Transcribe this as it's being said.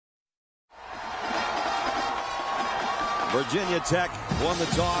Virginia Tech won the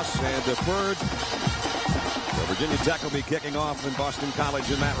toss and deferred. So Virginia Tech will be kicking off in Boston College,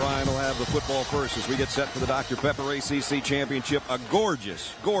 and Matt Ryan will have the football first as we get set for the Dr. Pepper ACC Championship. A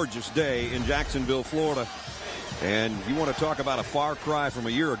gorgeous, gorgeous day in Jacksonville, Florida. And you want to talk about a far cry from a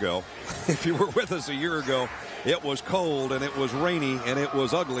year ago. If you were with us a year ago, it was cold and it was rainy and it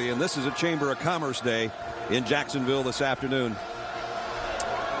was ugly. And this is a Chamber of Commerce day in Jacksonville this afternoon.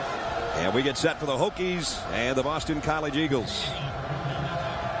 And we get set for the Hokies and the Boston College Eagles.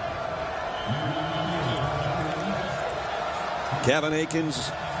 Kevin Akins,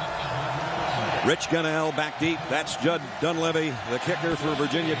 Rich Gunnell back deep. That's Judd Dunleavy, the kicker for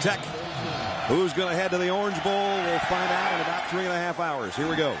Virginia Tech. Who's going to head to the Orange Bowl? We'll find out in about 3.5 hours. Here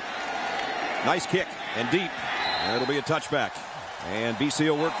we go. Nice kick and deep. And it'll be a touchback. And BC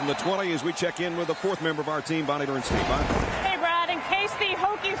will work from the 20 as we check in with the fourth member of our team, Bonnie Bernstein. Bonnie? Hey, Brad, in case the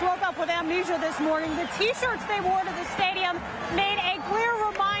Hokies woke up with amnesia this morning, the T-shirts they wore to the stadium made a clear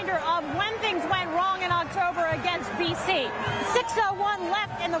reminder of when things went wrong in October against BC. 6:01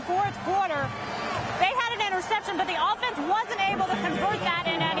 left in the fourth quarter. They had an interception, but the offense wasn't able to convert that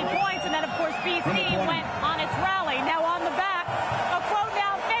in any points. And then, of course, BC went on its rally. Now on the back, a quote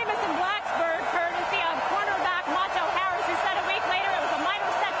now famous in Blacksburg, courtesy of cornerback Macho Harris, who said a week later it was a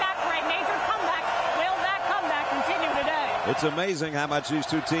minor setback for a major comeback. Will that comeback continue today? It's amazing how much these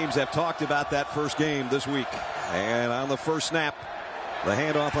two teams have talked about that first game this week. And on the first snap, the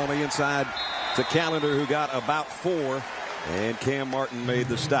handoff on the inside to Callender, who got about 4. And Cam Martin made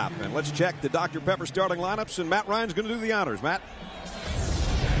the stop. And let's check the Dr. Pepper starting lineups, and Matt Ryan's going to do the honors. Matt?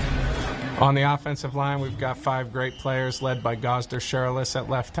 On the offensive line, we've got 5 great players led by Gosder Sherlis at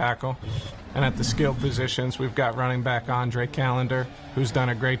left tackle. And at the skilled positions, we've got running back Andre Callender, who's done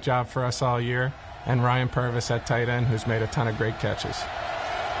a great job for us all year, and Ryan Purvis at tight end, who's made a ton of great catches.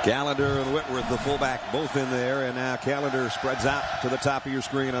 Callender and Whitworth, the fullback, both in there, and now Callender spreads out to the top of your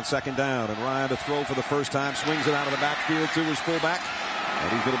screen on second down, and Ryan to throw for the first time, swings it out of the backfield to his fullback,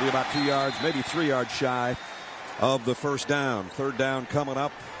 and he's going to be about 2 yards, maybe 3 yards shy of the first down. Third down coming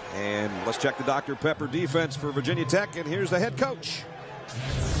up, and let's check the Dr. Pepper defense for Virginia Tech, and here's the head coach.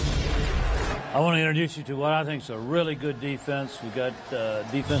 I want to introduce you to what I think is a really good defense. We've got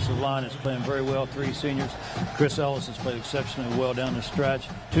defensive line that's playing very well, 3 seniors. Chris Ellis has played exceptionally well down the stretch.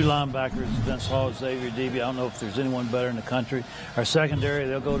 2 linebackers, Vince Hall, Xavier Deeby. I don't know if there's anyone better in the country. Our secondary,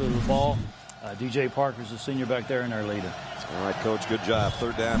 they'll go to the ball. DJ Parker's the senior back there and our leader. All right, Coach, good job.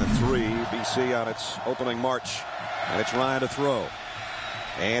 Third down and 3. BC on its opening march, and it's Ryan to throw.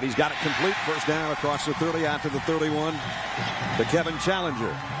 And he's got it complete. First down across the 30 after the 31 to Kevin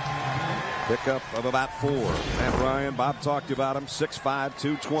Challenger. Pickup of about 4. Matt Ryan, Bob talked about him, 6'5",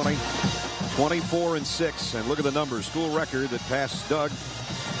 220, 24-6. And look at the numbers. School record that passed Doug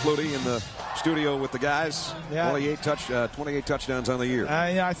Flutie in the studio with the guys. Yeah. 28 touchdowns on the year.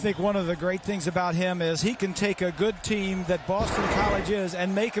 I think one of the great things about him is he can take a good team that Boston College is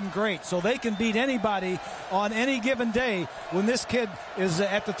and make them great. So they can beat anybody on any given day when this kid is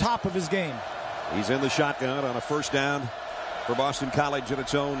at the top of his game. He's in the shotgun on a first down for Boston College at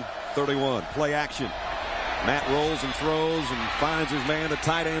its own 31. Play action. Matt rolls and throws and finds his man, the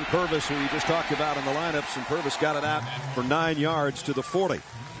tight end Purvis, who we just talked about in the lineups, and Purvis got it out for 9 yards to the 40.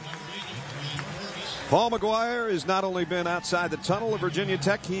 Paul McGuire has not only been outside the tunnel of Virginia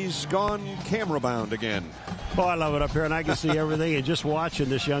Tech, he's gone camera bound again. Oh, I love it up here, and I can see everything. And just watching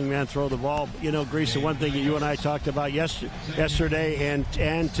this young man throw the ball, you know, Grease, the one thing that you and I talked about yesterday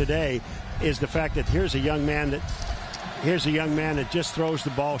and today is the fact that here's a young man that just throws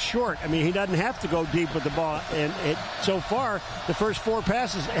the ball short. I mean, he doesn't have to go deep with the ball. And so far, the first 4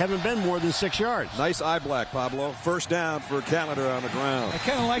 passes haven't been more than 6 yards. Nice eye black, Pablo. First down for Callender on the ground. I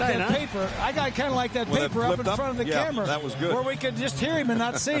kind of like that paper. I kind of like that paper up in front of the camera. That was good. Where we could just hear him and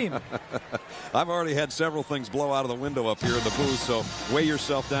not see him. I've already had several things blow out of the window up here in the booth, so weigh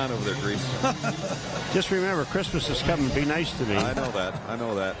yourself down over there, Grease. Just remember, Christmas is coming. Be nice to me. I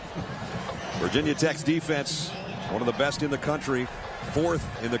know that. Virginia Tech's defense, one of the best in the country, 4th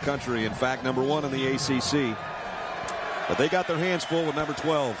in the country, in fact, number 1 in the ACC. But they got their hands full with number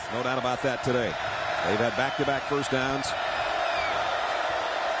 12, no doubt about that today. They've had back-to-back first downs.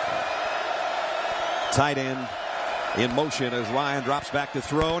 Tight end in motion as Ryan drops back to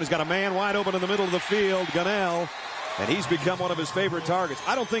throw, and he's got a man wide open in the middle of the field, Gunnell. And he's become one of his favorite targets.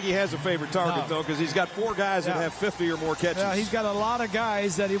 I don't think he has a favorite target, though, because he's got 4 guys that have 50 or more catches. Yeah, he's got a lot of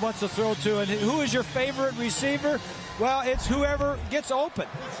guys that he wants to throw to. And who is your favorite receiver? Well, it's whoever gets open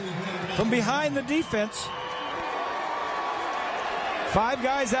from behind the defense. 5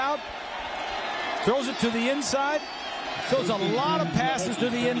 guys out, throws it to the inside. So it's a lot of passes to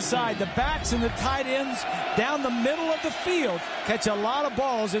the inside. The backs and the tight ends down the middle of the field catch a lot of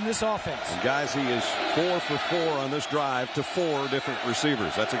balls in this offense. And guys, he is 4 for 4 on this drive to 4 different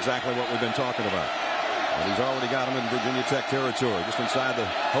receivers. That's exactly what we've been talking about. And he's already got him in Virginia Tech territory, just inside the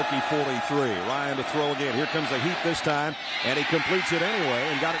Hokie 43. Ryan to throw again. Here comes the heat this time, and he completes it anyway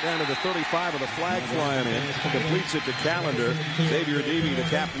and got it down to the 35 with a flag flying in. Completes it to Callender. Xavier Deavy, the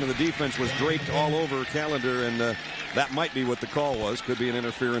captain of the defense, was draped all over Callender, and that might be what the call was. Could be an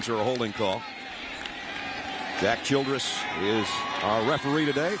interference or a holding call. Jack Childress is our referee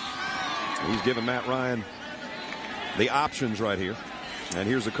today. He's giving Matt Ryan the options right here. And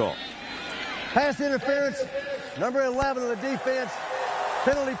here's the call. Pass interference, number 11 of the defense.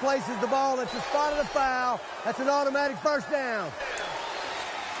 Penalty places the ball at the spot of the foul. That's an automatic first down.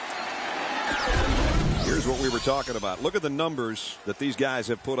 Here's what we were talking about. Look at the numbers that these guys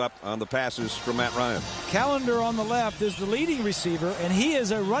have put up on the passes from Matt Ryan. Callender on the left is the leading receiver, and he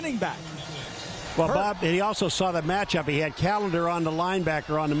is a running back. Well, Bob, he also saw the matchup. He had Callender on the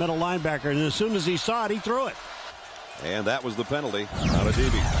linebacker, on the middle linebacker, and as soon as he saw it, he threw it. And that was the penalty on a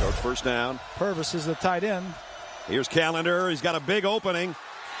DB. So it's first down. Purvis is the tight end. Here's Callender. He's got a big opening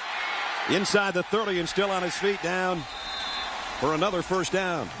inside the 30 and still on his feet, down for another first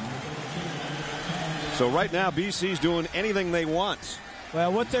down. So right now BC's doing anything they want.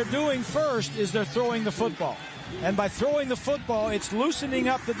 Well, what they're doing first is they're throwing the football. And by throwing the football, it's loosening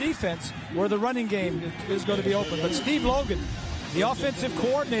up the defense where the running game is going to be open. But Steve Logan, the offensive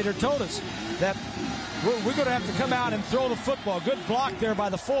coordinator, told us that we're going to have to come out and throw the football. Good block there by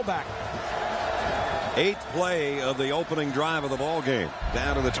the fullback. 8th play of the opening drive of the ball game,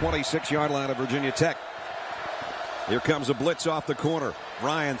 down to the 26-yard line of Virginia Tech. Here comes a blitz off the corner.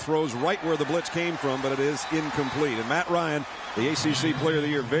 Ryan throws right where the blitz came from, but it is incomplete. And Matt Ryan, the ACC Player of the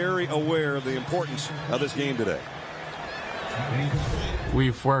Year, very aware of the importance of this game today.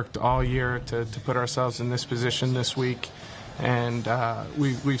 We've worked all year to put ourselves in this position this week. And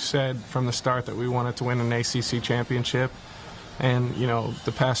we've said from the start that we wanted to win an ACC championship. And, you know,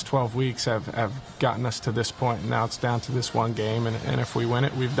 the past 12 weeks have gotten us to this point. And now it's down to this one game. And if we win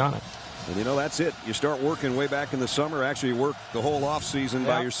it, we've done it. And, you know, that's it. You start working way back in the summer. Actually, you work the whole offseason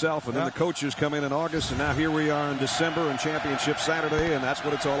by yourself. And then the coaches come in August. And now here we are in December and Championship Saturday. And that's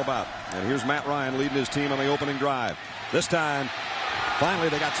what it's all about. And here's Matt Ryan leading his team on the opening drive. This time, finally,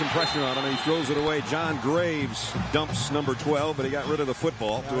 they got some pressure on him, and he throws it away. John Graves dumps number 12, but he got rid of the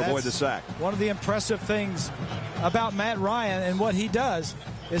football to avoid the sack. One of the impressive things about Matt Ryan and what he does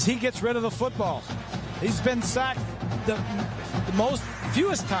is he gets rid of the football. He's been sacked the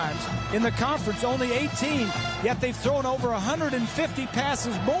fewest times in the conference, only 18, yet they've thrown over 150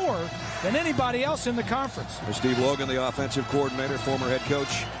 passes more than anybody else in the conference. For Steve Logan, the offensive coordinator, former head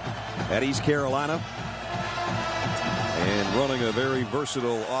coach at East Carolina. And running a very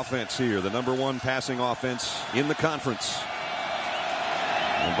versatile offense here. The #1 passing offense in the conference.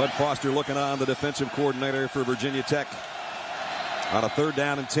 And Bud Foster looking on, the defensive coordinator for Virginia Tech. On a 3rd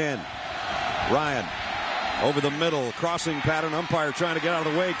down and 10. Ryan over the middle, crossing pattern. Umpire trying to get out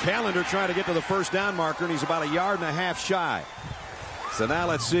of the way. Callender trying to get to the first down marker, and he's about 1.5 yards shy. So now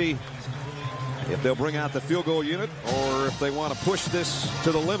let's see if they'll bring out the field goal unit or if they want to push this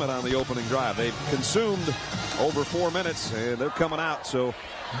to the limit on the opening drive. They've consumed over 4 minutes, and they're coming out, so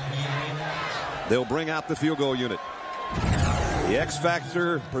they'll bring out the field goal unit. The X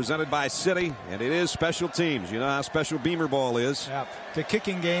Factor presented by City, and it is special teams. You know how special Beamer ball is. Yeah, the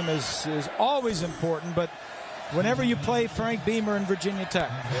kicking game is always important, but whenever you play Frank Beamer and Virginia Tech.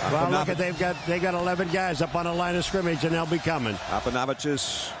 Well, look at they got 11 guys up on the line of scrimmage, and they'll be coming.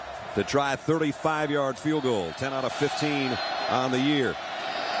 Apanavicius to try a 35-yard field goal, 10 out of 15 on the year.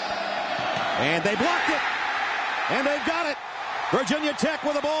 And they blocked it. And they've got it. Virginia Tech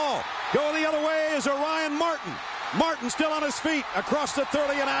with the ball. Going the other way is Orion Martin. Martin still on his feet across the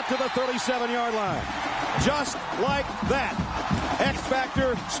 30 and out to the 37-yard line. Just like that. X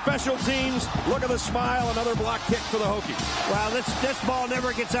Factor, special teams. Look at the smile. Another block kick for the Hokies. Well, this ball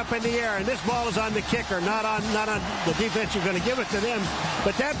never gets up in the air, and this ball is on the kicker, not on the defense. You're going to give it to them.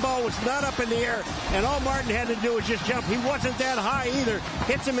 But that ball was not up in the air, and all Martin had to do was just jump. He wasn't that high either.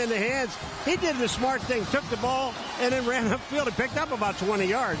 Hits him in the hands. He did the smart thing, took the ball, and then ran upfield and picked up about 20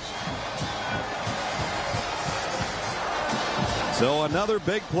 yards. So another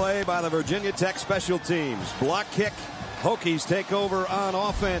big play by the Virginia Tech special teams. Block kick. Hokies take over on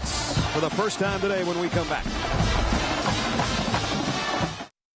offense for the first time today when we come back.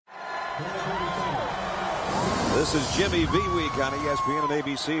 This is Jimmy V Week on ESPN and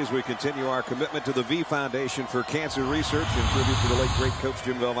ABC as we continue our commitment to the V Foundation for Cancer Research in tribute to the late great coach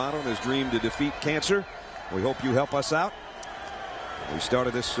Jim Valvano and his dream to defeat cancer. We hope you help us out. We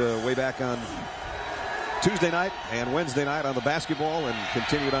started this way back on Tuesday night and Wednesday night on the basketball and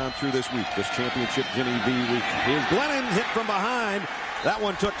continued on through this week, this championship Jimmy V week. Here's Glennon, hit from behind. That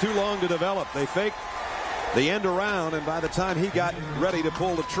one took too long to develop. They faked the end around, and by the time he got ready to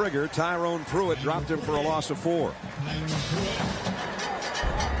pull the trigger, Tyrone Pruitt dropped him for a loss of 4.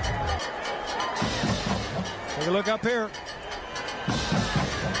 Take a look up here.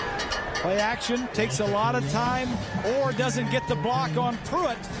 Play action, takes a lot of time, or doesn't get the block on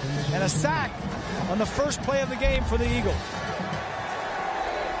Pruitt, and a sack on the first play of the game for the Eagles.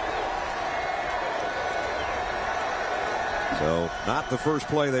 So not the first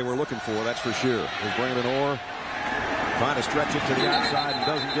play they were looking for, that's for sure. Here's Brandon Orr trying to stretch it to the outside and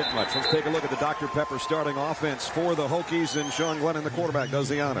doesn't get much. Let's take a look at the Dr. Pepper starting offense for the Hokies, and Sean Glennon, the quarterback, does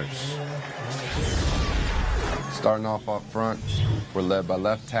the honors. Starting off up front, we're led by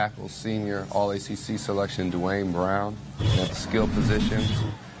left tackle, senior All-ACC selection Dwayne Brown. And at the skill positions,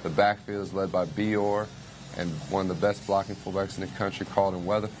 the backfield is led by B. Orr and one of the best blocking fullbacks in the country, Carlton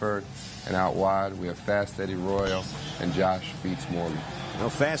Weatherford. And out wide, we have Fast Eddie Royal and Josh Feets-Morley. Now,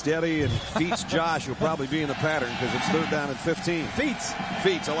 Fast Eddie and Feets Josh will probably be in the pattern because it's 3rd down and 15. Feets,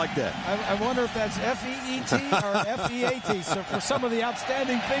 I like that. I wonder if that's F-E-E-T or F-E-A-T. So for some of the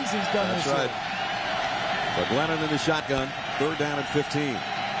outstanding things he's done That's this right. year. So Glennon in the shotgun, 3rd down and 15.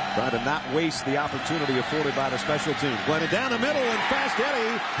 Trying to not waste the opportunity afforded by the special teams. Glennon down the middle, and Fast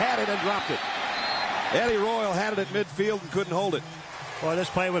Eddie had it and dropped it. Eddie Royal had it at midfield and couldn't hold it. Well, this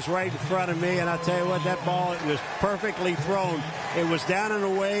play was right in front of me, and I'll tell you what, that ball, it was perfectly thrown. It was down and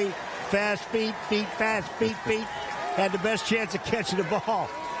away, fast feet, fast feet. Had the best chance of catching the ball.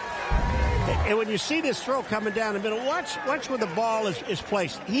 And when you see this throw coming down the middle, watch where the ball is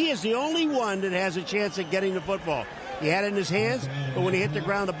placed. He is the only one that has a chance of getting the football. He had it in his hands, but when he hit the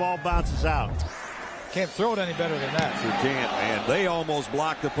ground, the ball bounces out. Can't throw it any better than that. Sure can't, and they almost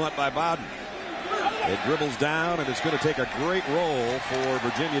blocked the punt by Bowden. It dribbles down, and it's going to take a great roll for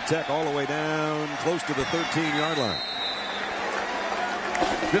Virginia Tech all the way down close to the 13-yard line.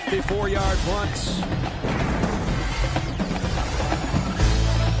 54-yard punts.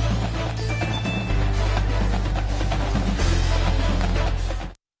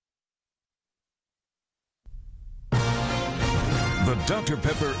 The Dr.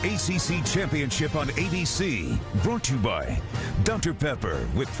 Pepper ACC Championship on ABC. Brought to you by Dr. Pepper.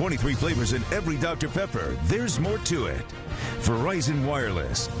 With 23 flavors in every Dr. Pepper, there's more to it. Verizon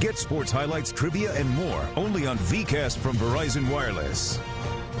Wireless. Get sports highlights, trivia, and more only on VCast from Verizon Wireless.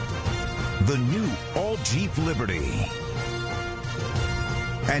 The new all-Jeep Liberty.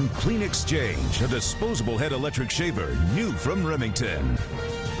 And Clean Exchange, a disposable head electric shaver, new from Remington.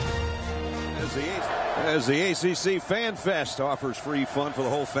 As the ACC Fan Fest offers free fun for the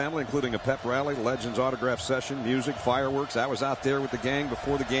whole family, including a pep rally, Legends autograph session, music, fireworks. I was out there with the gang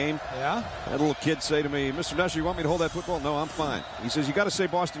before the game. Yeah? I had a little kid say to me, Mr. Nusher, you want me to hold that football? No, I'm fine. He says, you got to say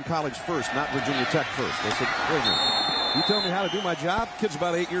Boston College first, not Virginia Tech first. I said, wait a minute. You tell me how to do my job? Kid's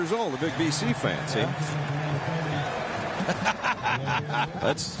about 8 years old, a big BC fan. See? Yeah.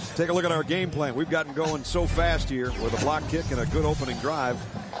 Let's take a look at our game plan. We've gotten going so fast here with a block kick and a good opening drive.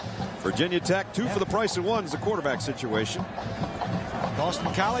 Virginia Tech, 2 for the price of 1 is the quarterback situation.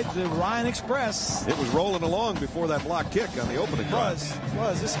 Boston College, the Ryan Express. It was rolling along before that block kick on the opening drive.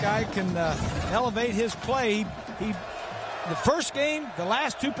 This guy can elevate his play. He the first game, the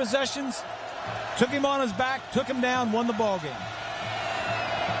last 2 possessions, took him on his back, took him down, won the ball game.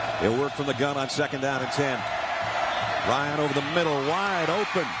 He'll work from the gun on 2nd down and 10. Ryan over the middle, wide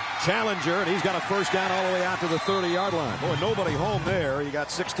open. Challenger, and he's got a first down all the way out to the 30-yard line. Boy, nobody home there. He got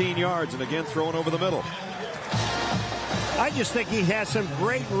 16 yards, and again thrown over the middle. I just think he has some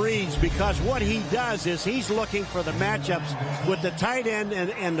great reads, because what he does is he's looking for the matchups with the tight end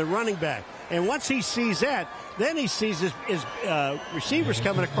and the running back. And once he sees that, then he sees his receivers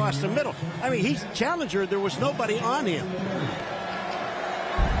coming across the middle. I mean, he's Challenger. There was nobody on him.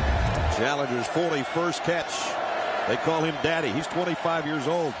 Challenger's 41st catch. They call him Daddy. He's 25 years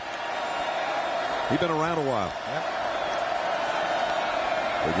old. He's been around a while. Yep.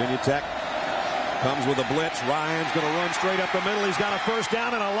 Virginia Tech comes with a blitz. Ryan's going to run straight up the middle. He's got a first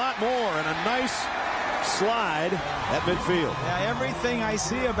down and a lot more, and a nice slide at midfield. Yeah, everything I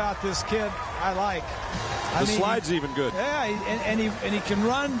see about this kid, I like. The slide's even good. Yeah, and he can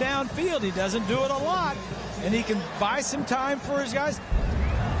run downfield. He doesn't do it a lot, and he can buy some time for his guys.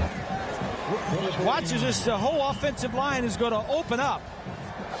 Watch as this whole offensive line is going to open up.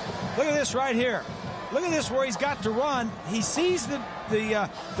 Look at this right here. Look at this where he's got to run. He sees the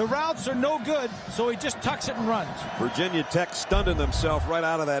routes are no good, so he just tucks it and runs. Virginia Tech stunted themselves right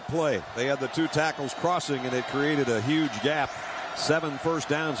out of that play. They had the 2 tackles crossing, and it created a huge gap. 7 first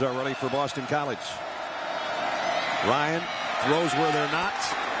downs already for Boston College. Ryan throws where they're not.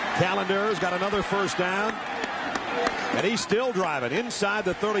 Calendar's got another first down. And he's still driving inside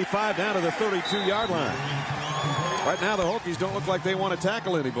the 35 down to the 32-yard line. Right now, the Hokies don't look like they want to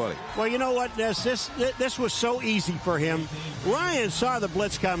tackle anybody. Well, you know what, this was so easy for him. Ryan saw the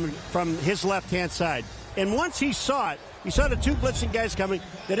blitz coming from his left-hand side. And once he saw it, he saw the 2 blitzing guys coming.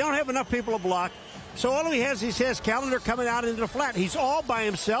 They don't have enough people to block. So all he has Calendar coming out into the flat. He's all by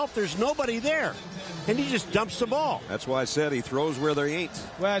himself. There's nobody there. And he just dumps the ball. That's why I said he throws where there ain't.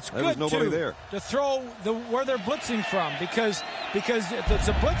 Well, it's good, nobody too, there to throw where they're blitzing from, because if it's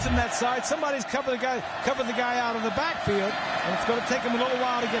a blitz on that side, somebody's covered the guy out of the backfield, and it's going to take him a little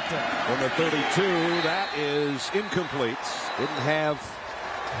while to get there. From the 32, that is incomplete. Didn't have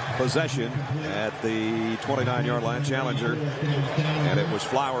possession at the 29-yard line. Challenger, and it was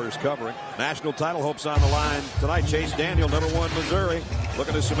Flowers covering. National title hopes on the line tonight. Chase Daniel, number 1 Missouri,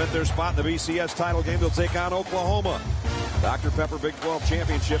 looking to cement their spot in the BCS title game. They'll take on Oklahoma. Dr. Pepper Big 12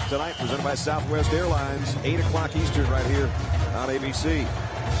 Championship tonight, presented by Southwest Airlines, 8 o'clock Eastern right here on ABC.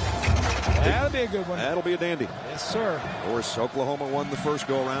 That'll be a good one. That'll be a dandy. Yes, sir. Of course, Oklahoma won the first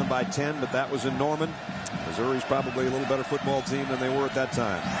go-around by 10, but that was in Norman. Missouri's probably a little better football team than they were at that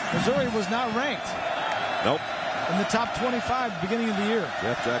time. Missouri was not ranked. Nope. In the top 25 beginning of the year.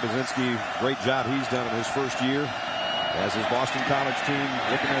 Jeff Jagosinski, great job he's done in his first year. As his Boston College team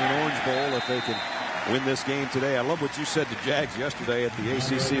looking at an Orange Bowl if they can win this game today. I love what you said to Jags yesterday at the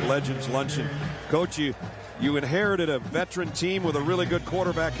ACC Legends Luncheon. Coach, you inherited a veteran team with a really good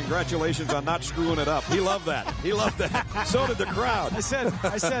quarterback. Congratulations on not screwing it up. He loved that. He loved that. So did the crowd. I said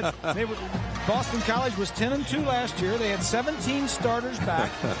Boston College was 10-2 last year. They had 17 starters back.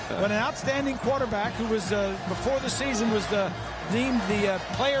 But an outstanding quarterback who was before the season was deemed the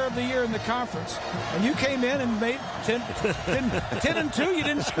player of the year in the conference. And you came in and made 10-2. You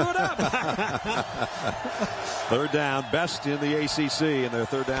didn't screw it up. Third down, best in the ACC in their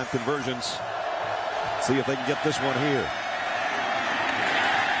third down conversions. See if they can get this one here.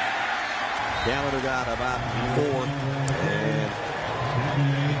 Calendar got about 4, and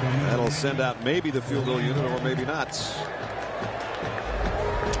that'll send out maybe the field goal unit or maybe not.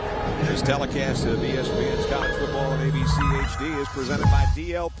 This telecast of ESPN's College Football and ABC HD is presented by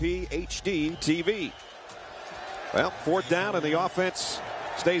DLP HD TV. Well, 4th down, and the offense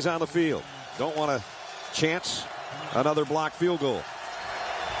stays on the field. Don't want to chance another blocked field goal.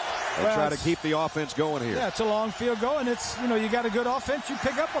 They try to keep the offense going here. Yeah, it's a long field goal, and it's, you got a good offense, you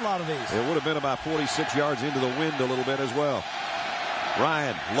pick up a lot of these. It would have been about 46 yards into the wind a little bit as well.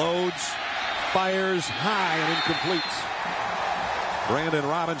 Ryan loads, fires high and incomplete. Brandon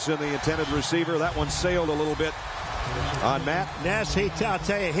Robinson, the intended receiver. That one sailed a little bit on Matt. Ness, I'll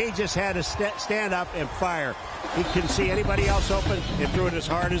tell you, he just had to stand up and fire. He couldn't see anybody else open and threw it as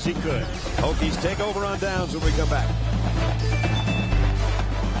hard as he could. Hokies take over on downs when we come back.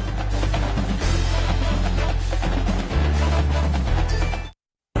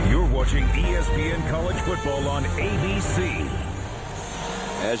 Watching ESPN College Football on ABC.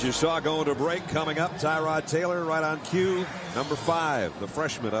 As you saw going to break, coming up, Tyrod Taylor right on cue. Number 5, the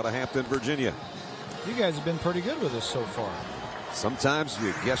freshman out of Hampton, Virginia. You guys have been pretty good with us so far. Sometimes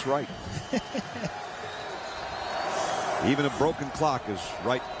you guess right. Even a broken clock is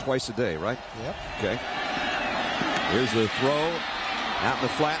right twice a day, right? Yep. Okay. Here's the throw out in the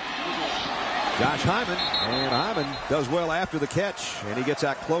flat. Josh Hyman, and Hyman does well after the catch, and he gets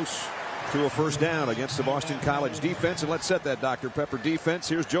out close to a first down against the Boston College defense. And let's set that Dr. Pepper defense.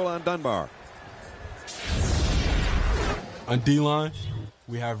 Here's Jolan Dunbar. On D-line,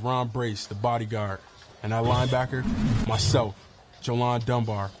 we have Ron Brace, the bodyguard, and our linebacker, myself, Jolan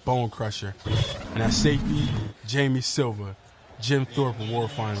Dunbar, bone crusher, and at safety, Jamie Silva, Jim Thorpe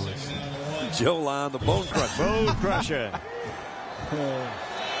Award finalist. Jolan, the bone crusher. Bone crusher.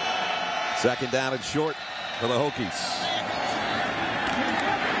 Second down and short for the Hokies.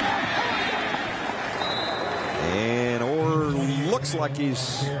 And Orr looks like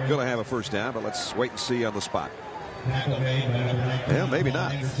he's going to have a first down, but let's wait and see on the spot. Yeah, maybe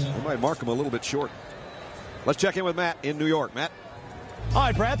not. They might mark him a little bit short. Let's check in with Matt in New York. Matt. All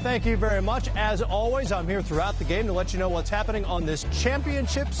right, Brad, thank you very much. As always, I'm here throughout the game to let you know what's happening on this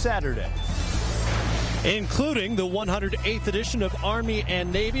championship Saturday. Including the 108th edition of Army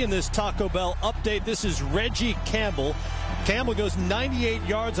and Navy in this Taco Bell update. This is Reggie Campbell. Campbell goes 98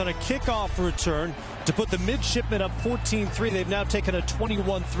 yards on a kickoff return. to put the midshipmen up 14-3. They've now taken a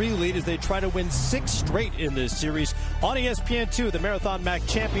 21-3 lead as they try to win 6 straight in this series. On ESPN2, the Marathon MAC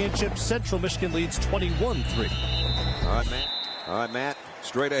Championship, Central Michigan leads 21-3. All right, Matt.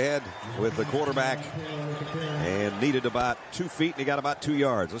 Straight ahead with the quarterback and needed about 2 feet, and he got about 2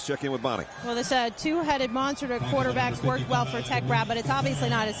 yards. Let's check in with Bonnie. Well, this two-headed monster to quarterbacks worked well for Tech Brad, but it's obviously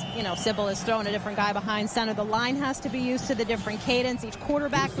not as simple as throwing a different guy behind center. The line has to be used to the different cadence. Each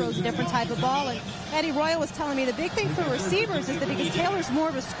quarterback throws a different type of ball. And Eddie Royal was telling me the big thing for receivers is that because Taylor's more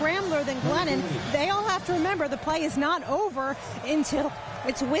of a scrambler than Glennon, they all have to remember the play is not over until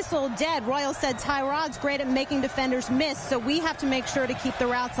it's whistled dead. Royal said Tyrod's great at making defenders miss, so we have to make sure to keep the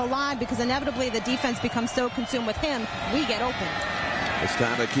routes alive because inevitably the defense becomes so consumed with him, we get open. It's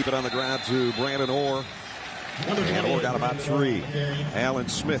time to keep it on the ground to Brandon Orr. And Orr got about 3. Alan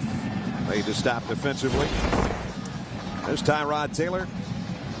Smith made the stop defensively. There's Tyrod Taylor.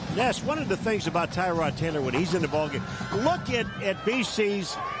 Yes, one of the things about Tyrod Taylor when he's in the ballgame, look at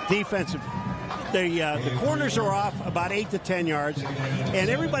BC's defensive. The corners are off about 8 to 10 yards, and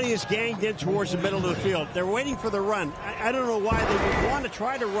everybody is ganged in towards the middle of the field. They're waiting for the run. I don't know why they would want to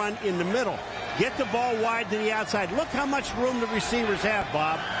try to run in the middle. Get the ball wide to the outside. Look how much room the receivers have,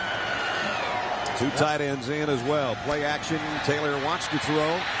 Bob. 2 tight ends in as well. Play action. Taylor wants to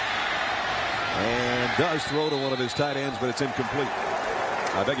throw and does throw to one of his tight ends, but it's incomplete.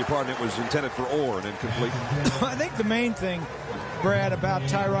 I beg your pardon, it was intended for Orr and incomplete. I think the main thing, Brad, about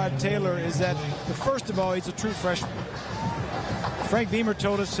Tyrod Taylor is that, first of all, he's a true freshman. Frank Beamer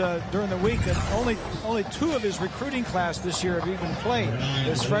told us during the week that only 2 of his recruiting class this year have even played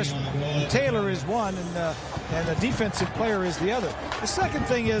as freshmen. Taylor is one, and the defensive player is the other. The second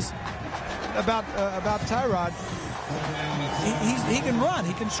thing is about Tyrod. He can run,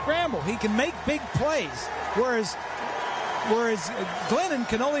 he can scramble, he can make big plays, whereas Glennon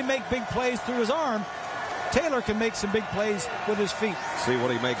can only make big plays through his arm. Taylor can make some big plays with his feet. See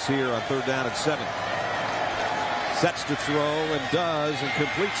what he makes here on 3rd down and 7. Sets to throw and does and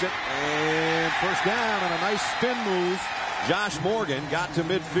completes it. And first down on a nice spin move. Josh Morgan got to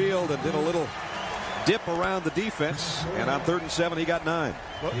midfield and did a little dip around the defense. And on 3rd and 7, he got 9.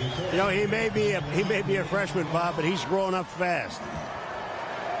 Well, he may be a freshman, Bob, but he's growing up fast.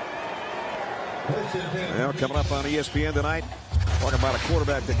 Well, coming up on ESPN tonight, talking about a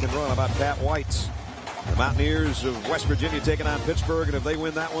quarterback that can run, about Pat White's. The Mountaineers of West Virginia taking on Pittsburgh, and if they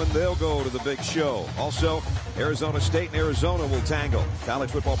win that one, they'll go to the big show. Also, Arizona State and Arizona will tangle.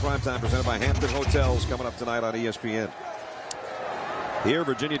 College football primetime presented by Hampton Hotels coming up tonight on ESPN. Here,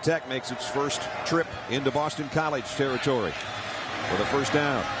 Virginia Tech makes its first trip into Boston College territory for the first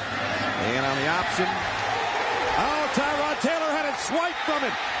down. And on the option, Tyrod Taylor had it swiped from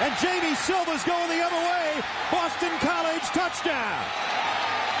him, and Jamie Silva's going the other way. Boston College touchdown.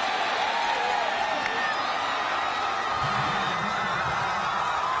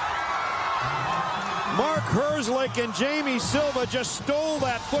 Mark Herzlich and Jamie Silva just stole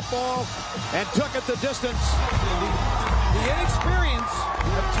that football and took it the distance. The inexperience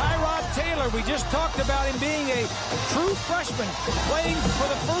of Tyrod Taylor. We just talked about him being a true freshman, playing for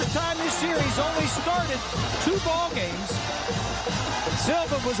the first time this year. He's only started 2 ball games.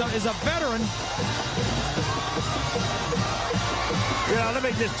 Silva is a veteran. Yeah, let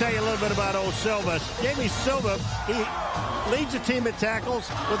me just tell you a little bit about old Silva. Jamie Silva, he leads the team in tackles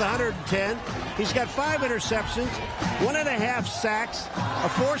with 110. He's got 5 interceptions, 1.5 sacks, a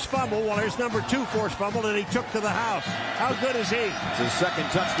forced fumble. Well, there's number 2 forced fumble that he took to the house. How good is he? It's his 2nd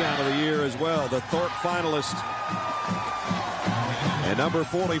touchdown of the year as well. The Thorpe finalist. And number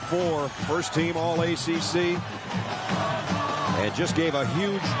 44, first team All ACC. And just gave a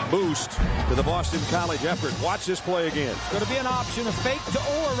huge boost to the Boston College effort. Watch this play again. It's going to be an option, a fake to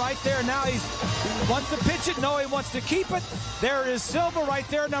Orr right there. Now he wants to pitch it. No, he wants to keep it. There is Silva right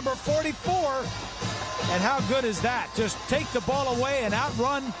there, number 44. And how good is that? Just take the ball away and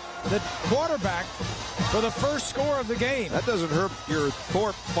outrun the quarterback for the first score of the game. That doesn't hurt your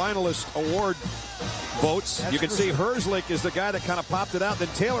Thorpe finalist award votes. That's you can see Herzlich is the guy that kind of popped it out. Then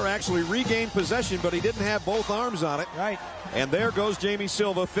Taylor actually regained possession, but he didn't have both arms on it. Right. And there goes Jamie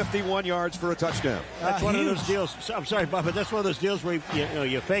Silva, 51 yards for a touchdown. That's one of those deals. I'm sorry, Bob, but that's one of those deals where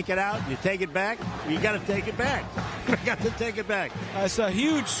you fake it out, you take it back. You got to take it back. You got to take it back. That's a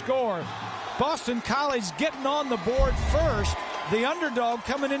huge score. Boston College getting on the board first. The underdog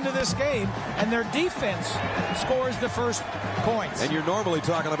coming into this game, and their defense scores the first points. And you're normally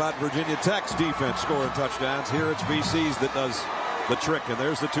talking about Virginia Tech's defense scoring touchdowns. Here it's BC's that does the trick. And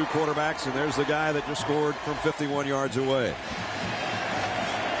there's the 2 quarterbacks, and there's the guy that just scored from 51 yards away.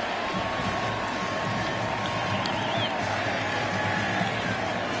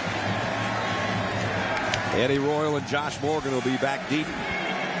 Eddie Royal and Josh Morgan will be back deep.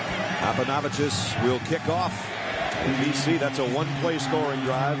 Apanavicius will kick off. In BC, that's a one-play scoring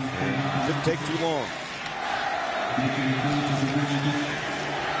drive. Shouldn't take too long.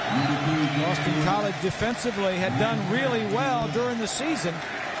 Boston College defensively had done really well during the season.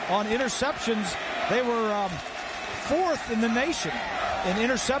 On interceptions, they were 4th in the nation in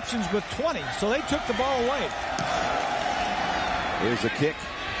interceptions with 20. So they took the ball away. Here's the kick.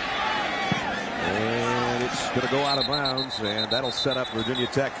 And it's going to go out of bounds, and that'll set up Virginia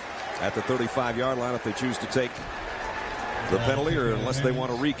Tech at the 35-yard line if they choose to take the penalty, or unless they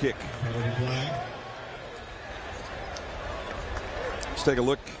want to re-kick. Let's take a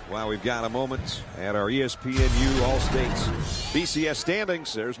look while we've got a moment at our ESPNU All-States BCS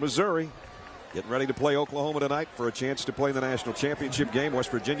standings. There's Missouri getting ready to play Oklahoma tonight for a chance to play in the national championship game.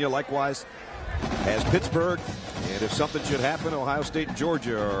 West Virginia likewise has Pittsburgh. And if something should happen, Ohio State and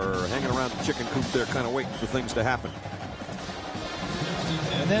Georgia are hanging around the chicken coop there, kind of waiting for things to happen.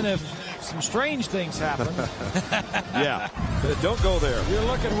 And then if some strange things happen. Yeah, don't go there. You're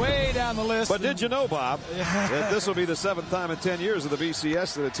looking way down the list. But did you know, Bob, that this will be the 7th time in 10 years of the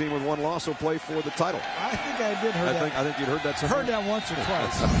BCS that a team with 1 loss will play for the title? I think I did hear that. I think you'd heard that somewhere. Heard that once or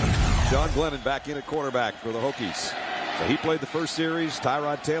twice. John Glennon back in at quarterback for the Hokies. So he played the first series.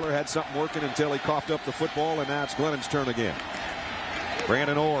 Tyrod Taylor had something working until he coughed up the football, and now it's Glennon's turn again.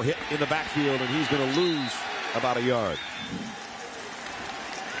 Brandon Orr hit in the backfield, and he's going to lose about a yard.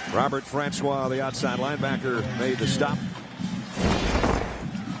 Robert Francois, the outside linebacker, made the stop.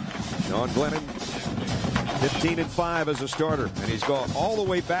 John Glennon, 15-5 as a starter, and he's gone all the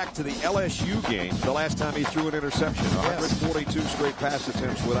way back to the LSU game, the last time he threw an interception. 142 straight pass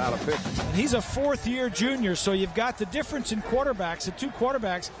attempts without a pick. And he's a 4th-year junior, so you've got the difference in quarterbacks. The 2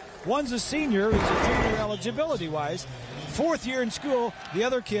 quarterbacks, one's a senior, he's a junior eligibility-wise. 4th year in school. The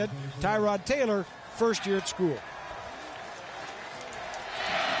other kid, Tyrod Taylor, 1st year at school.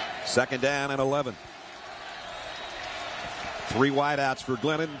 2nd down and 11. 3 wideouts for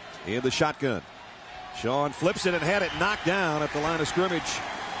Glennon in the shotgun. Sean flips it and had it knocked down at the line of scrimmage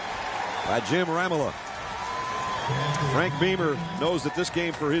by Jim Ramola. Frank Beamer knows that this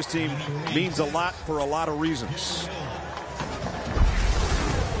game for his team means a lot for a lot of reasons.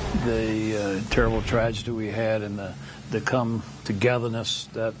 The terrible tragedy we had and the come togetherness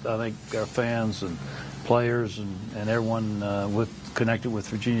that I think our fans and players and everyone connected with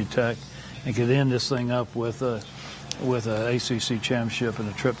Virginia Tech, and could end this thing up with a ACC championship and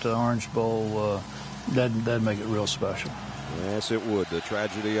a trip to the Orange Bowl. That'd make it real special. Yes, it would. The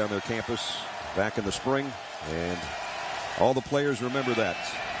tragedy on their campus back in the spring, and all the players remember that,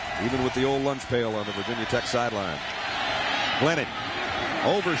 even with the old lunch pail on the Virginia Tech sideline. Glennon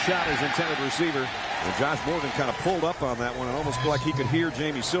overshot his intended receiver, and Josh Morgan kind of pulled up on that one and almost like he could hear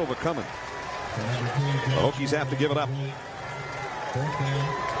Jamie Silva coming. The Hokies have to give it up.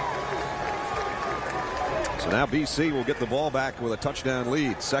 So now BC will get the ball back with a touchdown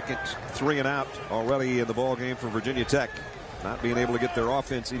lead. 2nd 3 and out already in the ball game for Virginia Tech. Not being able to get their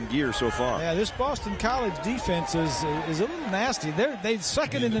offense in gear so far. Yeah, this Boston College defense is a little nasty. They're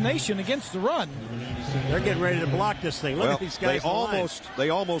 2nd in the nation against the run. They're getting ready to block this thing. Look at these guys. They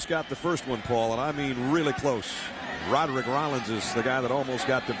almost got the first one, Paul, and I mean really close. Roderick Rollins is the guy that almost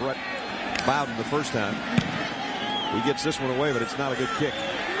got to Brett Bowden the first time. He gets this one away, but it's not a good kick.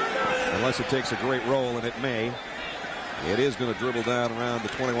 Unless it takes a great roll, and it may. It is going to dribble down around the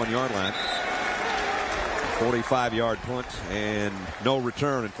 21-yard line. 45-yard punt and no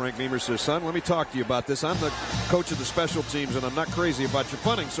return. And Frank Beamer says, son, let me talk to you about this. I'm the coach of the special teams, and I'm not crazy about your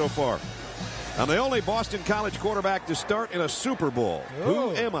punting so far. I'm the only Boston College quarterback to start in a Super Bowl.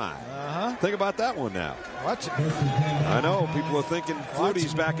 Who am I? Think about that one now. Watch it. I know. People are thinking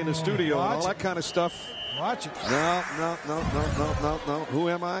Flutie's back in the studio and all that kind of stuff. Watch it. No. Who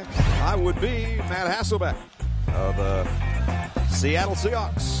am I? I would be Matt Hasselbeck of the Seattle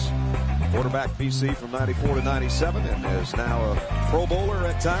Seahawks. Quarterback BC from 94 to 97 and is now a Pro Bowler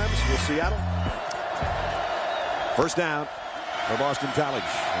at times with Seattle. 1st down for Boston College.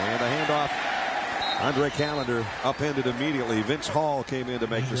 And a handoff. Andre Callender upended immediately. Vince Hall came in to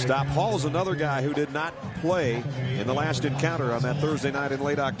make the stop. Hall's another guy who did not play in the last encounter on that Thursday night in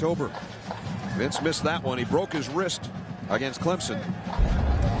late October. Vince missed that one. He broke his wrist against Clemson.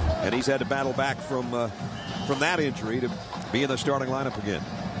 And he's had to battle back from that injury to be in the starting lineup again.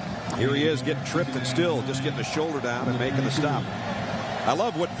 Here he is getting tripped and still just getting the shoulder down and making the stop. I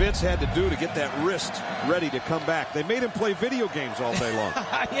love what Vince had to do to get that wrist ready to come back. They made him play video games all day long.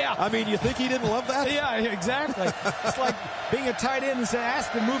 Yeah. I mean, you think he didn't love that? Yeah, exactly. It's like being a tight end and say,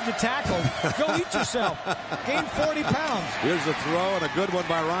 ask to move the tackle. Go eat yourself. Gain 40 pounds. Here's the throw and a good one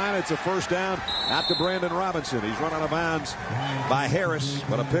by Ryan. It's a first down out to Brandon Robinson. He's run out of bounds by Harris,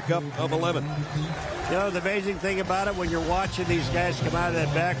 but a pickup of 11. You know, the amazing thing about it, when you're watching these guys come out of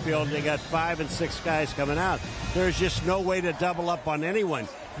that backfield, they got 5 and 6 guys coming out. There's just no way to double up on anyone.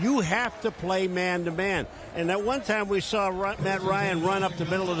 You have to play man-to-man. And at one time we saw Matt Ryan run up the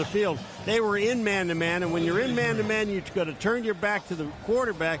middle of the field. They were in man-to-man, and when you're in man-to-man, you've got to turn your back to the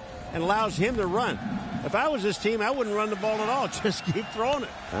quarterback and allows him to run. If I was his team, I wouldn't run the ball at all. Just keep throwing it.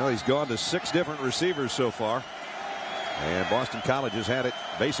 Well, he's gone to 6 different receivers so far. And Boston College has had it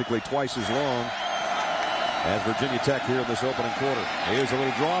basically twice as long as Virginia Tech here in this opening quarter. Here's a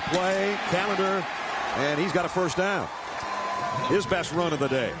little draw play. Calendar, and he's got a first down. His best run of the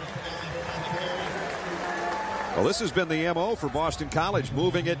day. Well, this has been the MO for Boston College,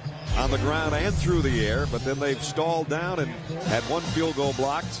 moving it on the ground and through the air, but then they've stalled down and had one field goal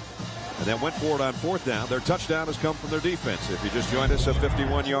blocked and then went for it on 4th down. Their touchdown has come from their defense. If you just joined us, a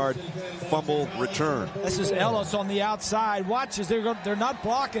 51-yard fumble return. This is Ellis on the outside. Watch as they're not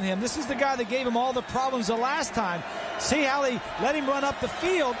blocking him. This is the guy that gave him all the problems the last time. See how they let him run up the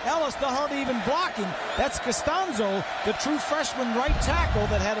field. Ellis not hardly even blocking. That's Costanzo, the true freshman right tackle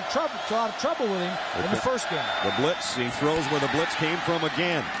that had a lot of trouble with him in the first game. The blitz, he throws where the blitz came from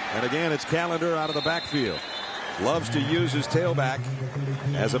again. And again, it's Calendar out of the backfield. Loves to use his tailback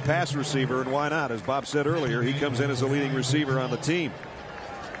as a pass receiver, and why not? As Bob said earlier, he comes in as a leading receiver on the team.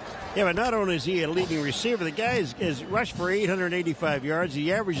 Yeah, but not only is he a leading receiver, the guy is rushed for 885 yards.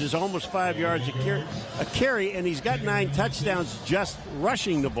 He averages almost 5 yards a carry, and he's got 9 touchdowns just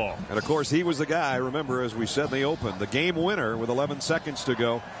rushing the ball. And, of course, he was the guy, remember, as we said in the open, the game winner with 11 seconds to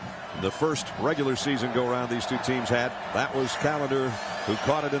go. The first regular season go-around these two teams had. That was Calendar, who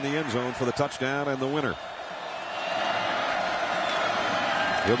caught it in the end zone for the touchdown and the winner.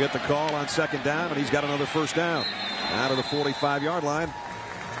 He'll get the call on 2nd down, and he's got another first down out of the 45-yard line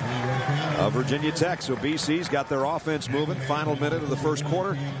of Virginia Tech. So BC's got their offense moving. Final minute of the first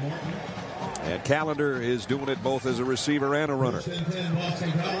quarter. And Calendar is doing it both as a receiver and a runner.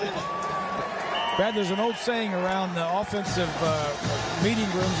 Brad, there's an old saying around the offensive meeting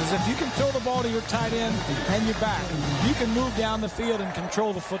rooms is if you can throw the ball to your tight end and your back, you can move down the field and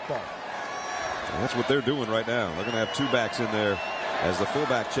control the football. And that's what they're doing right now. They're going to have 2 backs in there as the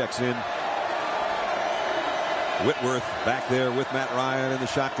fullback checks in. Whitworth back there with Matt Ryan in the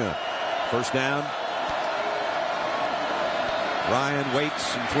shotgun. First down. Ryan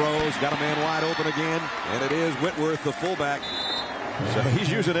waits and throws. Got a man wide open again. And it is Whitworth, the fullback. So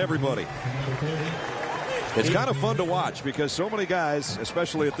he's using everybody. It's kind of fun to watch because so many guys,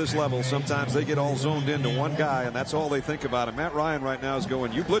 especially at this level, sometimes they get all zoned into one guy and that's all they think about. And Matt Ryan right now is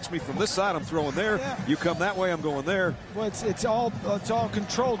going, you blitz me from this side, I'm throwing there. Yeah. You come that way, I'm going there. Well, it's all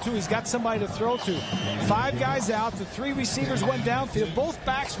controlled too. He's got somebody to throw to. 5 guys out. The 3 receivers went downfield. Both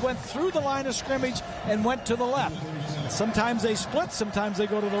backs went through the line of scrimmage and went to the left. Sometimes they split. Sometimes they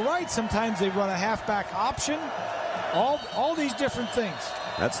go to the right. Sometimes they run a halfback option. All these different things.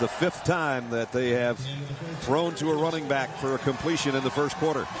 That's the 5th time that they have thrown to a running back for a completion in the first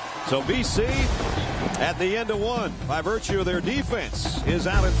quarter. So BC at the end of 1 by virtue of their defense is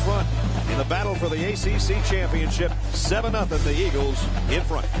out in front in the battle for the ACC championship. 7-0 the Eagles in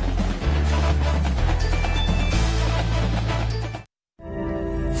front.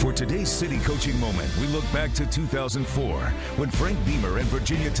 For today's City Coaching Moment, we look back to 2004 when Frank Beamer and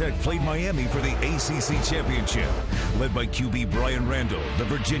Virginia Tech played Miami for the ACC Championship. Led by QB Brian Randall, the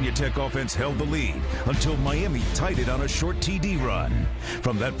Virginia Tech offense held the lead until Miami tied it on a short TD run.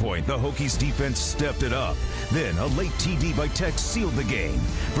 From that point, the Hokies defense stepped it up. Then a late TD by Tech sealed the game.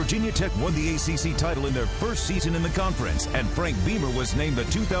 Virginia Tech won the ACC title in their first season in the conference, and Frank Beamer was named the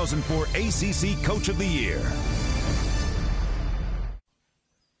 2004 ACC Coach of the Year.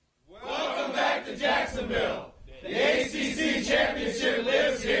 Jacksonville. The ACC championship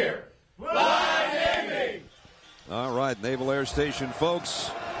lives here. Fly Navy! All right, Naval Air Station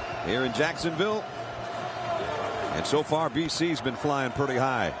folks here in Jacksonville. And so far BC's been flying pretty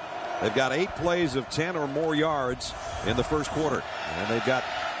high. They've got 8 plays of 10 or more yards in the first quarter. And they've got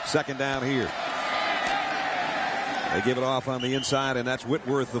 2nd down here. They give it off on the inside, and that's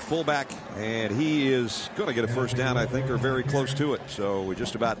Whitworth, the fullback, and he is going to get a first down, I think, or very close to it. So we're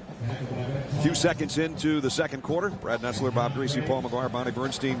just about a few seconds into the second quarter. Brad Nessler, Bob Greasy, Paul McGuire, Bonnie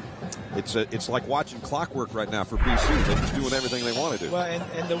Bernstein. It's like watching clockwork right now for BC. They're just doing everything they want to do. Well,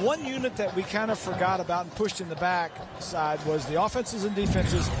 and the one unit that we kind of forgot about and pushed in the back side was the offenses and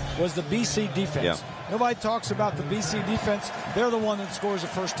defenses, was the BC defense. Yeah. Nobody talks about the BC defense. They're the one that scores the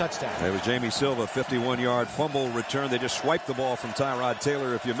first touchdown. It was Jamie Silva, 51-yard fumble return. They just swiped the ball from Tyrod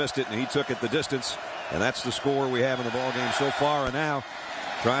Taylor, if you missed it, and he took it the distance. And that's the score we have in the ball game so far. And now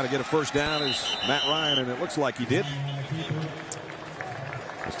trying to get a first down is Matt Ryan, and it looks like he did.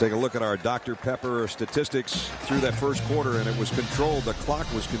 Let's take a look at our Dr. Pepper statistics through that first quarter, and it was controlled. The clock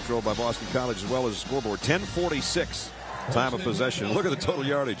was controlled by Boston College as well as the scoreboard. 10:46 time of possession. Look at the total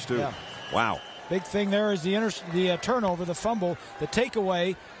yardage, too. Yeah. Wow. Big thing there is the turnover, the fumble, the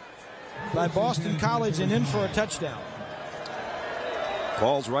takeaway by Boston College and in for a touchdown.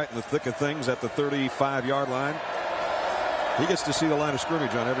 Ball's right in the thick of things at the 35-yard line. He gets to see the line of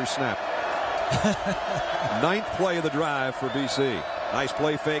scrimmage on every snap. Ninth play of the drive for BC. Nice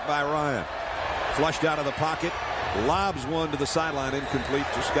play fake by Ryan. Flushed out of the pocket. Lobs one to the sideline, incomplete.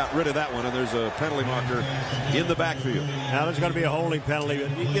 Just got rid of that one, and there's a penalty marker in the backfield. Now there's going to be a holding penalty.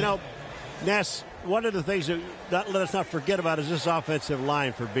 You know, Ness, one of the things that let us not forget about is this offensive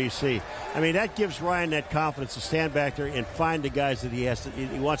line for BC. I mean, that gives Ryan that confidence to stand back there and find the guys that he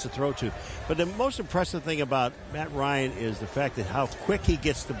wants to throw to. But the most impressive thing about Matt Ryan is the fact that how quick he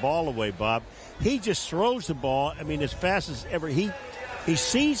gets the ball away, Bob. He just throws the ball, I mean, as fast as ever. He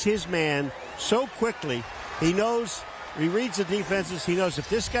sees his man so quickly. He knows, he reads the defenses. He knows if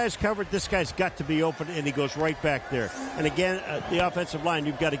this guy's covered, this guy's got to be open, and he goes right back there. And again, the offensive line,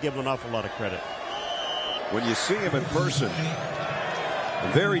 you've got to give him an awful lot of credit. When you see him in person,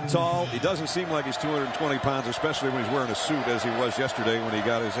 very tall. He doesn't seem like he's 220 pounds, especially when he's wearing a suit as he was yesterday when he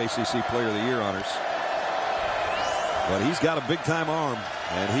got his ACC Player of the Year honors. But he's got a big-time arm,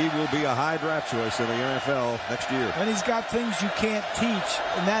 and he will be a high draft choice in the NFL next year. And he's got things you can't teach,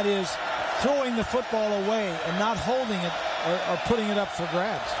 and that is throwing the football away and not holding it or putting it up for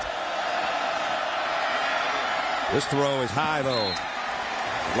grabs. This throw is high, though.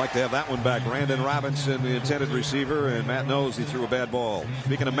 I'd like to have that one back. Brandon Robinson, the intended receiver, and Matt knows he threw a bad ball.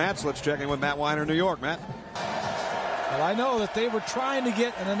 Speaking of Matts, let's check in with Matt Weiner, New York. Matt? Well, I know that they were trying to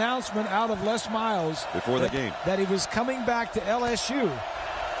get an announcement out of Les Miles before the game that he was coming back to LSU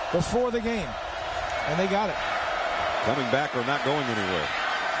before the game, and they got it. Coming back or not going anywhere.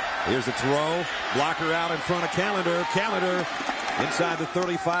 Here's the throw. Blocker out in front of Callender. Callender inside the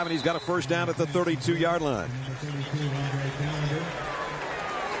 35, and he's got a first down at the 32-yard line.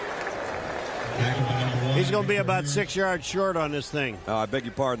 He's going to be about 6 yards short on this thing. Oh, I beg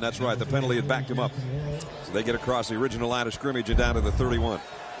your pardon. That's right. The penalty had backed him up. So they get across the original line of scrimmage and down to the 31.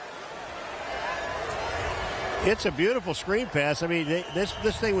 It's a beautiful screen pass. I mean, this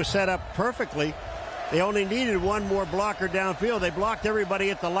thing was set up perfectly. They only needed one more blocker downfield. They blocked everybody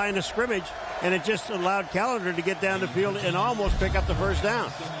at the line of scrimmage, and it just allowed Callender to get down the field and almost pick up the first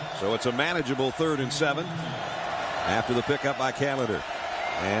down. So it's a manageable 3rd and 7 after the pickup by Callender.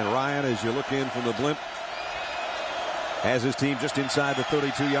 And Ryan, as you look in from the blimp, has his team just inside the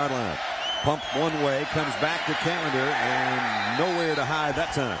 32-yard line. Pumped one way, comes back to Callender, and nowhere to hide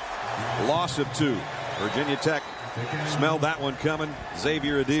that time. Loss of 2. Virginia Tech smelled that one coming.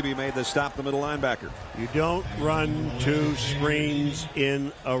 Xavier Adibi made the stop, the middle linebacker. You don't run 2 screens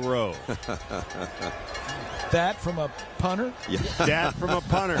in a row. That from a punter? Yeah. That from a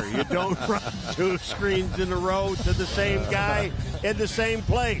punter. You don't run 2 screens in a row to the same guy in the same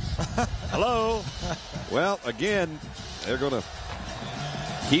place. Hello? Well, again, they're going to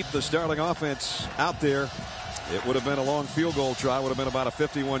keep the Starling offense out there. It would have been a long field goal try. Would have been about a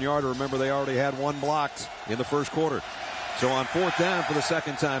 51-yarder. Remember, they already had one blocked in the first quarter. So on 4th down for the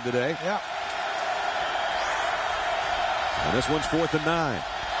second time today. Yeah. And this one's 4th and 9.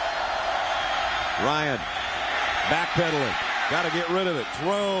 Ryan backpedaling. Got to get rid of it.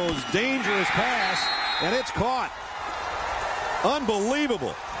 Throws. Dangerous pass. And it's caught.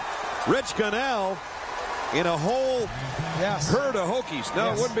 Unbelievable. Rich Connell in a whole herd of Hokies.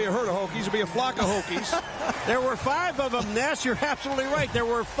 No, it wouldn't be a herd of Hokies. It would be a flock of Hokies. There were 5 of them, Ness. You're absolutely right. There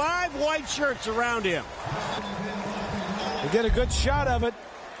were 5 white shirts around him. We get a good shot of it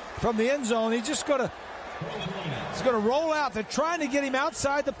from the end zone. He's just going to roll out. They're trying to get him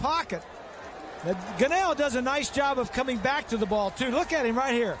outside the pocket. Gunnell does a nice job of coming back to the ball, too. Look at him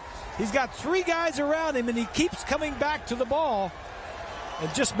right here. He's got 3 guys around him, and he keeps coming back to the ball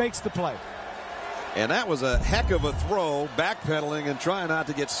and just makes the play. And that was a heck of a throw, backpedaling and trying not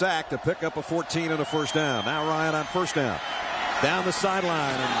to get sacked to pick up a 14 and a first down. Now Ryan on first down. Down the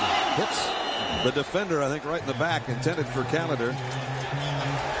sideline and hits the defender, I think, right in the back, intended for Callender.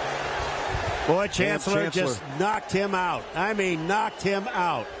 Boy, Chancellor just knocked him out. I mean, knocked him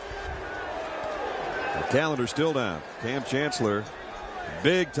out. Callender still down. Cam Chancellor,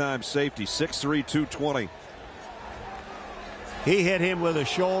 big time safety, 6'3", 220. He hit him with a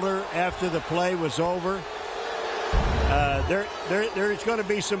shoulder after the play was over. There's going to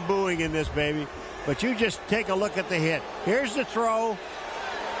be some booing in this, baby. But you just take a look at the hit. Here's the throw.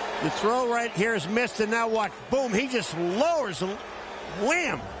 The throw right here is missed, and now what? Boom, he just lowers him.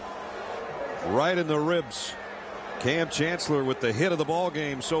 Wham! Right in the ribs. Cam Chancellor with the hit of the ball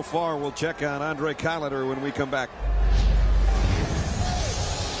game so far. We'll check on Andre Callender when we come back.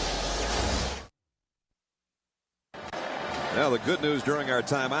 Now the good news during our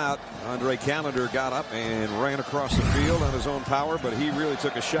timeout, Andre Callender got up and ran across the field on his own power, but he really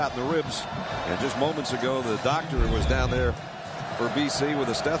took a shot in the ribs. And just moments ago, the doctor was down there for BC with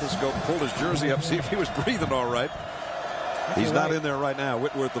a stethoscope, pulled his jersey up, see if he was breathing all right. He's not in there right now.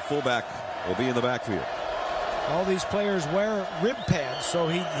 Whitworth, the fullback, will be in the backfield. All these players wear rib pads, so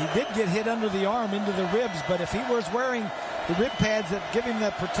he did get hit under the arm into the ribs, but if he was wearing the rib pads that give him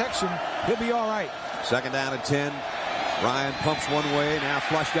that protection, he'll be all right. Second down and 10. Ryan pumps one way, now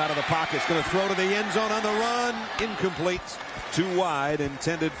flushed out of the pocket. It's going to throw to the end zone on the run. Incomplete. Too wide,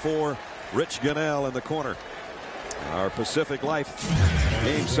 intended for Rich Gunnell in the corner. Our Pacific Life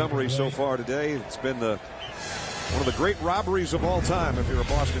game summary so far today. It's been one of the great robberies of all time if you're a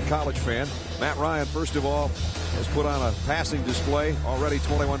Boston College fan. Matt Ryan, first of all, has put on a passing display. Already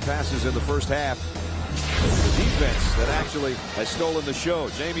 21 passes in the first half. The defense that actually has stolen the show.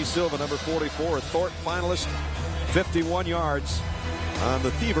 Jamie Silva, number 44, a Thorpe finalist. 51 yards on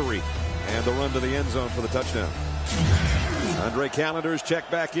the thievery and the run to the end zone for the touchdown. Andre Callender's checked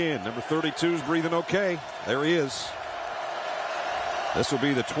back in. Number 32's breathing okay. There he is. This will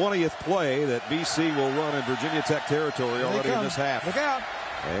be the 20th play that BC will run in Virginia Tech territory already in this half. Look out.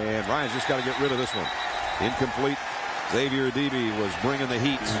 And Ryan's just got to get rid of this one. Incomplete. Xavier Debe was bringing the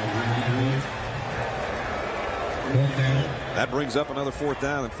heat. That brings up another fourth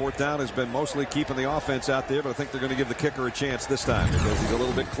down, and fourth down has been mostly keeping the offense out there, but I think they're going to give the kicker a chance this time because he's a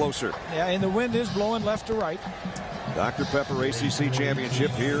little bit closer. Yeah, and the wind is blowing left to right. Dr. Pepper ACC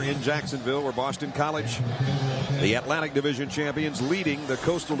Championship here in Jacksonville, where Boston College, the Atlantic Division champions, leading the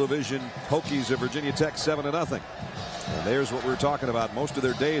Coastal Division Hokies of Virginia Tech 7-0. And there's what we're talking about. Most of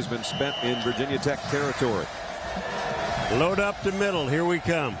their day has been spent in Virginia Tech territory. Load up the middle. Here we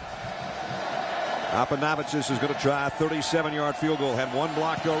come. Apanavicius is going to try a 37-yard field goal. Had one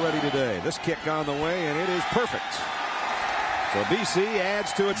blocked already today. This kick on the way, and it is perfect. So BC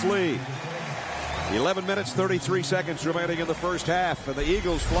adds to its lead. 11 minutes, 33 seconds remaining in the first half, and the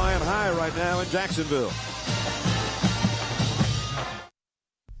Eagles flying high right now in Jacksonville.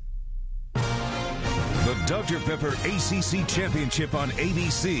 The Dr. Pepper ACC Championship on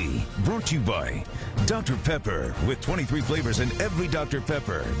ABC. Brought to you by Dr. Pepper. With 23 flavors in every Dr.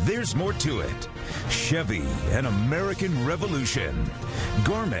 Pepper, there's more to it. Chevy, an American revolution.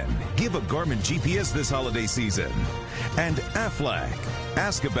 Garmin, give a Garmin GPS this holiday season. And Aflac,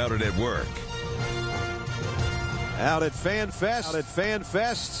 ask about it at work. Out at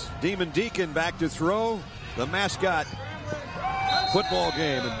FanFest, Demon Deacon back to throw. The mascot football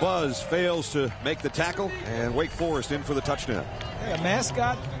game, and Buzz fails to make the tackle, and Wake Forest in for the touchdown. Yeah,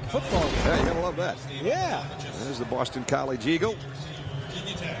 mascot football game. Yeah, you gotta love that. Yeah. There's the Boston College Eagle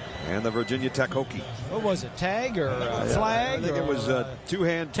and the Virginia Tech Hokie. What was it, tag or flag? I think it was a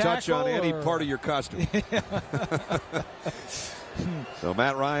two-hand touch on any part of your costume. So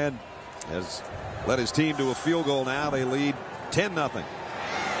Matt Ryan has led his team to a field goal now. They lead 10-0.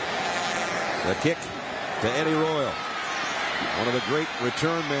 The kick to Eddie Royal, one of the great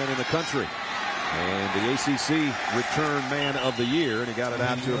return men in the country, and the ACC return man of the year, and he got it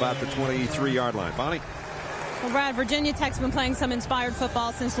out to about the 23-yard line. Bonnie? Well, Brad, Virginia Tech's been playing some inspired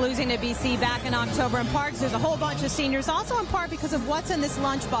football since losing to BC back in October. In part, there's a whole bunch of seniors, also in part because of what's in this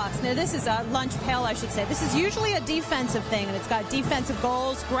lunchbox. Now, this is a lunch pail, I should say. This is usually a defensive thing, and it's got defensive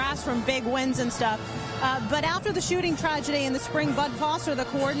goals, grass from big wins and stuff. But after the shooting tragedy in the spring, Bud Foster, the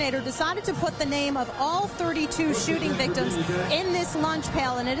coordinator, decided to put the name of all 32 shooting victims in this lunch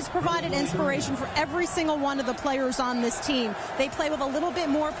pail, and it has provided inspiration for every single one of the players on this team. They play with a little bit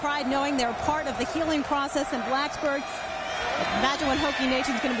more pride knowing they're part of the healing process in Blacksburg. Imagine what Hokie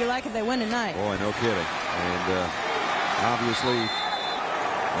Nation's going to be like if they win tonight. Boy, no kidding. And obviously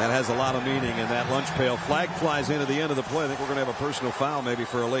that has a lot of meaning in that lunch pail. Flag flies in at the end of the play. I think we're going to have a personal foul maybe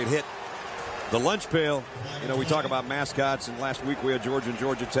for a late hit. The lunch pail, you know, we talk about mascots, and last week we had Georgia and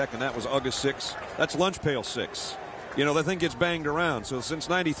Georgia Tech, and that was August 6. That's lunch pail 6. You know, the thing gets banged around. So since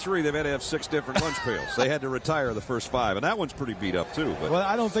 '93, they've had to have 6 different lunch pails. They had to retire the first 5, and that one's pretty beat up too. But well,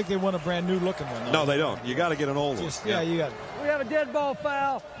 I don't think they want a brand new looking one. No, they don't. You got to get an old one. Yeah, you got it. We have a dead ball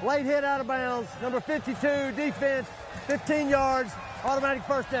foul, late hit out of bounds, number 52, defense, 15 yards, automatic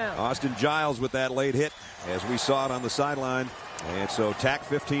first down. Austin Giles with that late hit, as we saw it on the sideline, and so tack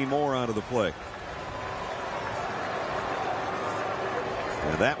 15 more onto the play.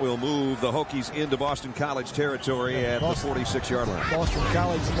 And that will move the Hokies into Boston College territory at the 46-yard line. Boston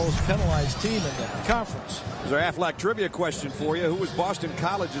College, the most penalized team in the conference. There's our Aflac trivia question for you. Who was Boston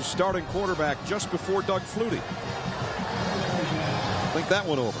College's starting quarterback just before Doug Flutie? Think that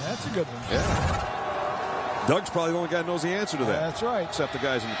one over. That's a good one. Yeah. Doug's probably the only guy who knows the answer to that. That's right. Except the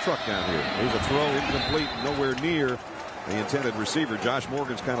guys in the truck down here. Here's a throw, incomplete, nowhere near the intended receiver. Josh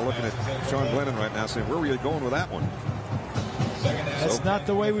Morgan's kind of looking at Sean Glennon right now saying, where were you going with that one? That's not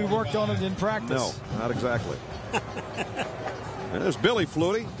the way we worked on it in practice. No, not exactly. And there's Billy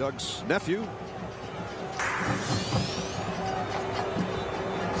Flutie, Doug's nephew.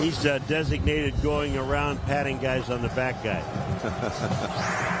 He's designated going around patting guys on the back guy.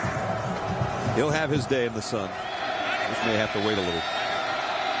 He'll have his day in the sun. Just may have to wait a little.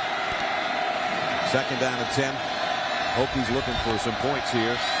 2nd down and 10. Hokies looking for some points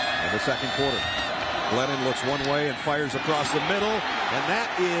here in the second quarter. Glennon looks one way and fires across the middle, and that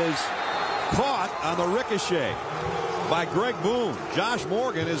is caught on the ricochet by Greg Boone. Josh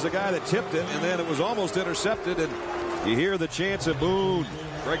Morgan is the guy that tipped it, and then it was almost intercepted, and you hear the chants of Boone.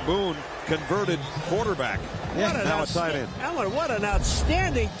 Greg Boone, converted quarterback. Yeah, now a tight end. Alan, what an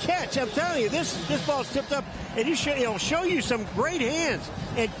outstanding catch. I'm telling you, this ball's tipped up, and he'll show you some great hands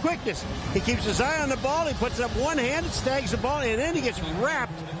and quickness. He keeps his eye on the ball. He puts up one hand and snags the ball, and then he gets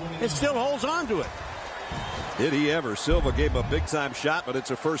wrapped and still holds on to it. Did he ever? Silva gave him a big-time shot, but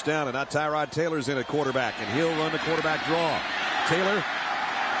it's a first down, and now Tyrod Taylor's in at quarterback, and he'll run the quarterback draw. Taylor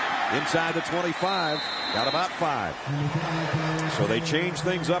inside the 25, got about 5. So they change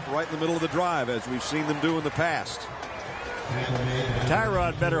things up right in the middle of the drive, as we've seen them do in the past.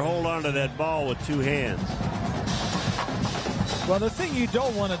 Tyrod better hold on to that ball with 2 hands. Well, the thing you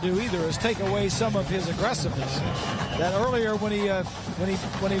don't want to do either is take away some of his aggressiveness. That earlier when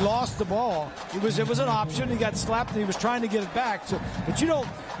he lost the ball, it was an option. He got slapped and he was trying to get it back. So, but you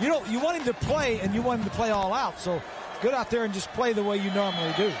want him to play, and you want him to play all out. So get out there and just play the way you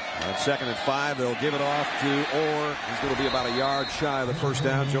normally do. On 2nd and 5, they'll give it off to Orr. He's going to be about a yard shy of the first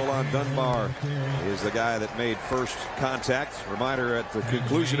down. Jolan Dunbar is the guy that made first contact. Reminder, at the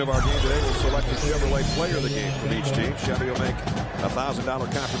conclusion of our game today, we'll select the Chevrolet player of the game from each team. Chevy will make a $1,000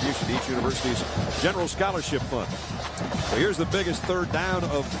 contribution to each university's general scholarship fund. So here's the biggest 3rd down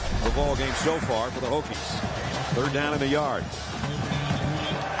of the ball game so far for the Hokies. 3rd down and a yard.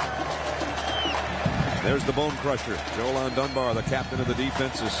 There's the bone crusher. Jolan Dunbar, the captain of the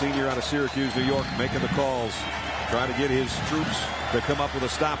defense, a senior out of Syracuse, New York, making the calls, trying to get his troops to come up with a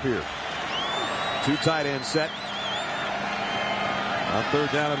stop here. 2 tight end set. On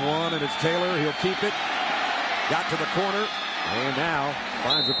 3rd down and 1, and it's Taylor. He'll keep it. Got to the corner, and now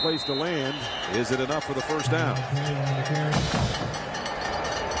finds a place to land. Is it enough for the first down?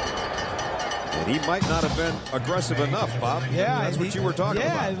 And he might not have been aggressive enough, Bob. Yeah, that's what you were talking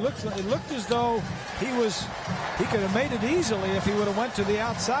about. Yeah, it looked as though he could have made it easily if he would have went to the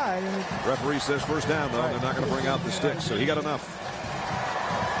outside. Referee says first down, though. Right. They're not going to bring out the sticks, so he got enough.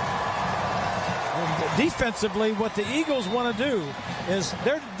 And defensively, what the Eagles want to do is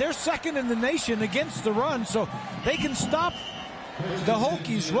they're second in the nation against the run, so they can stop the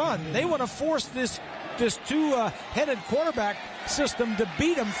Hokies' run. They want to force this 2-headed quarterback system to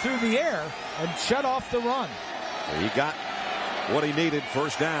beat him through the air and shut off the run. So he got what he needed,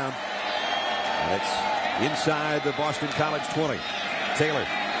 first down. And it's inside the Boston College 20. Taylor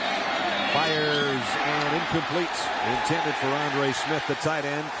fires and incomplete. Intended for Andre Smith, the tight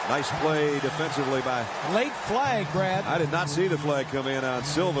end. Nice play defensively by... Late flag, Brad. I did not see the flag come in on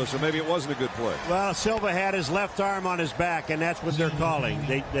Silva, so maybe it wasn't a good play. Well, Silva had his left arm on his back, and that's what they're calling.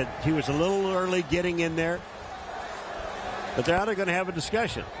 That he was a little early getting in there. But they're going to have a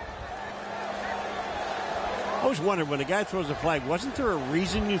discussion. I always wondered, when a guy throws a flag, wasn't there a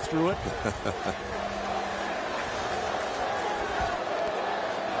reason you threw it?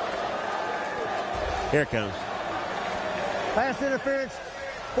 Here it comes. Pass interference,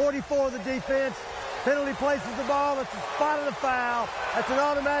 44 of the defense. Penalty places the ball. It's a spot of the foul. That's an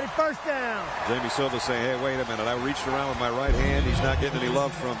automatic first down. Jamie Silva saying, hey, wait a minute. I reached around with my right hand. He's not getting any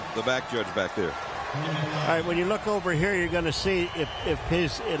love from the back judge back there. All right, when you look over here, you're going to see if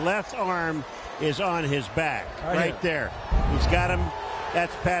his left arm is on his back. Right there. He's got him.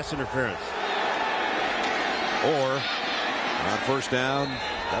 That's pass interference. Or on first down,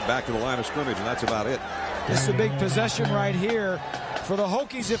 got back to the line of scrimmage, and that's about it. This is a big possession right here for the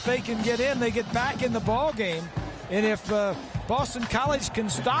Hokies. If they can get in, they get back in the ball game. And if Boston College can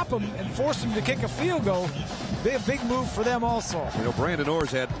stop them and force them to kick a field goal, be a big move for them also. You know, Brandon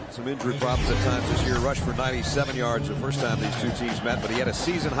Orr's had some injury problems at times this year. Rushed for 97 yards the first time these two teams met, but he had a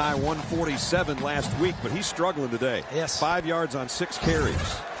season-high 147 last week, but he's struggling today. Yes. 5 yards on 6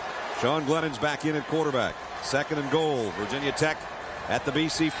 carries. Sean Glennon's back in at quarterback. 2nd and goal. Virginia Tech at the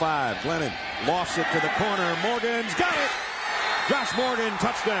BC 5. Glennon lofts it to the corner. Morgan's got it. Josh Morgan,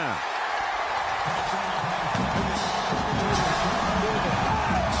 touchdown.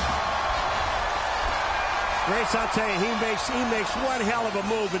 Grace, I'll tell you, he makes one hell of a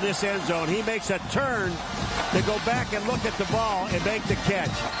move in this end zone. He makes a turn to go back and look at the ball and make the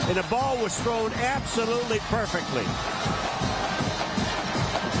catch. And the ball was thrown absolutely perfectly.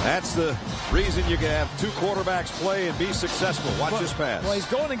 That's the reason you can have 2 quarterbacks play and be successful. Watch this pass. Well, he's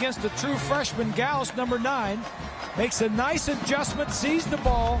going against a true freshman, Gauss, number 9. Makes a nice adjustment, sees the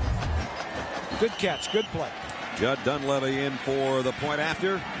ball. Good catch, good play. Judd Dunleavy in for the point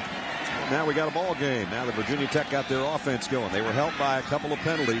after. Now we got a ball game. Now the Virginia Tech got their offense going. They were helped by a couple of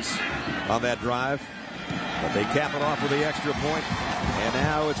penalties on that drive, but they cap it off with the extra point. And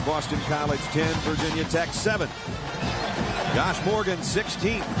now it's Boston College 10, Virginia Tech 7. Josh Morgan,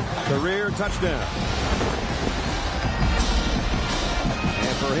 16th career touchdown.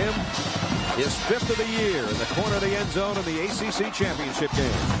 And for him, his 5th of the year in the corner of the end zone in the ACC championship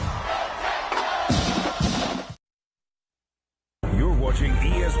game. You're watching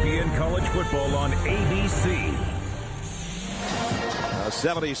ESPN College Football on ABC. A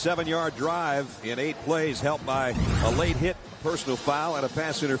 77-yard drive in 8 plays, helped by a late hit, personal foul, and a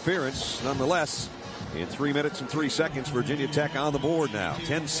pass interference. Nonetheless, in 3 minutes and 3 seconds, Virginia Tech on the board now.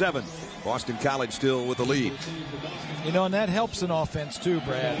 10-7. Boston College still with the lead. You know, and that helps an offense too,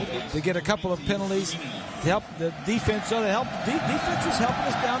 Brad, to get a couple of penalties to help the defense. So defense is helping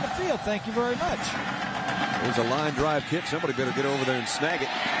us down the field. Thank you very much. There's a line drive kick. Somebody better get over there and snag it.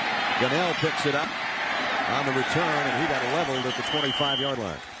 Gunnell picks it up on the return, and he got leveled at the 25-yard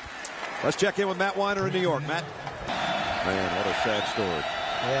line. Let's check in with Matt Weiner in New York. Matt. Man, what a sad story.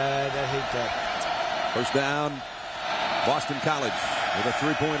 Yeah, I hate that. First down, Boston College with a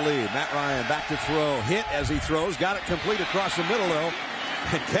 3-point lead. Matt Ryan back to throw. Hit as he throws. Got it complete across the middle, though.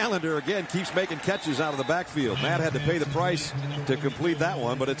 And Callender, again, keeps making catches out of the backfield. Matt had to pay the price to complete that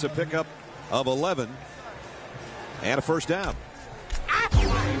one, but it's a pickup of 11. And a first down.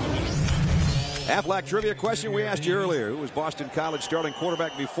 Aflac trivia question we asked you earlier. Who was Boston College starting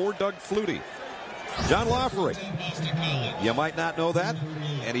quarterback before Doug Flutie? John Laffery. You might not know that.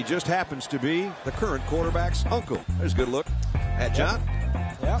 And he just happens to be the current quarterback's uncle. There's a good look at John.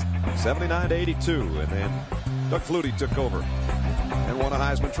 Yep. 79-82. And then Doug Flutie took over and won a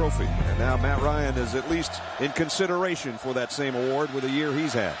Heisman Trophy. And now Matt Ryan is at least in consideration for that same award with the year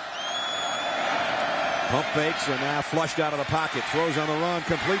he's had. Pump fakes and now flushed out of the pocket. Throws on the run,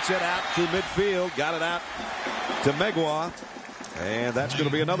 completes it out to midfield. Got it out to Megwa. And that's going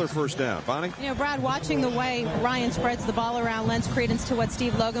to be another first down. Bonnie? You know, Brad, watching the way Ryan spreads the ball around lends credence to what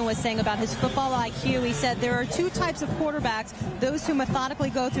Steve Logan was saying about his football IQ. He said there are 2 types of quarterbacks, those who methodically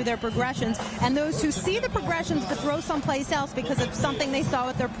go through their progressions and those who see the progressions but throw someplace else because of something they saw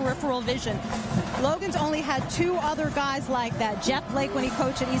with their peripheral vision. Logan's only had 2 other guys like that. Jeff Blake when he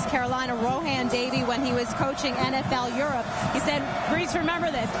coached at East Carolina, Rohan Davey when he was coaching NFL Europe. He said, Brees, remember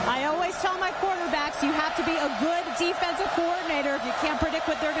this. I always tell my quarterbacks you have to be a good defensive coordinator. If you can't predict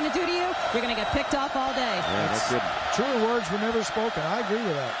what they're going to do to you, you're going to get picked off all day. Yeah, that's good. Truer words were never spoken. I agree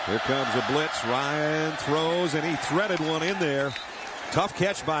with that. Here comes a blitz. Ryan throws, and he threaded one in there. Tough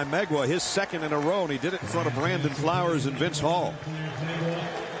catch by Megwa, his 2nd in a row, and he did it in front of Brandon Flowers and Vince Hall.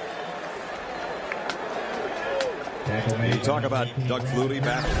 You talk about Doug Flutie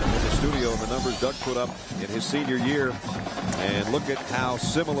back in the studio and the numbers Doug put up in his senior year, and look at how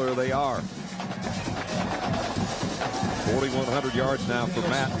similar they are. 4,100 yards now for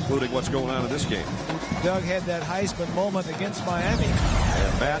Matt, including what's going on in this game. Doug had that Heisman moment against Miami.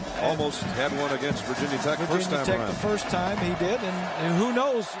 And Matt almost had one against Virginia Tech first time around. The first time he did, and who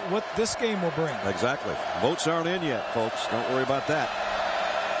knows what this game will bring. Exactly. Votes aren't in yet, folks. Don't worry about that.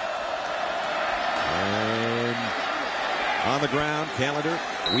 And on the ground, Callender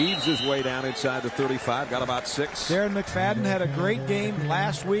weaves his way down inside the 35, got about 6. Darren McFadden had a great game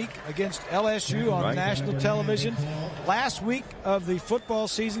last week against LSU on national television. Last week of the football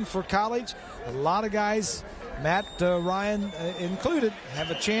season for college, a lot of guys, Matt Ryan included,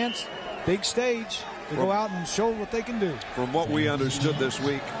 have a chance big stage to go out and show what they can do. From what we understood this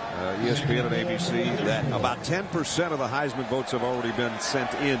week, ESPN and ABC, that about 10% of the Heisman votes have already been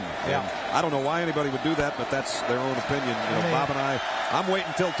sent in. And I don't know why anybody would do that, but that's their own opinion. You know, Bob and I'm waiting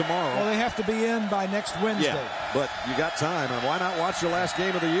until tomorrow. Well, they have to be in by next Wednesday. Yeah, but you got time. And why not watch the last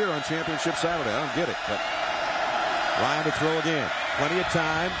game of the year on Championship Saturday? I don't get it. But Ryan to throw again. Plenty of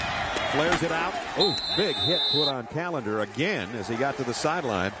time. Flares it out. Oh, big hit put on Callender again as he got to the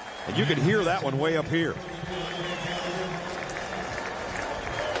sideline. And you could hear that one way up here.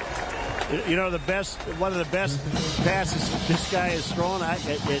 You know, one of the best passes this guy has thrown,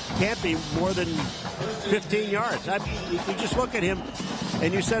 it can't be more than 15 yards. You just look at him,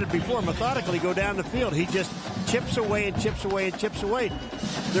 and you said it before, methodically go down the field. He just chips away and chips away and chips away.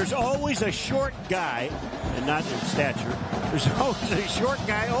 There's always a short guy, and not in stature, there's always a short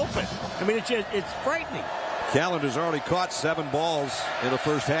guy open. I mean, it's frightening. Callender's already caught 7 balls in the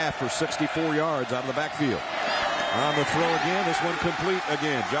first half for 64 yards out of the backfield. On the throw again, this one complete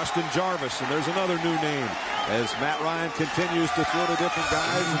again. Justin Jarvis, and there's another new name as Matt Ryan continues to throw to different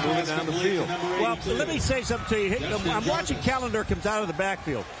guys and moving down the field. Well, let me say something to you. I'm watching Callender comes out of the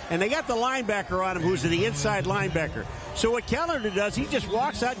backfield, and they got the linebacker on him who's the inside linebacker. So what Callender does, he just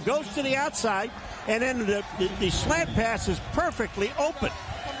walks out and goes to the outside, and then the slant pass is perfectly open.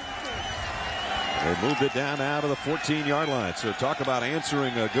 They moved it down now to the 14-yard line. So talk about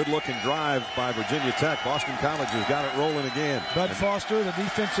answering a good-looking drive by Virginia Tech. Boston College has got it rolling again. Bud Foster, the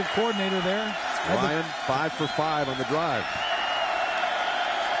defensive coordinator there. Ryan 5 for 5 on the drive.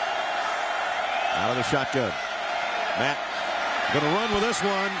 Out of the shotgun. Matt going to run with this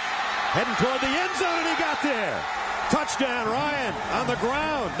one. Heading toward the end zone, and he got there. Touchdown, Ryan on the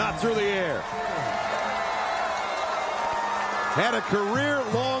ground, not through the air. Had a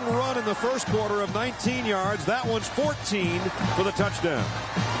career-long run in the first quarter of 19 yards. That one's 14 for the touchdown.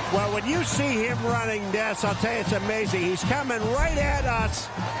 Well, when you see him running this, I'll tell you, it's amazing. He's coming right at us,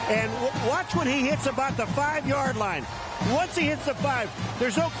 and watch when he hits about the 5-yard line. Once he hits the 5,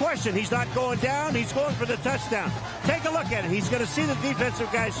 there's no question he's not going down. He's going for the touchdown. Take a look at it. He's going to see the defensive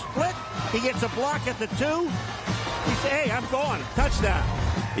guy split. He gets a block at the 2. He said, hey, I'm going. Touchdown.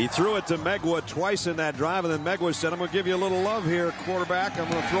 He threw it to Megwa twice in that drive, and then Megwa said, I'm going to give you a little love here, quarterback. I'm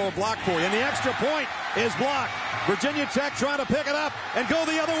going to throw a block for you. And the extra point is blocked. Virginia Tech trying to pick it up and go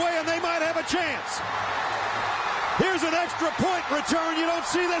the other way, and they might have a chance. Here's an extra point return. You don't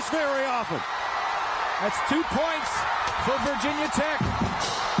see this very often. That's 2 points for Virginia Tech.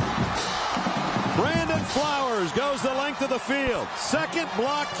 Brandon Flowers goes the length of the field. Second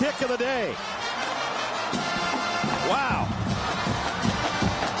block kick of the day. Wow.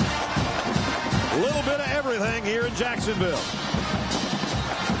 A little bit of everything here in Jacksonville.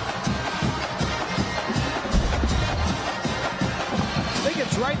 I think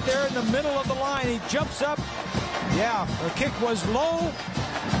it's right there in the middle of the line. He jumps up. Yeah, the kick was low.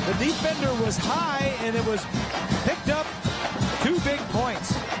 The defender was high, and it was picked up. 2 big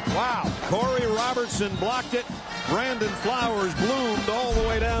points. Wow. Corey Robertson blocked it. Brandon Flowers bloomed all the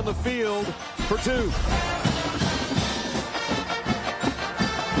way down the field for 2.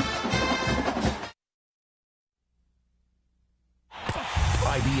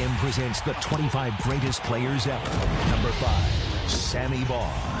 IBM presents the 25 greatest players ever. Number 5, Sammy Baugh.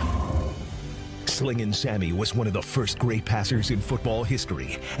 Slingin' Sammy was one of the first great passers in football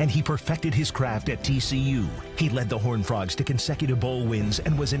history, and he perfected his craft at TCU. He led the Horned Frogs to consecutive bowl wins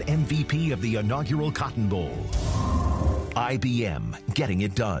and was an MVP of the inaugural Cotton Bowl. IBM, getting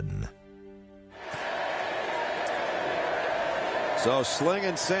it done. So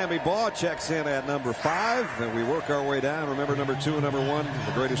Slingin' Sammy Baugh checks in at number 5, and we work our way down. Remember, number 2 and number 1,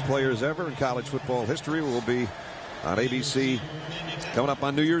 the greatest players ever in college football history, will be on ABC coming up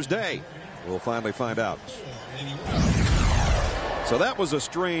on New Year's Day. We'll finally find out. So that was a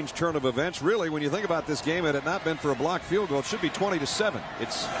strange turn of events. Really, when you think about this game, had it not been for a blocked field goal, it should be 20-7.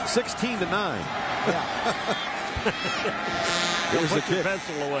 It's 16-9. Yeah. Here's the kick.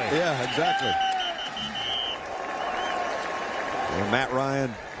 Pencil away. Yeah, exactly. And Matt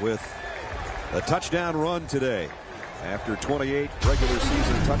Ryan with a touchdown run today after 28 regular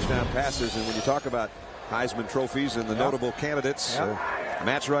season touchdown passes. And when you talk about Heisman trophies and the notable candidates,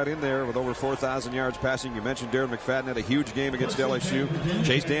 Matt's right in there with over 4,000 yards passing. You mentioned Darren McFadden had a huge game against LSU.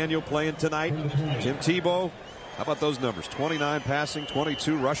 Chase Daniel playing tonight. Tim Tebow. How about those numbers? 29 passing,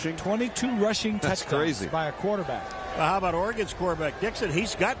 22 rushing. 22 rushing touchdowns crazy. by a quarterback. Well, how about Oregon's quarterback Dixon?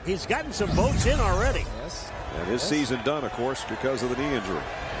 He's gotten some votes in already. Yes. And his season done, of course, because of the knee injury.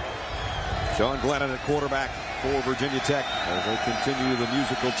 Sean Glennon at quarterback for Virginia Tech as they continue the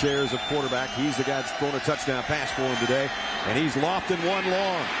musical chairs of quarterback. He's the guy that's thrown a touchdown pass for him today, and he's lofted one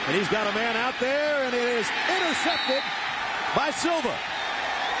long, and he's got a man out there, and it is intercepted by Silva.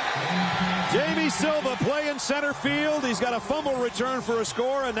 Jamie Silva playing center field. He's got a fumble return for a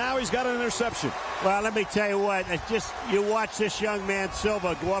score, and now he's got an interception. Well, let me tell you what, you watch this young man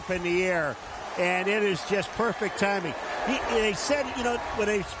Silva go up in the air, and it is just perfect timing. They said, you know, when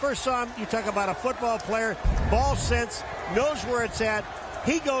they first saw him, you talk about a football player, ball sense, knows where it's at.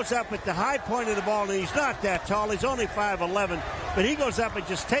 He goes up at the high point of the ball, and he's not that tall. He's only 5'11", but he goes up and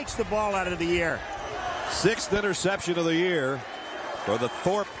just takes the ball out of the air. 6th interception of the year for the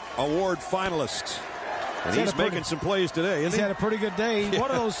Thorpe Award finalist. And he's making some plays today. He's had a pretty good day. Yeah.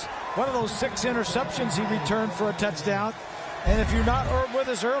 One of those 6 interceptions he returned for a touchdown. And if you're not with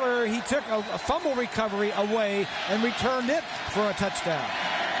us earlier, he took a fumble recovery away and returned it for a touchdown.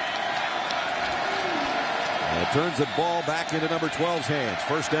 And it turns the ball back into number 12's hands.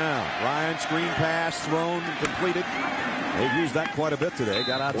 First down. Ryan, screen pass, thrown, completed. They've used that quite a bit today.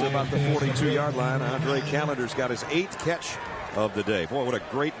 Got out to about the 42-yard line. Andre Calendar's got his 8th catch of the day. Boy, what a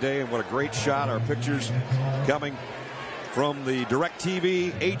great day and what a great shot. Our pictures coming from the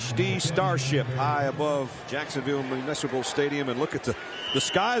DirecTV HD Starship high above Jacksonville Municipal Stadium. And look at the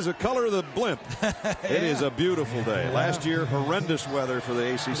sky's the color of the blimp. It is a beautiful day. Last year, horrendous weather for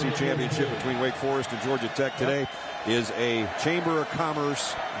the ACC championship between Wake Forest and Georgia Tech. Today is a Chamber of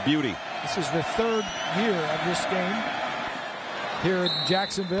Commerce beauty. This is the 3rd year of this game here in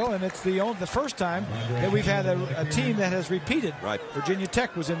Jacksonville, and it's the first time that we've had a team that has repeated. Right. Virginia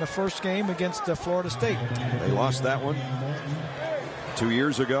Tech was in the first game against Florida State. They lost that one 2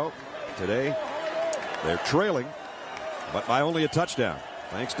 years ago. Today, they're trailing, but by only a touchdown,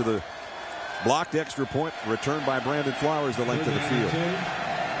 thanks to the blocked extra point returned by Brandon Flowers the length of the field.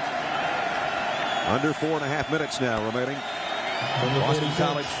 Under 4.5 minutes now remaining. Boston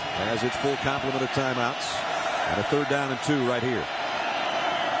College has its full complement of timeouts. And a 3rd down and 2 right here.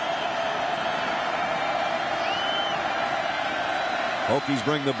 Hokies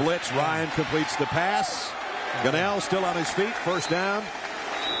bring the blitz. Ryan completes the pass. Gunnell still on his feet. First down.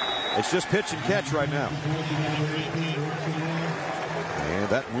 It's just pitch and catch right now. And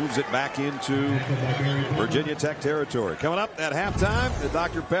that moves it back into Virginia Tech territory. Coming up at halftime, the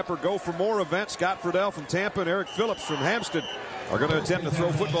Dr. Pepper Go for More event. Scott Friedel from Tampa and Eric Phillips from Hampstead are going to attempt to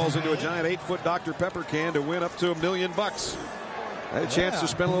throw footballs into a giant 8-foot Dr. Pepper can to win up to $1 million. I had a chance to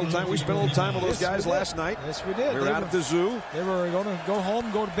spend a little time. We spent a little time with those guys last night. Yes, we did. We were out at the zoo. They were going to go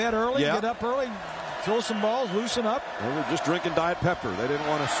home, go to bed early, get up early, throw some balls, loosen up. They were just drinking Diet Pepper. They didn't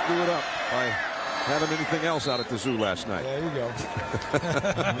want to screw it up by having anything else out at the zoo last night. There you go.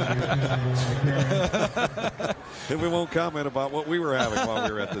 And we won't comment about what we were having while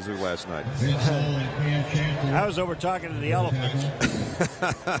we were at the zoo last night. I was over talking to the elephants.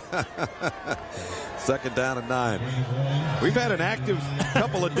 2nd down and 9. We've had an active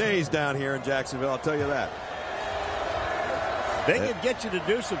couple of days down here in Jacksonville, I'll tell you that. They can get you to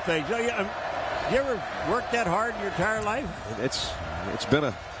do some things. You ever worked that hard in your entire life? It's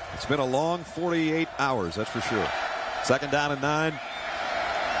been a long 48 hours, that's for sure. 2nd down and 9.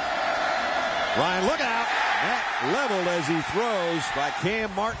 Ryan, look out. That leveled as he throws by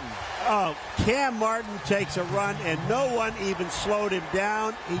Cam Martin. Oh, Cam Martin takes a run, and no one even slowed him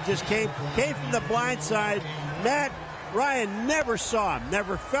down. He just came from the blind side. Ryan never saw him,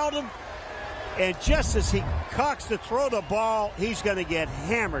 never felt him. And just as he cocks to throw the ball, he's going to get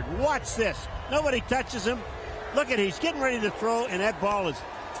hammered. Watch this. Nobody touches him. Look at he's getting ready to throw, and that ball is...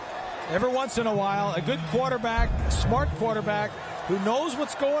 Every once in a while, a good quarterback, smart quarterback, who knows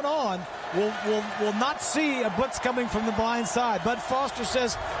what's going on, will not see a blitz coming from the blind side. Bud Foster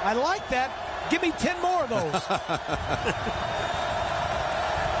says, I like that. Give me 10 more of those.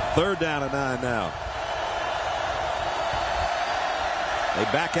 3rd down and 9 now. They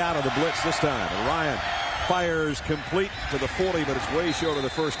back out of the blitz this time. And Ryan fires complete to the 40, but it's way short of the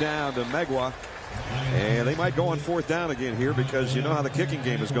first down to Megwa. And they might go on 4th down again here because you know how the kicking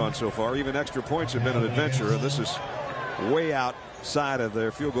game has gone so far. Even extra points have been an adventure, and this is way outside of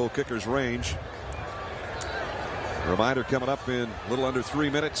their field goal kicker's range. Reminder coming up in a little under 3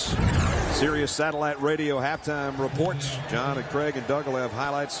 minutes. Sirius Satellite Radio halftime reports. John and Craig and Doug will have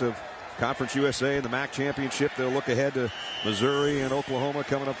highlights of Conference USA and the MAC championship. They'll look ahead to Missouri and Oklahoma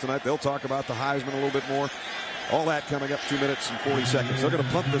coming up tonight. They'll talk about the Heisman a little bit more. All that coming up 2 minutes and 40 seconds. They're going to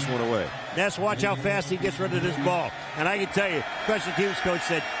punt this one away. Let's watch how fast he gets rid of this ball. And I can tell you, special teams coach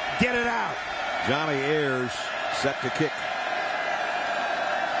said, get it out. Johnny Ayers set to kick.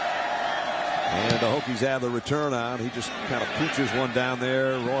 And the Hokies have the return on. He just kind of pooches one down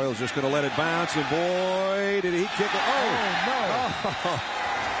there. Royal's just going to let it bounce, and boy, did he kick it. Oh,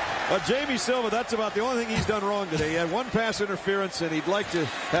 no. Jamie Silva, that's about the only thing he's done wrong today. He had one pass interference, and he'd like to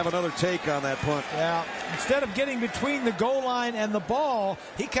have another take on that punt. Yeah, instead of getting between the goal line and the ball,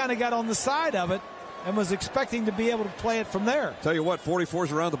 he kind of got on the side of it and was expecting to be able to play it from there. Tell you what,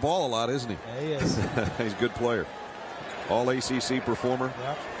 44's around the ball a lot, isn't he? Yeah, he is. He's a good player. All ACC performer.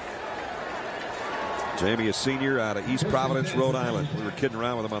 Yep. Jamie, a senior out of East Providence, Rhode Island. We were kidding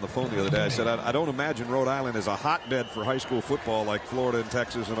around with him on the phone the other day. I said, I don't imagine Rhode Island is a hotbed for high school football like Florida and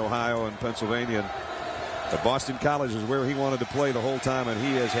Texas and Ohio and Pennsylvania. But Boston College is where he wanted to play the whole time, and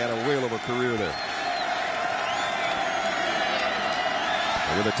he has had a whale of a career there.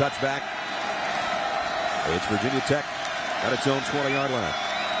 And with a touchback, it's Virginia Tech at its own 20-yard line.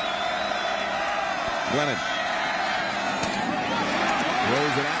 Glennon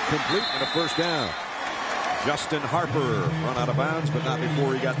throws it out complete and a first down. Justin Harper run out of bounds, but not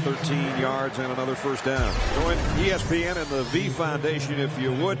before he got 13 yards and another first down. Join ESPN and the V Foundation, if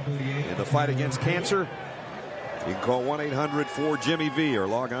you would, in the fight against cancer. You can call 1-800-4-JIMMY-V or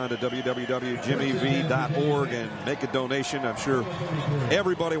log on to www.jimmyv.org and make a donation. I'm sure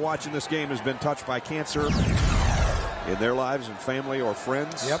everybody watching this game has been touched by cancer in their lives and family or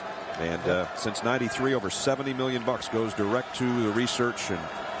friends. Yep. And since '93, over $70 million goes direct to the research and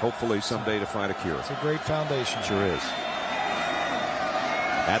hopefully someday to find a cure. It's a great foundation. Sure is.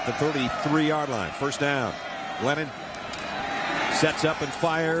 At the 33-yard line, first down. Glennon sets up and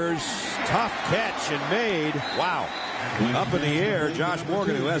fires. Tough catch and made. Wow. Up in the air, Josh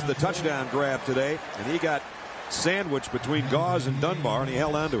Morgan, who has the touchdown grab today, and he got sandwiched between Gauze and Dunbar, and he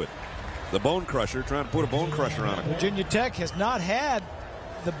held on to it. The bone crusher, trying to put a bone crusher on it. Virginia Tech has not had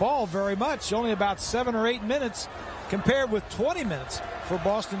the ball very much, only about 7 or 8 minutes compared with 20 minutes for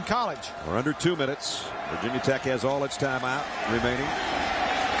Boston College. We're under 2 minutes. Virginia Tech has all its timeout remaining.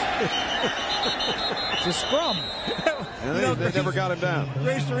 It's a scrum. And they never got him down.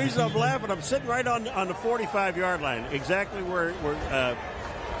 Grace, the reason I'm laughing, I'm sitting right on the 45-yard line, exactly where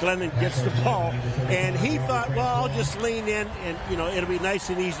Glennon gets the ball, and he thought, well, I'll just lean in, and it'll be nice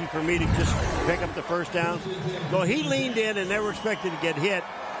and easy for me to just pick up the first down. Well, he leaned in and never expected to get hit,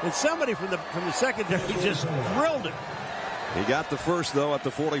 and somebody from the secondary just drilled him. He got the first, though, at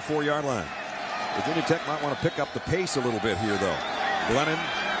the 44-yard line. Virginia Tech might want to pick up the pace a little bit here, though. Glennon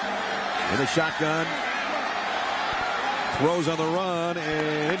in the shotgun, throws on the run,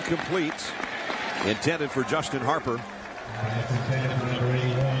 and incomplete. Intended for Justin Harper.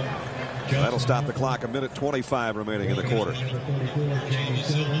 That'll stop the clock. 1:25 remaining in the quarter.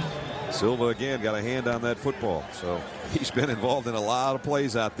 Silva again got a hand on that football. So he's been involved in a lot of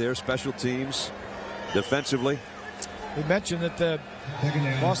plays out there. Special teams, defensively. We mentioned that the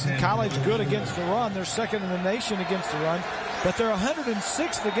Boston College good against the run. They're second in the nation against the run, but they're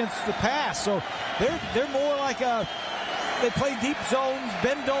 106th against the pass. So they're more like they play deep zones,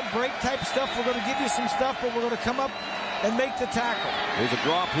 bend don't break type stuff. We're going to give you some stuff, but we're going to come up and make the tackle. There's a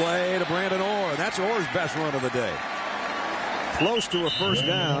draw play to Brandon Orr, and that's Orr's best run of the day. Close to a first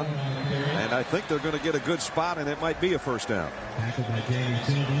down, and I think they're going to get a good spot, and it might be a first down.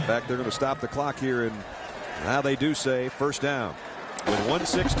 In fact, they're going to stop the clock here, and now they do say first down with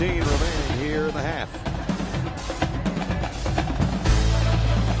 1:16 remaining here in the half.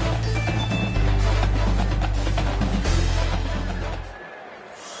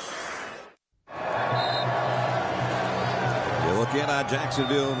 Again on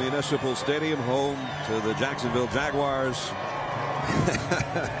Jacksonville Municipal Stadium, home to the Jacksonville Jaguars.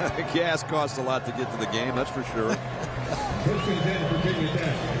 Gas costs a lot to get to the game, that's for sure.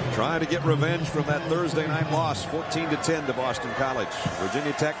 Trying to get revenge from that Thursday night loss, 14-10 to Boston College.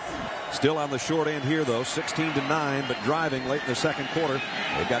 Virginia Tech still on the short end here, though, 16-9, but driving late in the second quarter.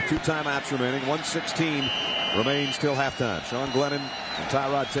 They've got 2 timeouts remaining. 1:16 remains till halftime. Sean Glennon and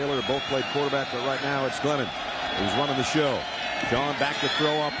Tyrod Taylor both played quarterback, but right now it's Glennon who's running the show. Sean back to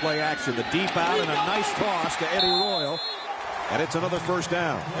throw off play action. The deep out and a nice toss to Eddie Royal. And it's another first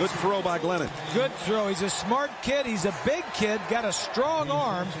down. Good throw by Glennon. Good throw. He's a smart kid. He's a big kid. Got a strong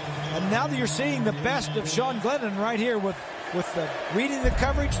arm. And now that you're seeing the best of Sean Glennon right here with the reading the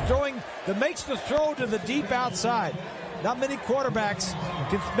coverage, throwing that makes the throw to the deep outside. Not many quarterbacks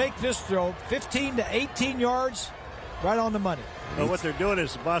can make this throw. 15 to 18 yards, right on the money. Well, what they're doing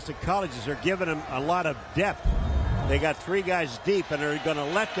is the Boston Colleges are giving them a lot of depth. They got 3 guys deep, and they're going to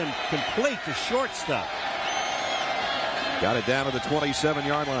let them complete the short stuff. Got it down to the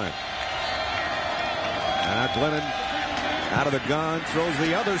 27-yard line. Now Glennon out of the gun, throws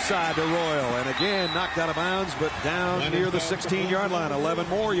the other side to Royal, and again knocked out of bounds, but down near the 16-yard line, 11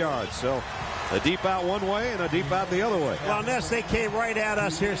 more yards. So A deep out one way and a deep out the other way. Well, Ness, they came right at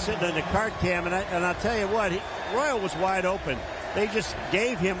us here sitting in the cart cam, and I'll tell you what, Royal was wide open. They just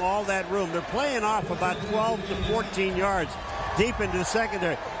gave him all that room. They're playing off about 12 to 14 yards deep into the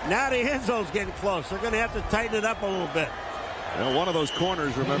secondary. Now the end zone's getting close. They're going to have to tighten it up a little bit. You know, one of those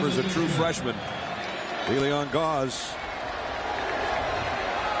corners, remember, is a true freshman, Leon Gauze.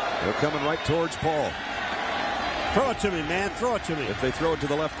 They're coming right towards Paul. Throw it to me, man. Throw it to me. If they throw it to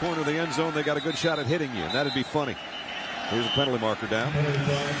the left corner of the end zone, they got a good shot at hitting you, and that'd be funny. Here's a penalty marker down.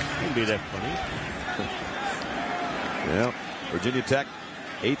 Wouldn't be that funny. Yeah, Virginia Tech,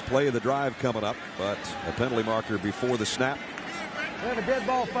 8th play of the drive coming up, but a penalty marker before the snap. We have a dead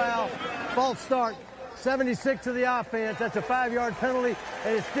ball foul. False start. 76 to the offense. That's a 5-yard penalty,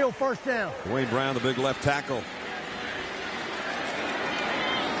 and it's still first down. Dwayne Brown, the big left tackle.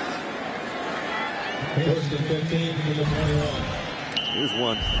 First and 15 from the 21. Here's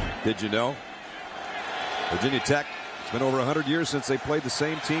one. Did you know? Virginia Tech, it's been over 100 years since they played the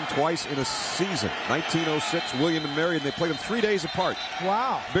same team twice in a season. 1906, William and Mary, and they played them 3 days apart.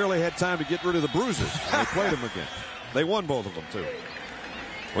 Wow. Barely had time to get rid of the bruises. They played them again. They won both of them, too.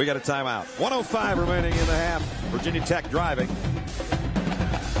 We got a timeout. 1:05 remaining in the half. Virginia Tech driving.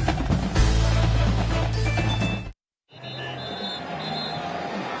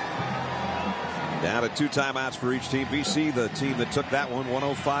 Down to 2 timeouts for each team. BC, the team that took that one,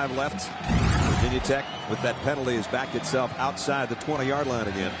 1:05 left. Virginia Tech, with that penalty, has backed itself outside the 20-yard line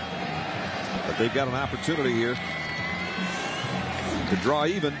again. But they've got an opportunity here to draw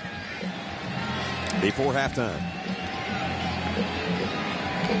even before halftime.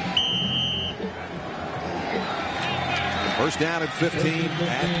 First down at 15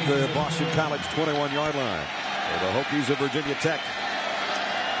 at the Boston College 21-yard line. For the Hokies of Virginia Tech.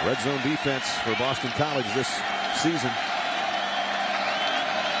 Red zone defense for Boston College this season.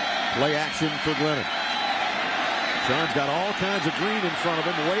 Play action for Glennon. Sean's got all kinds of green in front of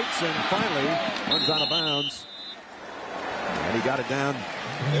him. Waits and finally runs out of bounds. And he got it down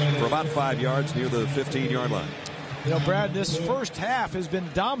for about 5 yards near the 15-yard line. You know, Brad, this first half has been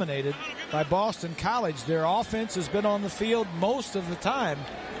dominated by Boston College. Their offense has been on the field most of the time.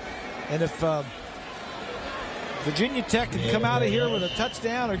 And if Virginia Tech could come out of here with a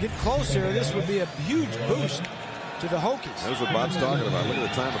touchdown or get closer, this would be a huge boost to the Hokies. That's what Bob's talking about. Look at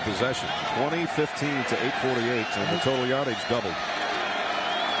the time of possession. 20-15 to 8:48, and the total yardage doubled.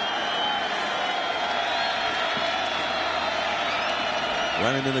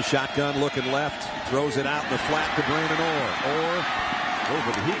 Glennon in the shotgun, looking left, throws it out in the flat to Brandon Orr.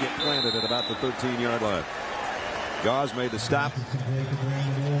 But he get planted at about the 13-yard line. Gauze made the stop.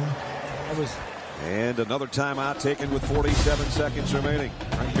 And another timeout taken with 47 seconds remaining.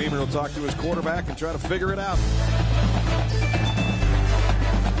 Frank Beamer will talk to his quarterback and try to figure it out.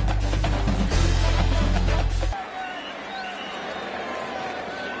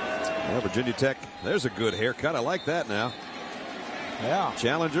 Well, Virginia Tech, there's a good haircut. I like that now. Yeah.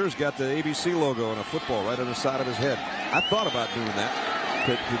 Challenger's got the ABC logo on a football right on the side of his head. I thought about doing that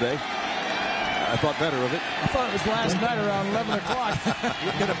today. I thought better of it. I thought it was last night around 11 o'clock.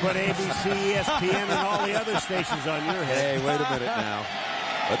 You could have put ABC, ESPN, and all the other stations on your head. Hey, wait a minute now.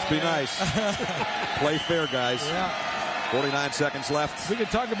 Let's be nice. Play fair, guys. Yeah. 49 seconds left. We could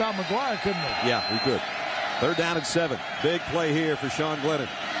talk about McGuire, couldn't we? Yeah, we could. 3rd down and 7. Big play here for Sean Glennon.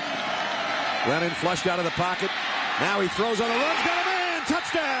 Glennon flushed out of the pocket. Now he throws on the run. Got a man.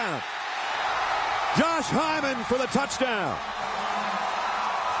 Touchdown. Josh Hyman for the touchdown.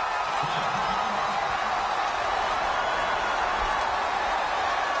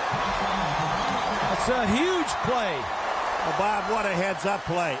 It's a huge play. Well, Bob, what a heads-up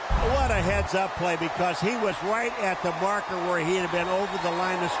play. What a heads-up play, because he was right at the marker where he had been over the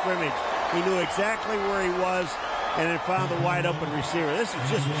line of scrimmage. He knew exactly where he was and then found the wide-open receiver. This is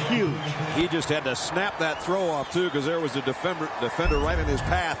just huge. He just had to snap that throw off, too, because there was a defender right in his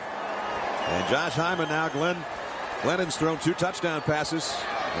path. And Josh Hyman now, Glennon's thrown 2 touchdown passes,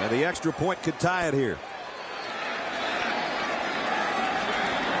 and the extra point could tie it here.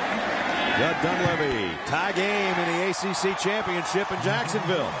 Judd Dunleavy, tie game in the ACC championship in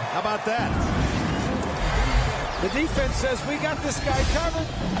Jacksonville. How about that? The defense says, we got this guy covered.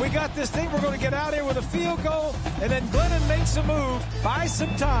 We got this thing. We're going to get out here with a field goal. And then Glennon makes a move, buys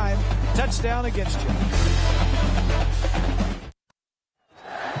some time. Touchdown against you.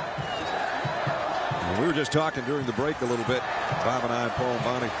 We were just talking during the break a little bit, Bob and I and Paul and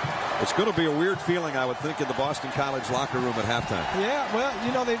Bonnie. It's going to be a weird feeling, I would think, in the Boston College locker room at halftime. Yeah, well,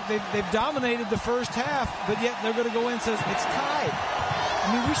 you know, they've dominated the first half, but yet they're going to go in and say, it's tied. I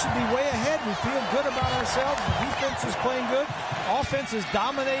mean, we should be way ahead. We feel good about ourselves. The defense is playing good. Offense is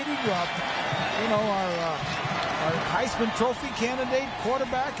dominating. you know, our Heisman Trophy candidate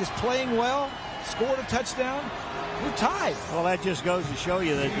quarterback is playing well, scored a touchdown. We're tied. Well, that just goes to show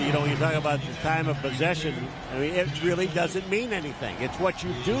you that, you know, when you talk about the time of possession, I mean, it really doesn't mean anything. It's what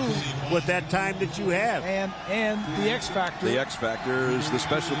you do with that time that you have. And the X factor. The X factor is the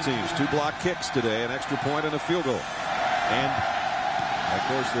special teams. 2 block kicks today, an extra point and a field goal. And, of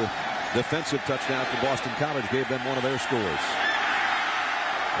course, the defensive touchdown for Boston College gave them one of their scores.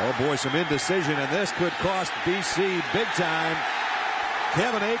 Oh, boy, some indecision, and this could cost BC big time.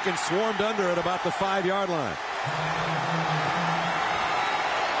 Kevin Aiken swarmed under at about the 5-yard line.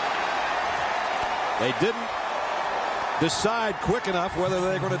 They didn't decide quick enough whether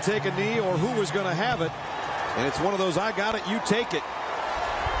they were going to take a knee or who was going to have it. And it's one of those, I got it, you take it.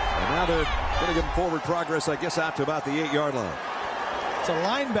 And now they're going to give them forward progress, I guess, out to about the 8-yard line. It's a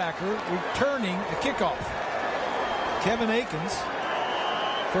linebacker returning a kickoff. Kevin Akins.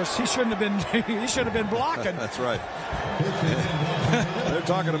 Of course, he shouldn't have been blocking. That's right. They're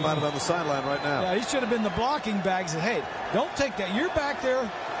talking about it on the sideline right now. Yeah, he should have been the blocking bag. Said, hey, don't take that. You're back there.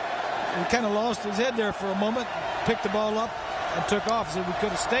 He kind of lost his head there for a moment, picked the ball up, and took off. So we could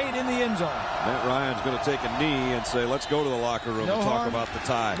have stayed in the end zone. Matt Ryan's going to take a knee and say, let's go to the locker room and talk about the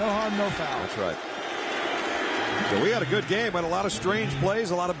tie. No harm, no foul. That's right. So we had a good game, had a lot of strange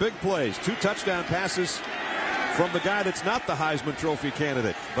plays, a lot of big plays. 2 touchdown passes from the guy that's not the Heisman Trophy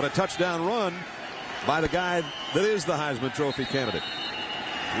candidate, but a touchdown run by the guy that is the Heisman Trophy candidate.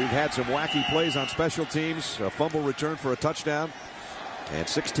 We've had some wacky plays on special teams, a fumble return for a touchdown, and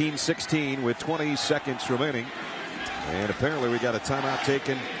 16-16 with 20 seconds remaining. And apparently we got a timeout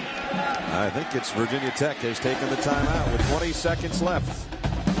taken. I think it's Virginia Tech has taken the timeout with 20 seconds left.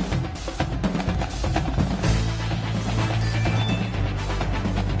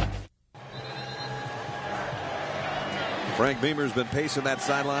 Frank Beamer's been pacing that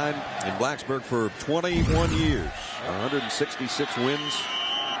sideline in Blacksburg for 21 years. 166 wins.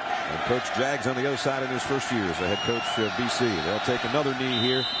 And Coach Jags on the other side in his first year as the head coach of BC. They'll take another knee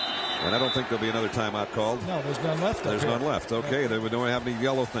here. And I don't think there'll be another timeout called. No, there's none left. There's none left. Okay, they don't have any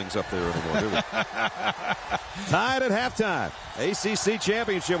yellow things up there anymore, do we? Tied at halftime. ACC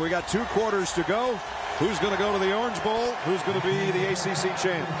championship. We got 2 quarters to go. Who's going to go to the Orange Bowl? Who's going to be the ACC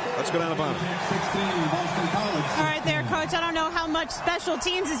champ? Let's go down to Bonnie. All right there, Coach. I don't know how much special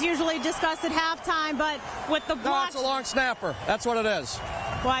teams is usually discussed at halftime, but with the block. No, it's a long snapper. That's what it is.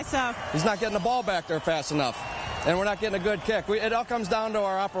 Why so? He's not getting the ball back there fast enough. And we're not getting a good kick. It all comes down to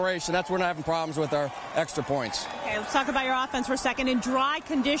our operation. That's where we're not having problems with our extra points. Okay, let's talk about your offense for a second. In dry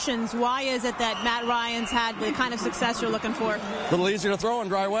conditions, why is it that Matt Ryan's had the kind of success you're looking for? A little easier to throw in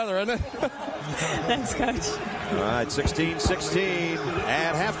dry weather, isn't it? Thanks, Coach. All right, 16-16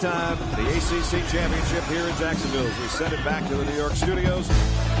 at halftime. The ACC championship here in Jacksonville. As we send it back to the New York studios.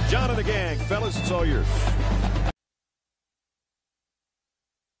 John and the gang, fellas, it's all yours.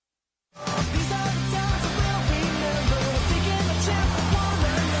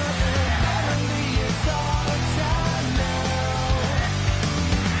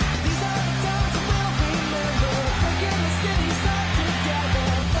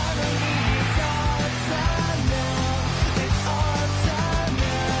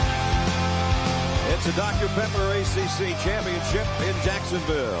 It's a Dr. Pepper ACC championship in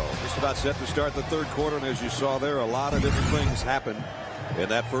Jacksonville. Just about set to start the 3rd quarter, and as you saw there, a lot of different things happened in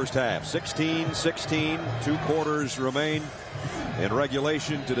that first half. 16-16, 2 quarters remain in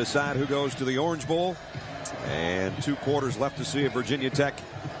regulation to decide who goes to the Orange Bowl, and 2 quarters left to see if Virginia Tech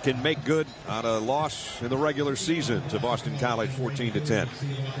can make good on a loss in the regular season to Boston College, 14-10.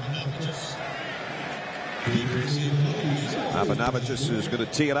 Abanavicius is going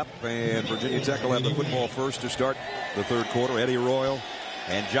to tee it up, and Virginia Tech will have the football first to start the 3rd quarter. Eddie Royal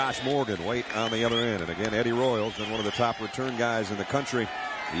and Josh Morgan wait on the other end. And again, Eddie Royal's been one of the top return guys in the country.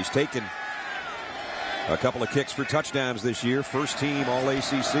 He's taken a couple of kicks for touchdowns this year. First team All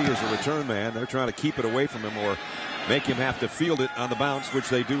ACC as a return man. They're trying to keep it away from him or make him have to field it on the bounce, which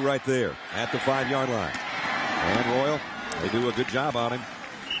they do right there at the 5-yard line. And Royal, they do a good job on him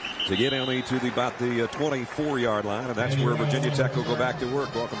to get only to about the 24-yard line, and that's where Virginia Tech will go back to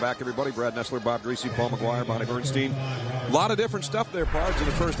work. Welcome back, everybody. Brad Nessler, Bob Greasy, Paul McGuire, Bonnie Bernstein. A lot of different stuff there, Pards, in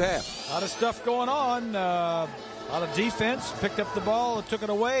the first half. A lot of stuff going on. A lot of defense. Picked up the ball, took it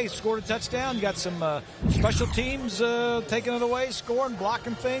away, scored a touchdown. You got some special teams taking it away, scoring,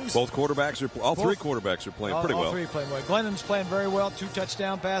 blocking things. All 3 quarterbacks are playing pretty well. All 3 playing well. Glennon's playing very well. 2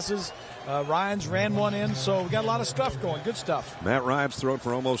 touchdown passes. Ryan's ran one in, so we got a lot of stuff going. Good stuff. Matt Ryan's thrown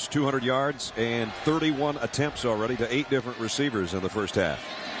for almost 200 yards and 31 attempts already to 8 different receivers in the first half.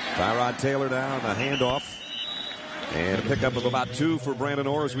 Tyrod Taylor down, a handoff. And a pickup of about 2 for Brandon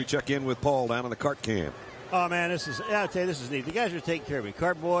Orr as we check in with Paul down in the cart cam. Oh man, I'll tell you, this is neat. The guys are taking care of me.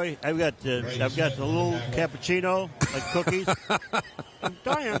 Cart boy, I've got the little cappuccino, like cookies. I'm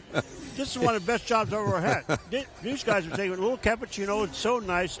telling you, this is one of the best jobs I've ever had. These guys are taking a little cappuccino. It's so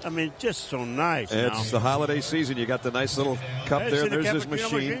nice. I mean, just so nice. It's the holiday season. You got the nice little cup there. There's his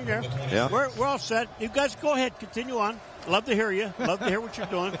machine. Yeah. We're all set. You guys go ahead. Continue on. Love to hear you. Love to hear what you're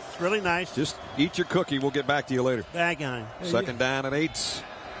doing. It's really nice. Just eat your cookie. We'll get back to you later. Back on. Second down and 8.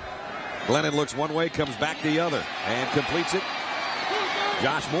 Glennon looks one way, comes back the other, and completes it.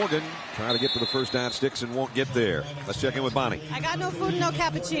 Josh Morgan trying to get to the first down sticks and won't get there. Let's check in with Bonnie. I got no food, no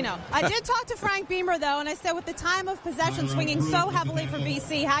cappuccino. I did talk to Frank Beamer, though, and I said, with the time of possession swinging so heavily for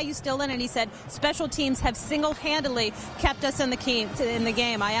BC, how you still in it? He said, special teams have single-handedly kept us in the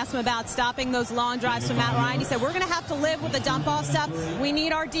game. I asked him about stopping those long drives from Matt Ryan. He said, we're going to have to live with the dump-off stuff. We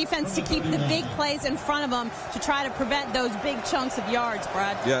need our defense to keep the big plays in front of them to try to prevent those big chunks of yards,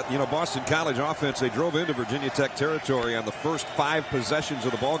 Brad. Yeah, Boston College offense, they drove into Virginia Tech territory on the first 5 possessions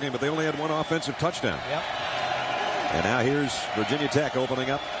of the ballgame, but they only had 1 offensive touchdown. Yep. And now here's Virginia Tech opening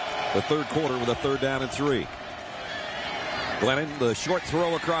up the third quarter with a 3rd down and 3. Glennon, the short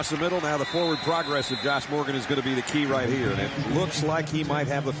throw across the middle. Now the forward progress of Josh Morgan is going to be the key right here. And it looks like he might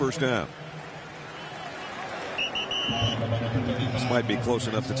have the first down. This might be close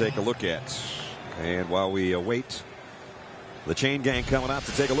enough to take a look at. And while we await the chain gang coming out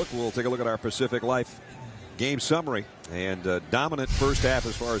to take a look, we'll take a look at our Pacific Life game summary. And dominant first half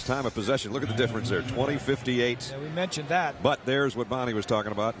as far as time of possession. Look at the difference there, 20-58. Yeah, we mentioned that. But there's what Bonnie was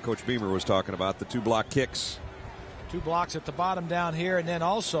talking about and Coach Beamer was talking about, the 2 block kicks. 2 blocks at the bottom down here, and then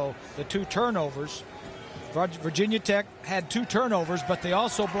also the 2 turnovers. Virginia Tech had 2 turnovers, but they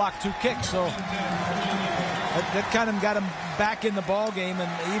also blocked 2 kicks. So that kind of got them back in the ball game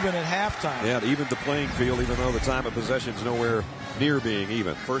and even at halftime. Yeah, even the playing field, even though the time of possession is nowhere near being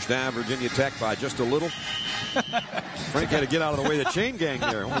even. First down, Virginia Tech by just a little. Frank had to get out of the way of the chain gang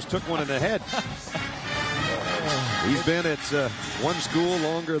there. Almost took one in the head. He's been at one school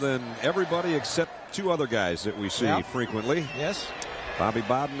longer than everybody except 2 other guys that we see frequently. Yes. Bobby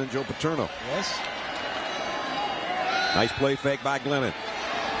Bowden and Joe Paterno. Yes. Nice play fake by Glennon.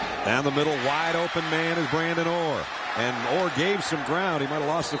 Down the middle, wide open man is Brandon Orr. And Orr gave some ground. He might have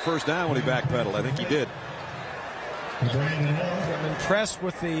lost the first down when he backpedaled. I think he did. I'm impressed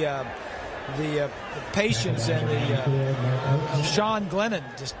with the patience and of Sean Glennon,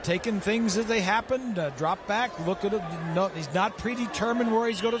 just taking things as they happened, drop back, look at it. No, he's not predetermined where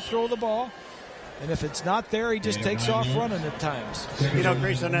he's going to throw the ball. And if it's not there, he just takes off running at times.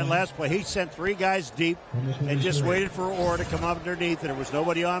 Grace, on that last play, he sent 3 guys deep and just waited for Orr to come up underneath, and there was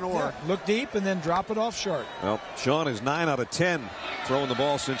nobody on Orr. Yeah, look deep and then drop it off short. Well, Sean is 9 out of 10 throwing the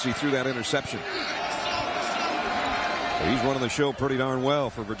ball since he threw that interception. So he's running the show pretty darn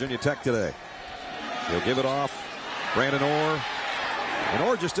well for Virginia Tech today. He'll give it off. Brandon Orr. And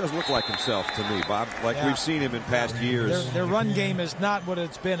Orr just doesn't look like himself to me, Bob, like we've seen him in past years. Their run game is not what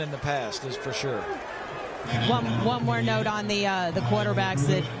it's been in the past, is for sure. One more note on the quarterbacks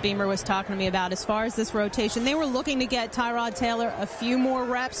that Beamer was talking to me about. As far as this rotation, they were looking to get Tyrod Taylor a few more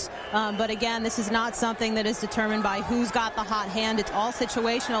reps. But again, this is not something that is determined by who's got the hot hand. It's all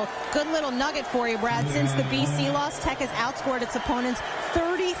situational. Good little nugget for you, Brad. Since the BC loss, Tech has outscored its opponents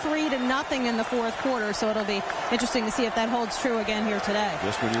 33-0 in the 4th quarter. So it'll be interesting to see if that holds true again here today.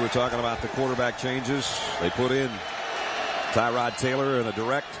 Just when you were talking about the quarterback changes, they put in Tyrod Taylor in a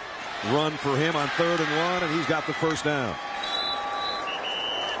direct run for him on 3rd and 1, and he's got the first down.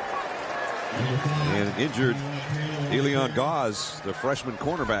 And injured Elion Gauze, the freshman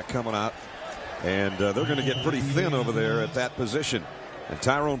cornerback, coming out, and they're going to get pretty thin over there at that position. And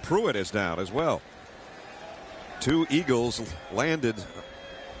Tyrone Pruitt is down as well. 2 Eagles landed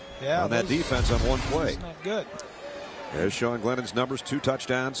on that defense on 1 play. That's not good. There's Sean Glennon's numbers, 2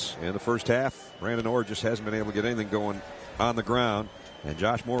 touchdowns in the first half. Brandon Orr just hasn't been able to get anything going on the ground. And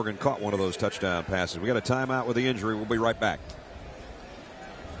Josh Morgan caught one of those touchdown passes. We got a timeout with the injury. We'll be right back.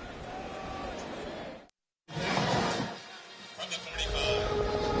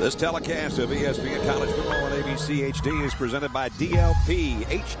 This telecast of ESPN College Football on ABC HD is presented by DLP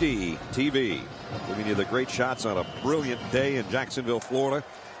HD TV, giving you the great shots on a brilliant day in Jacksonville, Florida.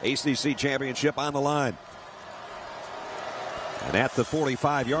 ACC championship on the line. And at the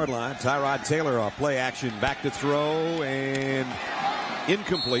 45-yard line, Tyrod Taylor off play action, back to throw, and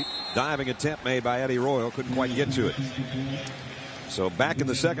incomplete. Diving attempt made by Eddie Royal. Couldn't quite get to it. So back in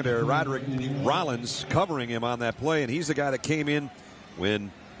the secondary, Roderick Rollins covering him on that play, and he's the guy that came in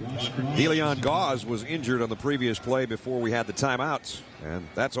when Elion Gauze was injured on the previous play before we had the timeouts. And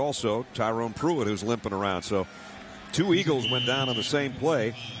that's also Tyrone Pruitt, who's limping around. So 2 Eagles went down on the same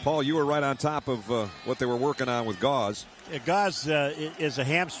play. Paul, you were right on top of what they were working on with Gauze. Gauze is a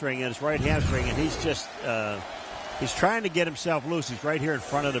hamstring, and his right hamstring, and he's just he's trying to get himself loose. He's right here in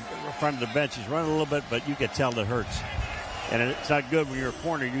front of the bench. He's running a little bit, but you can tell that hurts. And it's not good when you're a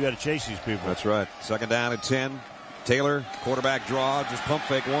corner. You got to chase these people. That's right. 2nd down and 10. Taylor, quarterback draw, just pump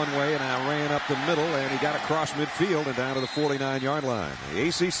fake one way, and now ran up the middle, and he got across midfield and down to the 49-yard line. The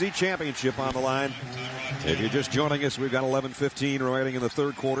ACC championship on the line. If you're just joining us, we've got 11:15 remaining in the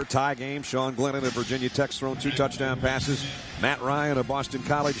 3rd quarter. Tie game. Sean Glennon of Virginia Tech's thrown 2 touchdown passes. Matt Ryan of Boston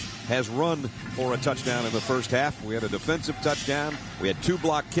College has run for a touchdown in the first half. We had a defensive touchdown. We had 2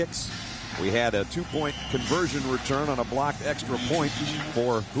 block kicks. We had a 2-point conversion return on a blocked extra point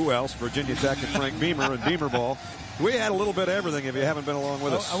for who else? Virginia Tech and Frank Beamer and Beamer ball. We had a little bit of everything if you haven't been along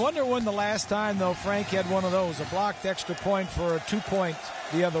with us. I wonder when the last time, though, Frank had one of those, a blocked extra point for a 2-point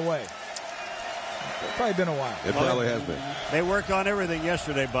the other way. It's probably been a while. It probably has been. They worked on everything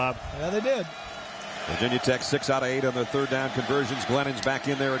yesterday, Bob. Yeah, they did. Virginia Tech 6 out of 8 on their 3rd down conversions. Glennon's back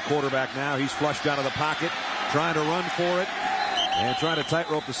in there at quarterback now. He's flushed out of the pocket, trying to run for it. And trying to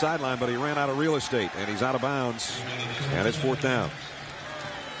tightrope the sideline, but he ran out of real estate, and he's out of bounds. And it's 4th down.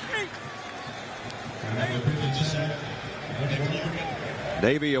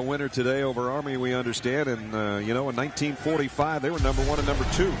 Navy a winner today over Army, we understand. And, you know, in 1945, they were number 1 and number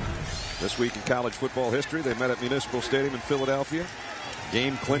 2. This week in college football history, they met at Municipal Stadium in Philadelphia.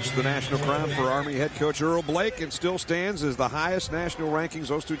 Game clinched the national crown for Army head coach Earl Blake and still stands as the highest national rankings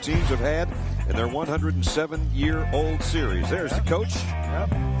those 2 teams have had in their 107-year-old series. There's the coach.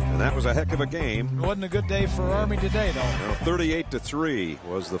 Yep. And that was a heck of a game. It wasn't a good day for Army today, though. 38-3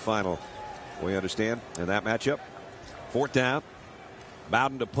 was the final, we understand, in that matchup. 4th down.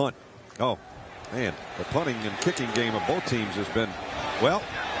 Bowden to punt. Oh, man, the punting and kicking game of both teams has been, well,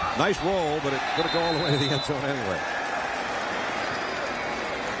 nice roll, but it could have gone all the way to the end zone anyway.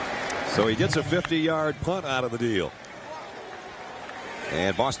 So he gets a 50-yard punt out of the deal.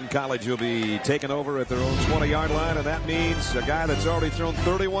 And Boston College will be taken over at their own 20-yard line, and that means a guy that's already thrown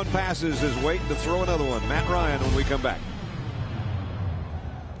 31 passes is waiting to throw another one. Matt Ryan when we come back.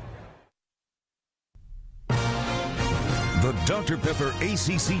 The Dr. Pepper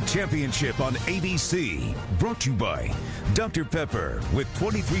ACC Championship on ABC. Brought to you by Dr. Pepper. With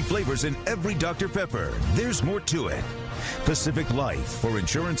 23 flavors in every Dr. Pepper, there's more to it. Pacific Life. For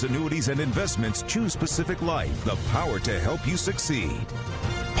insurance, annuities, and investments, choose Pacific Life. The power to help you succeed.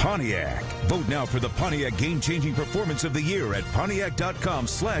 Pontiac. Vote now for the Pontiac Game-Changing Performance of the Year at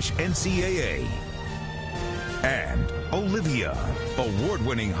Pontiac.com/NCAA. And Olivia.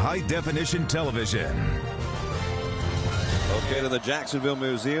 Award-winning high-definition television. Okay, to the Jacksonville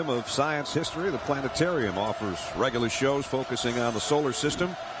Museum of Science History. The planetarium offers regular shows focusing on the solar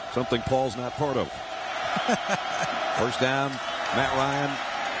system, something Paul's not part of. 1st down, Matt Ryan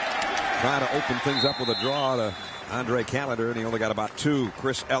trying to open things up with a draw to Andre Callender, and he only got about 2.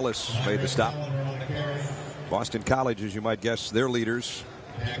 Chris Ellis made the stop. Boston College, as you might guess, their leaders,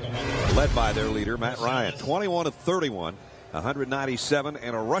 led by their leader, Matt Ryan. 21 of 31. 197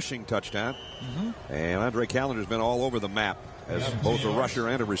 and a rushing touchdown. And Andre Callender's been all over the map as both a rusher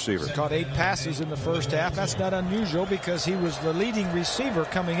and a receiver. He's caught 8 passes in the first half. That's not unusual because he was the leading receiver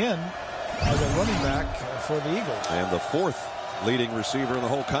coming in as a running back for the Eagles. And the 4th leading receiver in the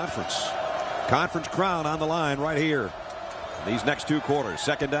whole conference. Conference crown on the line right here. These next 2 quarters.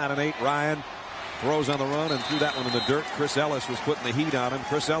 2nd down and 8. Ryan throws on the run and threw that one in the dirt. Chris Ellis was putting the heat on him.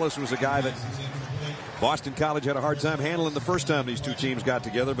 Chris Ellis was a guy that Boston College had a hard time handling the first time these 2 teams got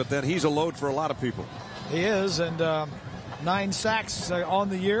together, but then he's a load for a lot of people. He is, and 9 sacks on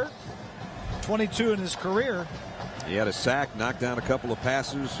the year, 22 in his career. He had a sack, knocked down a couple of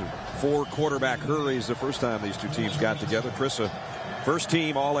passes, 4 quarterback hurries the first time these 2 teams got together. Chris, a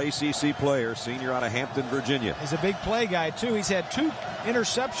first-team All-ACC player, senior out of Hampton, Virginia. He's a big play guy, too. He's had 2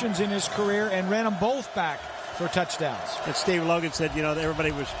 interceptions in his career and ran them both back for touchdowns. And Steve Logan said, you know,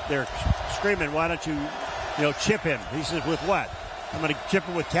 everybody was there screaming, why don't you chip him? He says, with what? I'm going to chip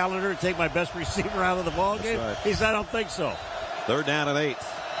him with Callender and take my best receiver out of the ball game? Right. He said, I don't think so. 3rd down and 8.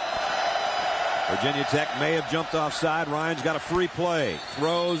 Virginia Tech may have jumped offside. Ryan's got a free play.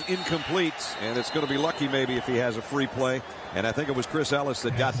 Throws incomplete, and it's going to be lucky maybe if he has a free play. And I think it was Chris Ellis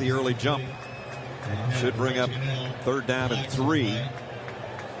that got the early jump. Should bring up 3rd down and 3.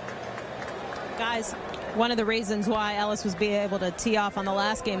 Guys, one of the reasons why Ellis was being able to tee off on the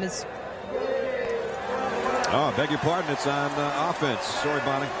last game is... Oh, I beg your pardon. It's on offense. Sorry,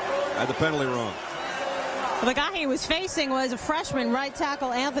 Bonnie. I had the penalty wrong. Well, the guy he was facing was a freshman right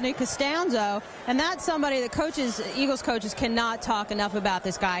tackle, Anthony Costanzo, and that's somebody that Eagles coaches cannot talk enough about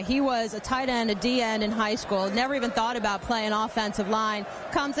this guy. He was a tight end, a D end in high school, never even thought about playing offensive line.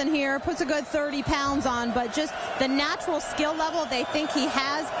 Comes in here, puts a good 30 pounds on, but just the natural skill level they think he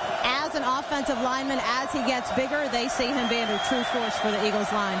has as an offensive lineman, as he gets bigger, they see him being a true force for the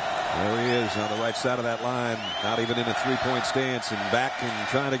Eagles line. There he is on the right side of that line, not even in a three-point stance, and back and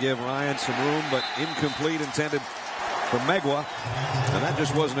trying to give Ryan some room, but incomplete, intended for Megwa, and that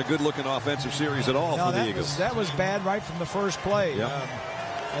just wasn't a good-looking offensive series at all for the Eagles. That was bad right from the first play. Yep.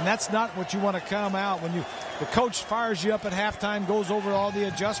 And that's not what you want to come out when the coach fires you up at halftime, goes over all the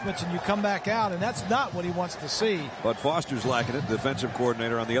adjustments, and you come back out, and that's not what he wants to see. But Foster's liking it, defensive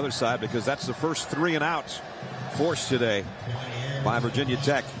coordinator on the other side, because that's the first 3 and outs forced today by Virginia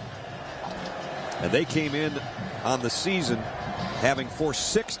Tech. And they came in on the season having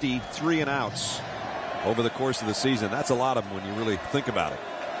forced 63 and outs over the course of the season. That's a lot of them when you really think about it.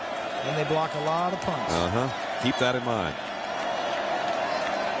 And they block a lot of punts. Keep that in mind.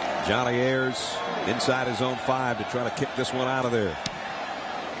 Johnny Ayers inside his own 5 to try to kick this one out of there.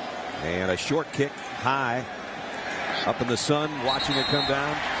 And a short kick high up in the sun, watching it come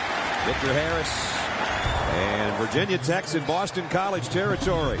down. Victor Harris. And Virginia Tech's in Boston College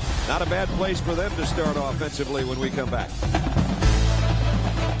territory. Not a bad place for them to start offensively when we come back.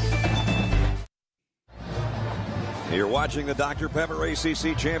 You're watching the Dr. Pepper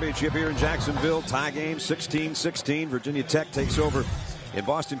ACC Championship here in Jacksonville. Tie game 16-16. Virginia Tech takes over in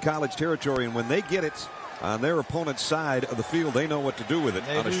Boston College territory. And when they get it on their opponent's side of the field, they know what to do with it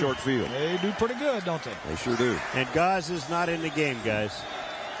on a short field. They do pretty good, don't they? They sure do. And Gaz is not in the game, guys.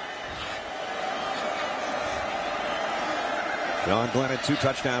 John Glennon, 2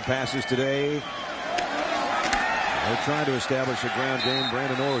 touchdown passes today. They're trying to establish a ground game.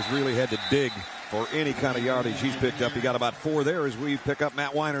 Brandon Orr's really had to dig for any kind of yardage he's picked up. He got about 4 there as we pick up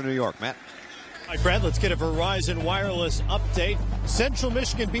Matt Weiner, New York. Matt. All right, Brad, let's get a Verizon Wireless update. Central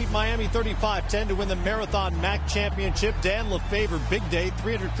Michigan beat Miami 35-10 to win the Marathon MAC Championship. Dan LeFevre, big day,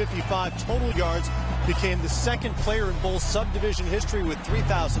 355 total yards. Became the second player in Bowl subdivision history with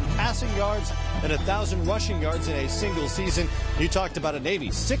 3,000 passing yards and 1,000 rushing yards in a single season. You talked about a Navy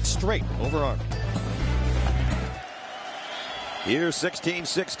 6 straight over Army. Here's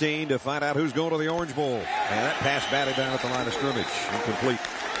 16-16 to find out who's going to the Orange Bowl. And that pass batted down at the line of scrimmage. Incomplete.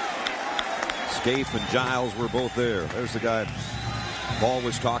 Scaife and Giles were both there. There's the guy Paul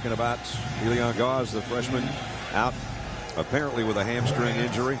was talking about. Elion Gause, the freshman, out apparently with a hamstring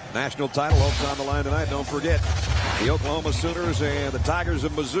injury. National title hopes on the line tonight. Don't forget, the Oklahoma Sooners and the Tigers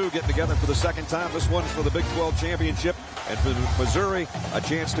of Mizzou getting together for the second time. This one's for the Big 12 championship. And for Missouri, a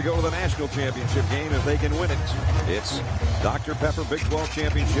chance to go to the national championship game if they can win it. It's Dr. Pepper Big 12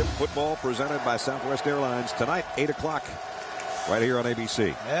 Championship football presented by Southwest Airlines tonight, 8 o'clock, right here on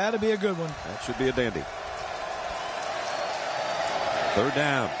ABC. That'll be a good one. That should be a dandy. 3rd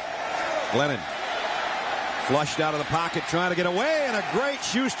down. Glennon flushed out of the pocket, trying to get away, and a great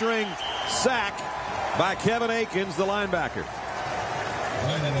shoestring sack by Kevin Akins, the linebacker.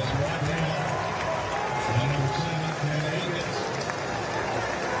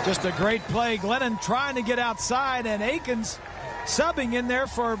 Just a great play. Glennon trying to get outside, and Akins subbing in there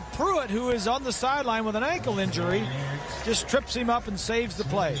for Pruitt, who is on the sideline with an ankle injury. Just trips him up and saves the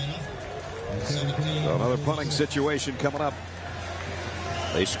play. So another punting situation coming up.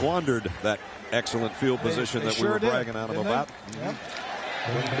 They squandered that excellent field position that we were bragging on them about. Yep.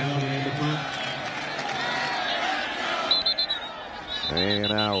 And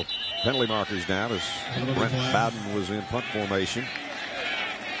now penalty markers down as Brent Bowden was in punt formation.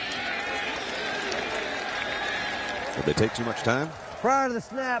 Did they take too much time? Prior to the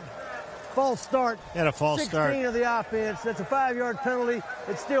snap, false start. And a false 16 start. of the offense. That's a 5-yard penalty.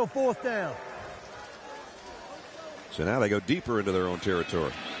 It's still 4th down. So now they go deeper into their own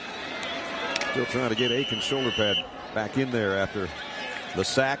territory. Still trying to get Aiken's shoulder pad back in there after the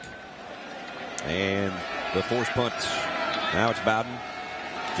sack and the forced punt. Now it's Bowden.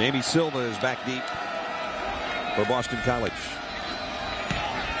 Jamie Silva is back deep for Boston College.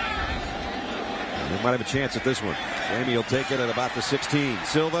 They might have a chance at this one. Jamie will take it at about the 16.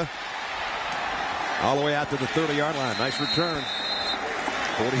 Silva all the way out to the 30-yard line. Nice return.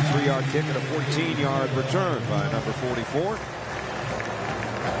 43-yard kick and a 14-yard return by number 44.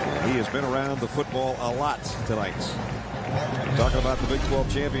 And he has been around the football a lot tonight. We're talking about the Big 12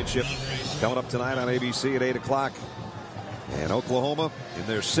 championship coming up tonight on ABC at 8 o'clock. And Oklahoma in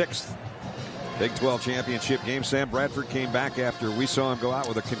their 6th Big 12 championship game. Sam Bradford came back after we saw him go out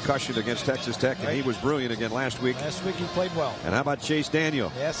with a concussion against Texas Tech, and he was brilliant again last week. Last week he played well. And how about Chase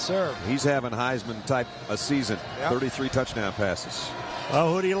Daniel? Yes, sir. He's having Heisman-type a season. Yep. 33 touchdown passes.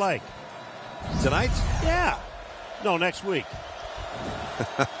 Oh, who do you like? Tonight? Yeah. No, next week.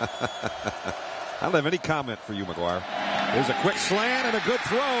 I don't have any comment for you, McGuire. There's a quick slant and a good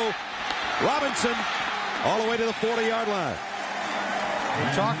throw. Robinson all the way to the 40-yard line.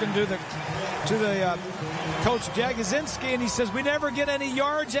 We're talking to the coach Jagosinski, and he says we never get any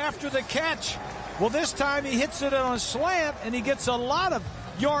yards after the catch. Well, this time he hits it on a slant, and he gets a lot of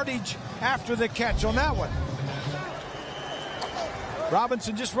yardage after the catch on that one.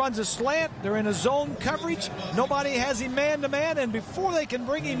 Robinson just runs a slant. They're in a zone coverage. Nobody has him man-to-man, and before they can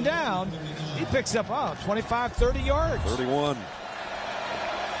bring him down, he picks up 25, 30 yards. 31.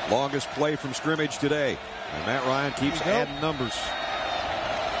 Longest play from scrimmage today. And Matt Ryan keeps adding numbers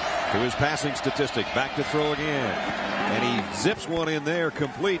to his passing statistics. Back to throw again. And he zips one in there,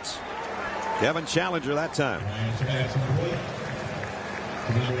 completes. Kevin Challenger that time.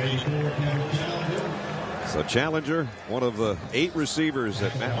 So Challenger, one of the 8 receivers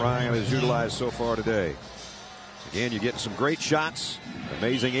that Matt Ryan has utilized so far today. Again, you're getting some great shots.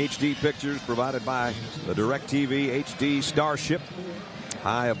 Amazing HD pictures provided by the DirecTV HD Starship.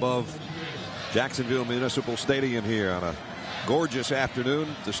 High above Jacksonville Municipal Stadium here on a gorgeous afternoon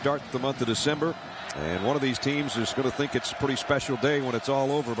to start the month of December. And one of these teams is going to think it's a pretty special day when it's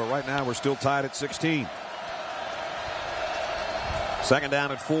all over. But right now we're still tied at 16. Second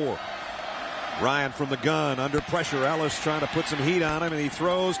down at 4. Ryan from the gun under pressure. Ellis trying to put some heat on him, and he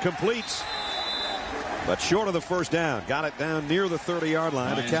throws, completes. But short of the first down. Got it down near the 30-yard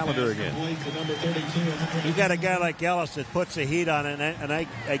line to Callender again. You got a guy like Ellis that puts the heat on it, and I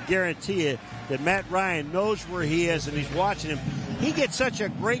guarantee you that Matt Ryan knows where he is, and he's watching him. He gets such a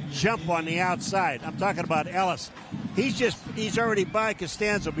great jump on the outside. I'm talking about Ellis. He's already by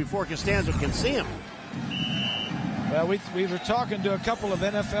Costanzo before Costanzo can see him. Well, we were talking to a couple of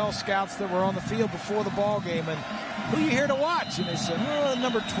NFL scouts that were on the field before the ball game, and who are you here to watch? And they said,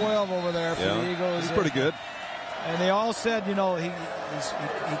 number 12 over there for the Eagles. He's pretty good. And they all said, he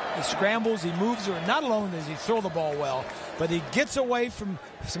scrambles, he moves, or not alone does he throw the ball well, but he gets away from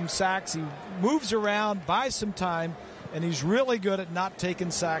some sacks. He moves around, buys some time, and he's really good at not taking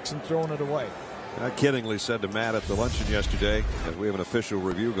sacks and throwing it away. I kiddingly said to Matt at the luncheon yesterday, as we have an official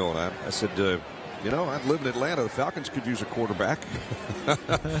review going on, I said, I'd live in Atlanta. The Falcons could use a quarterback.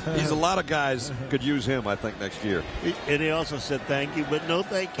 A lot of guys could use him, I think, next year. And he also said thank you, but no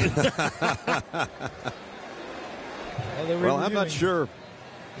thank you. Well, I'm not sure.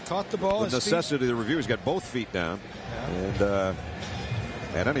 He caught the ball. The necessity of the review. He's got both feet down. Yeah.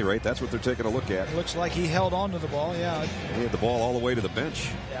 And at any rate, that's what they're taking a look at. It looks like he held on to the ball, yeah. He had the ball all the way to the bench.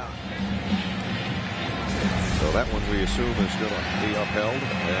 Yeah. So that one we assume is going to be upheld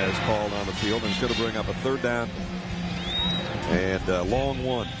as called on the field. And it's going to bring up a third down and a long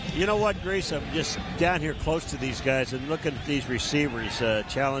one. You know what, Grace? I'm just down here close to these guys and looking at these receivers,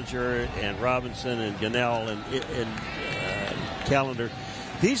 Challenger and Robinson and Gunnell and Callender.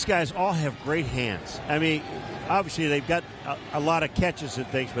 These guys all have great hands. I mean, obviously they've got a lot of catches and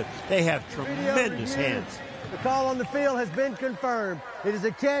things, but they have tremendous hands. The call on the field has been confirmed. It is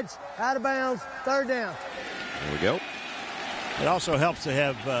a catch, out of bounds, third down. There we go. It also helps to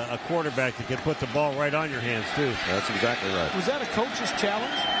have a quarterback that can put the ball right on your hands, too. That's exactly right. Was that a coach's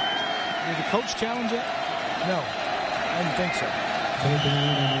challenge? Did the coach challenge it? No, I didn't think so.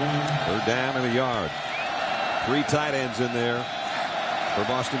 Third down in the yard. 3 tight ends in there for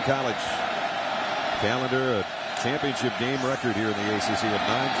Boston College. Callender, a championship game record here in the ACC with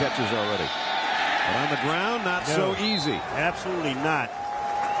 9 catches already. But on the ground, not so easy. Absolutely not.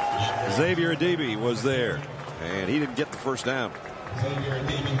 Xavier Adebe was there, and he didn't get the first down.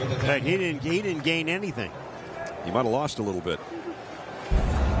 In fact, he didn't gain anything. He might have lost a little bit.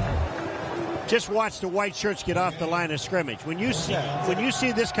 Just watch the white shirts get off the line of scrimmage. When you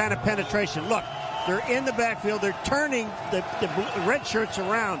see this kind of penetration, look, they're in the backfield, they're turning the red shirts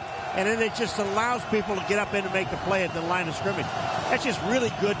around, and then it just allows people to get up in and make the play at the line of scrimmage. That's just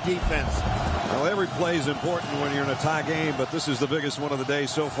really good defense. Well, every play is important when you're in a tie game, but this is the biggest one of the day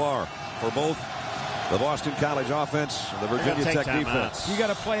so far for both the Boston College offense and the Virginia Tech defense. You got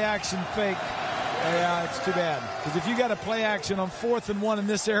to play action fake. Yeah, it's too bad. Because if you got to play action on 4th and 1 in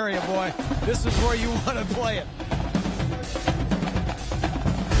this area, boy, this is where you want to play it.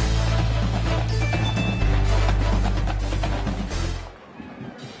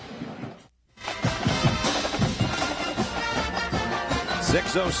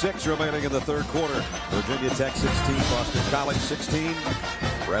 .606 remaining in the third quarter. Virginia Tech 16, Boston College 16.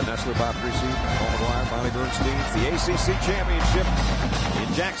 Brad Nessler, Bob Greasy, Paul McGuire, Bonnie Bernstein. The ACC Championship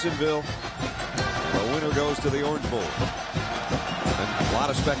in Jacksonville. The winner goes to the Orange Bowl. And a lot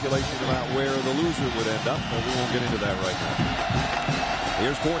of speculation about where the loser would end up, but we won't get into that right now.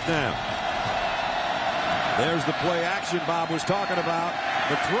 Here's 4th down. There's the play action Bob was talking about.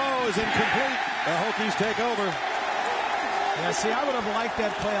 The throw is incomplete. The Hokies take over. Yeah, see, I would have liked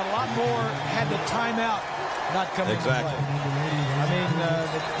that play a lot more had the timeout not come into play. I mean,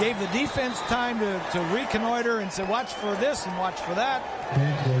 it gave the defense time to reconnoiter and say, watch for this and watch for that.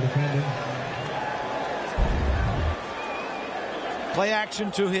 Play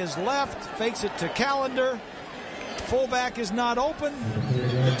action to his left, fakes it to Callender. Fullback is not open.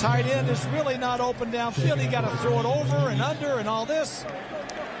 The tight end is really not open downfield. He got to throw it over and under and all this.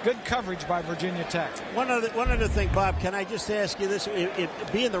 Good coverage by Virginia Tech. One other thing, Bob, can I just ask you this?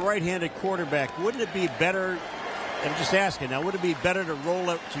 Being the right-handed quarterback, wouldn't it be better, I'm just asking now, would it be better to roll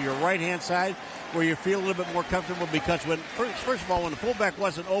it to your right-hand side where you feel a little bit more comfortable? Because first of all, when the fullback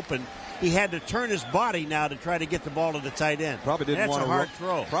wasn't open, he had to turn his body now to try to get the ball to the tight end. Probably didn't want to hard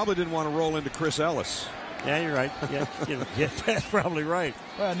throw. Probably didn't want to roll into Chris Ellis. Yeah, you're right. Yeah, that's probably right.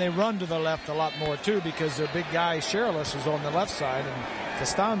 Well, and they run to the left a lot more, too, because their big guy, Sherless, is on the left side, and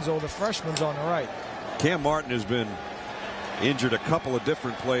Costanzo, the freshman's on the right. Cam Martin has been injured a couple of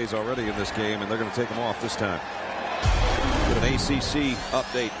different plays already in this game, and they're going to take him off this time. Get an ACC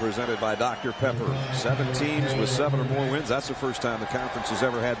update presented by Dr. Pepper. 7 teams with 7 or more wins. That's the first time the conference has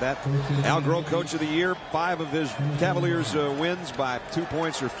ever had that. Al Groh, Coach of the Year. 5 of his Cavaliers wins by 2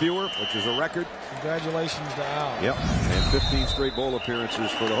 points or fewer, which is a record. Congratulations to Al. Yep, and 15 straight bowl appearances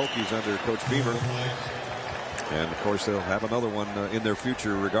for the Hokies under Coach Beamer. And, of course, they'll have another one in their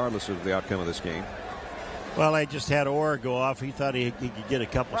future regardless of the outcome of this game. Well, I just had Orr go off. He thought he could get a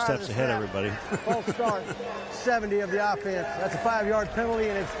couple steps ahead of everybody. False start, 70 of the offense. That's a 5-yard penalty,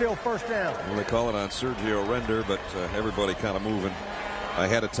 and it's still 1st down. Well, they call it on Sergio Render, but everybody kind of moving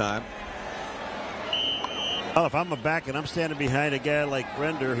ahead of time. Well, if I'm a back and I'm standing behind a guy like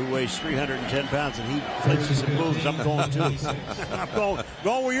Render who weighs 310 pounds and he flinches and moves, I'm going too. I'm going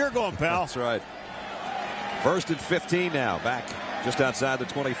where you're going, pal. That's right. 1st and 15 now, back just outside the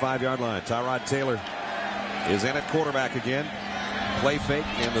 25-yard line. Tyrod Taylor is in at quarterback again. Play fake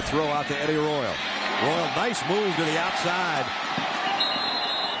and the throw out to Eddie Royal. Royal, nice move to the outside.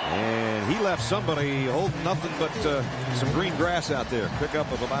 And he left somebody holding nothing but some green grass out there.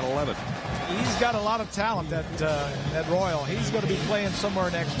 Pickup of about 11. He's got a lot of talent, that Royal. He's going to be playing somewhere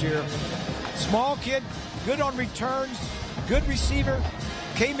next year. Small kid, good on returns, good receiver.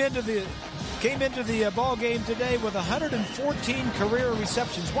 Came into the ball game today with 114 career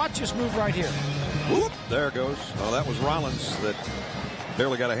receptions. Watch this move right here. Whoop, there it goes. Oh, that was Rollins that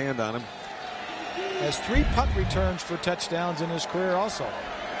barely got a hand on him. Has 3 punt returns for touchdowns in his career also.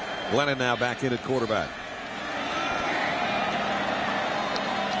 Glennon now back in at quarterback.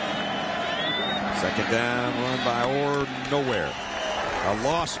 2nd down, run by Orr, nowhere. A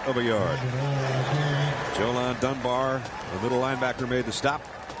loss of a yard. Jolon Dunbar, the middle linebacker, made the stop.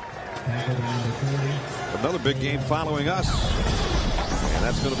 Another big game following us. And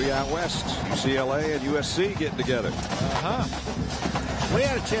that's going to be out west. UCLA and USC getting together. We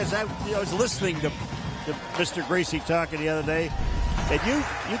had a chance. I was listening to Mr. Gracie talking the other day. And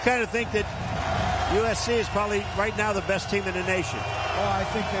you kind of think that USC is probably right now the best team in the nation. Well, I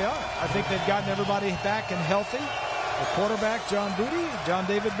think they are. I think they've gotten everybody back and healthy. The quarterback, John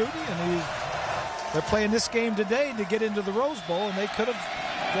David Booty, and they're playing this game today to get into the Rose Bowl, and they could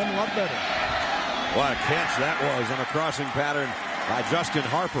have done a lot better. What a catch that was on a crossing pattern by Justin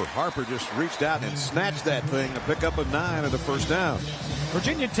Harper. Harper just reached out and snatched that thing, a pickup of 9 at the 1st down.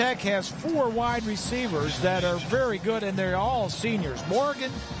 Virginia Tech has 4 wide receivers that are very good, and they're all seniors.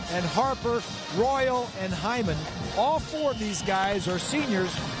 Morgan and Harper, Royal and Hyman. All 4 of these guys are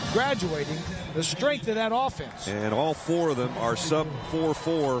seniors graduating. The strength of that offense. And all 4 of them are sub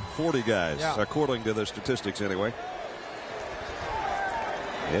 4.4 40 guys, according to the statistics anyway.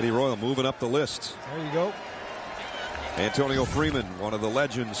 Eddie Royal moving up the list. There you go. Antonio Freeman, one of the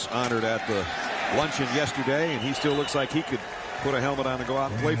legends, honored at the luncheon yesterday, and he still looks like he could put a helmet on and go out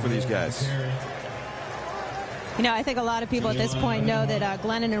and play for these guys. You know, I think a lot of people at this point know that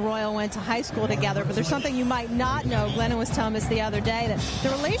Glennon and Royal went to high school together, but there's something you might not know. Glennon was telling us the other day that the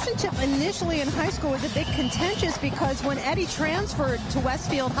relationship initially in high school was a bit contentious because when Eddie transferred to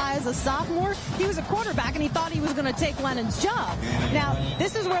Westfield High as a sophomore, he was a quarterback and he thought he was going to take Glennon's job. Now,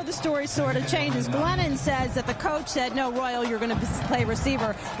 this is where the story sort of changes. Glennon says that the coach said, no, Royal, you're going to play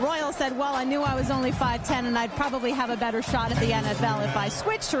receiver. Royal said, well, I knew I was only 5'10", and I'd probably have a better shot at the NFL if I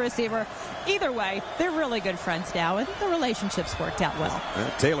switched to receiver. Either way, they're really good friends. against Dow, and the relationships worked out well.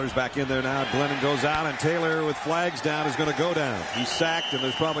 Taylor's back in there now. Glennon goes out, and Taylor with flags down is going to go down. He's sacked, and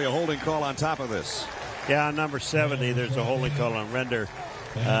there's probably a holding call on top of this. Yeah, on number 70, there's a holding call on Render.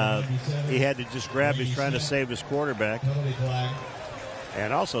 He had to just grab. He's trying to save his quarterback.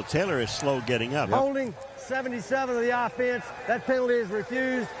 And also, Taylor is slow getting up. Holding 77 of the offense. That penalty is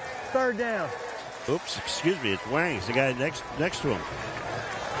refused. Third down. Oops, excuse me. It's Wang. It's the guy next to him.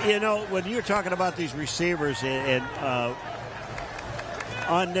 You know, when you're talking about these receivers and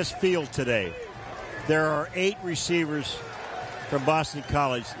on this field today, there are 8 receivers from Boston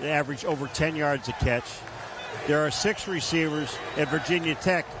College that average over 10 yards a catch. There are 6 receivers at Virginia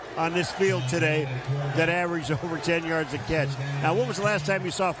Tech on this field today that average over 10 yards a catch. Now, when was the last time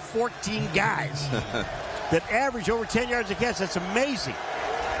you saw 14 guys that average over 10 yards a catch? That's amazing.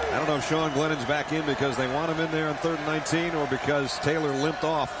 I don't know if Sean Glennon's back in because they want him in there on 3rd and 19 or because Taylor limped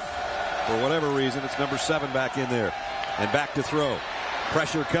off for whatever reason. It's number 7 back in there. And back to throw.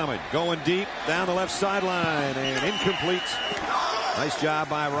 Pressure coming. Going deep down the left sideline. And incomplete. Nice job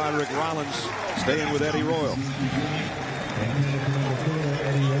by Roderick Rollins staying with Eddie Royal.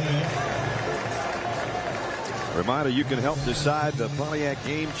 Reminder, you can help decide the Pontiac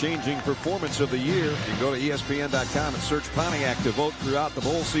game-changing performance of the year. You can go to ESPN.com and search Pontiac to vote throughout the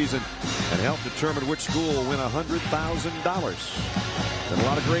bowl season and help determine which school will win $100,000. And a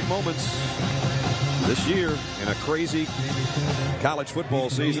lot of great moments this year in a crazy college football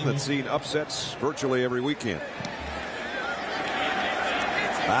season that's seen upsets virtually every weekend.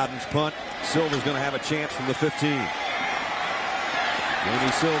 Bowden's punt. Silva's going to have a chance from the 15.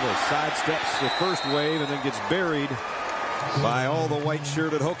 Amy Silva sidesteps the first wave and then gets buried by all the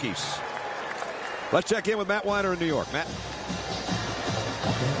white-shirted Hokies. Let's check in with Matt Weiner in New York. Matt.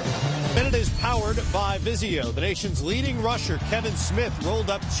 Minute is powered by Vizio. The nation's leading rusher, Kevin Smith, rolled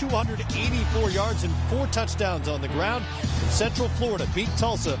up 284 yards and 4 touchdowns on the ground. And Central Florida beat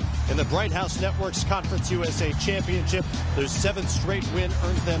Tulsa in the Bright House Network's Conference USA Championship. Their 7th straight win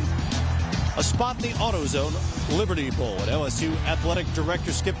earns them a spot in the AutoZone Liberty Bowl. And LSU Athletic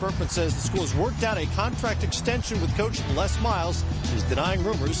Director Skip Berkman says the school has worked out a contract extension with Coach Les Miles. He's denying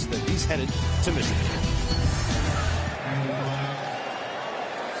rumors that he's headed to Michigan.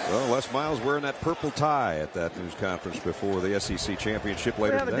 Well, Les Miles wearing that purple tie at that news conference before the SEC championship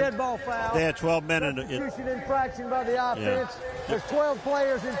later today. We have a dead ball foul. They had 12 men in it. Substitution infraction by the offense. Yeah. There's 12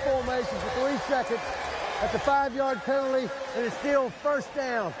 players in formation for 3 seconds. That's a 5-yard penalty, and it's still first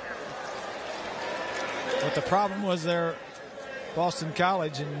down. But the problem was there, Boston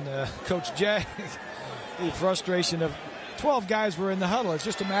College and Coach Jay, the frustration of 12 guys were in the huddle. It's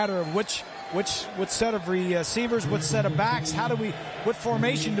just a matter of which set of receivers, what set of backs, what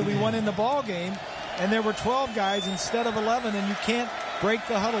formation do we want in the ball game? And there were 12 guys instead of 11, and you can't break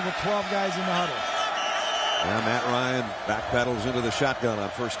the huddle with 12 guys in the huddle. Now Matt Ryan backpedals into the shotgun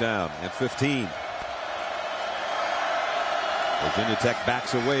on first down at 15. Virginia Tech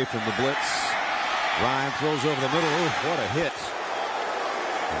backs away from the blitz. Ryan throws over the middle. Oh, what a hit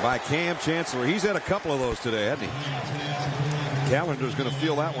by Cam Chancellor. He's had a couple of those today, hasn't he? Calendar's going to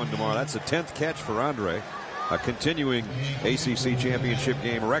feel that one tomorrow. That's the 10th catch for Andre, a continuing ACC championship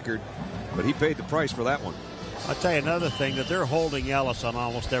game record, but he paid the price for that one. I'll tell you another thing, that they're holding Ellis on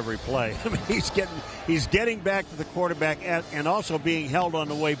almost every play. I mean, he's getting back to the quarterback and also being held on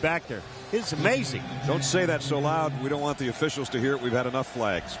the way back there. It's amazing. Don't say that so loud. We don't want the officials to hear it. We've had enough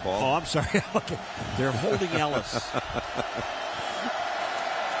flags, Paul. Oh, I'm sorry. Okay. They're holding Ellis.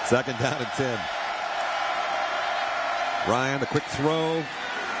 2nd down and 10. Ryan, the quick throw.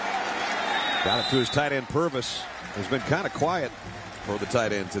 Got it to his tight end, Purvis. Has been kind of quiet for the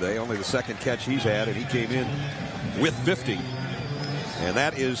tight end today. Only the 2nd catch he's had, and he came in with 50. And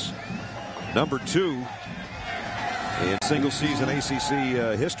that is number 2 in single-season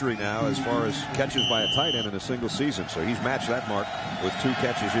ACC history now as far as catches by a tight end in a single season. So he's matched that mark with 2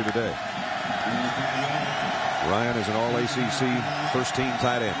 catches here today. Ryan is an all-ACC first-team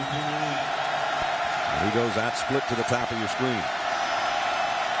tight end. And he goes out split to the top of your screen.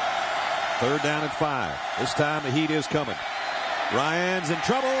 3rd down and 5. This time the heat is coming. Ryan's in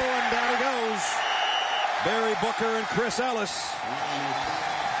trouble, and down he goes. Barry Booker and Chris Ellis.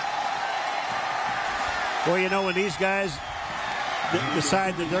 Well, you know, when these guys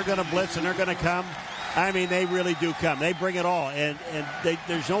decide that they're going to blitz and they're going to come, I mean, they really do come. They bring it all, and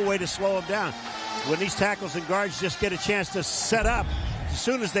there's no way to slow them down. When these tackles and guards just get a chance to set up, as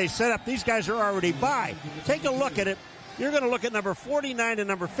soon as they set up, these guys are already by. Take a look at it. You're going to look at number 49 and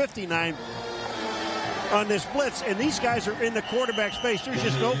number 59 on this blitz, and these guys are in the quarterback space. There's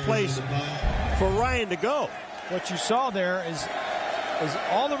just no place for Ryan to go. What you saw there is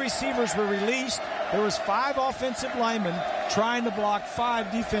all the receivers were released, There was 5 offensive linemen trying to block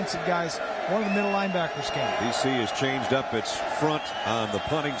 5 defensive guys. One of the middle linebackers came. BC has changed up its front on the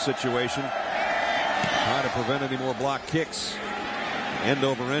punting situation. Trying to prevent any more block kicks. End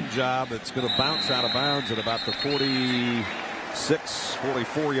over end job. It's going to bounce out of bounds at about the 46,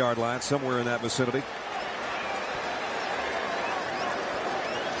 44 yard line, somewhere in that vicinity.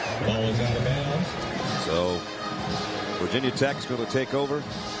 Ball is out of bounds. So Virginia Tech's going to take over.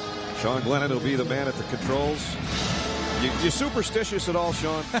 Sean Glennon will be the man at the controls. You superstitious at all,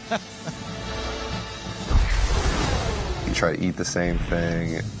 Sean? You try to eat the same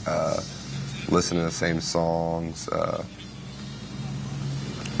thing, listen to the same songs.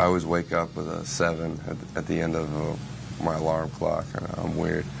 I always wake up with a 7 at the end of my alarm clock. I'm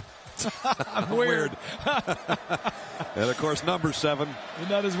weird. I'm weird. And of course, number 7. You're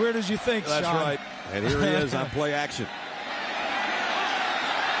not as weird as you think, That's Sean. right. And here he is on play action.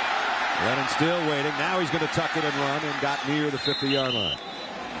 Lennon still waiting. Now he's going to tuck it and run, and got near the 50-yard line.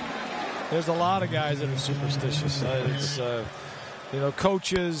 There's a lot of guys that are superstitious. It's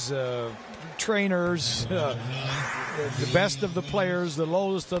coaches, trainers, the best of the players, the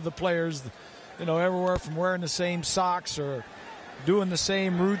lowest of the players. Everywhere from wearing the same socks or doing the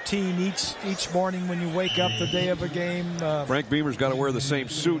same routine each morning when you wake up the day of a game. Frank Beamer's got to wear the same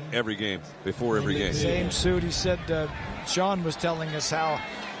suit every game, before every game. Same suit. He said Sean was telling us how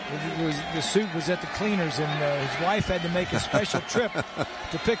the suit was at the cleaners, and his wife had to make a special trip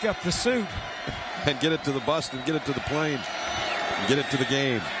to pick up the suit. And get it to the bus and get it to the plane and get it to the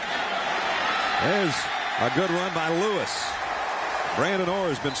game. There's a good run by Lewis. Brandon Orr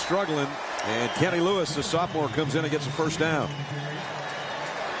has been struggling, and Kenny Lewis, the sophomore, comes in and gets a first down.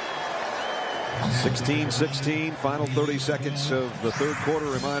 16-16, final 30 seconds of the third quarter.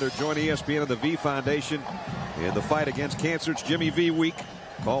 Reminder, join ESPN and the V Foundation in the fight against cancer. It's Jimmy V Week.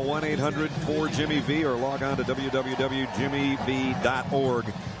 Call 1-800-4-JIMMY-V or log on to www.jimmyv.org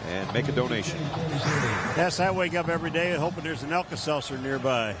and make a donation. Yes, I wake up every day hoping there's an Alka-Seltzer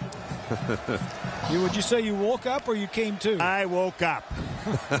nearby. Would you say you woke up or you came to? I woke up.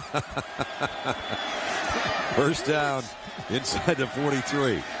 First down inside the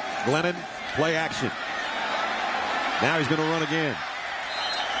 43. Glennon, play action. Now he's going to run again.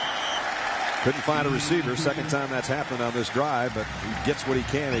 Couldn't find a receiver. Second time that's happened on this drive, but he gets what he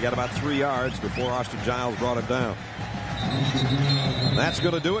can. He got about 3 yards before Austin Giles brought him down. And that's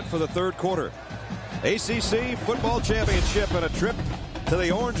going to do it for the third quarter. ACC Football Championship and a trip to the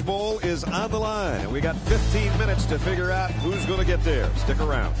Orange Bowl is on the line. And we got 15 minutes to figure out who's going to get there. Stick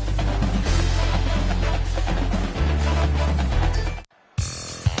around.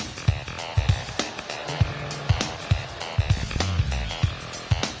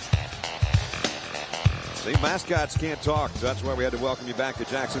 See, mascots can't talk, so that's why we had to welcome you back to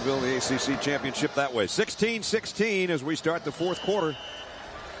Jacksonville, the ACC Championship that way. 16-16 as we start the fourth quarter.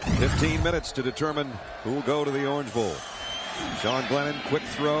 15 minutes to determine who will go to the Orange Bowl. Sean Glennon, quick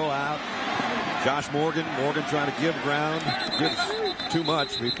throw out. Josh Morgan. Morgan trying to give ground. Gives too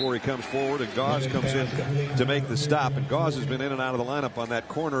much before he comes forward, and Gauze comes in to make the stop. And Gauze has been in and out of the lineup on that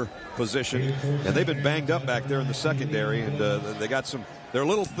corner position, and they've been banged up back there in the secondary, and they got some. They're a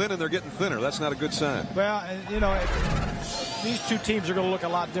little thin, and they're getting thinner. That's not a good sign. Well, these two teams are going to look a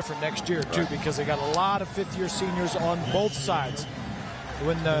lot different next year, too, because they got a lot of fifth-year seniors on both sides.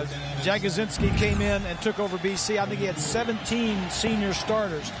 When Jagozinski came in and took over BC, I think he had 17 senior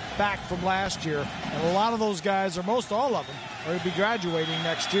starters back from last year. And a lot of those guys, or most all of them, are going to be graduating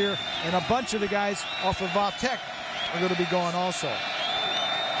next year. And a bunch of the guys off of Vautech are going to be gone also.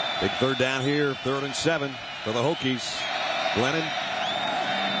 Big third down here, 3rd and 7 for the Hokies. Glennon,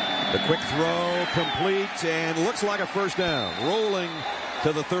 the quick throw, complete, and looks like a first down. Rolling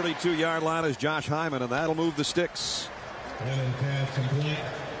to the 32-yard line is Josh Hyman, and that'll move the sticks.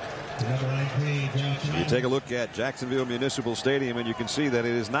 You take a look at Jacksonville Municipal Stadium, and you can see that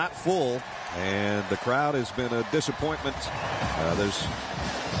it is not full, and the crowd has been a disappointment. There's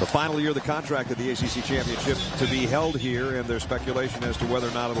the final year of the contract of the ACC Championship to be held here, and there's speculation as to whether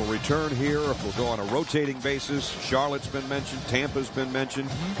or not it'll return here, or if it'll go on a rotating basis. Charlotte's been mentioned. Tampa's been mentioned.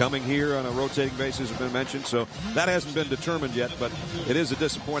 Coming here on a rotating basis has been mentioned. So that hasn't been determined yet, but it is a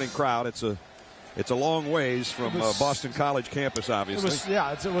disappointing crowd. It's a long ways from Boston College campus, obviously.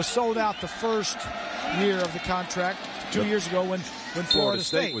 It was sold out the first year of the contract 2 years ago when Florida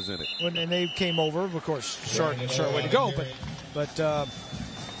State was in it. And they came over, of course, short way to go. But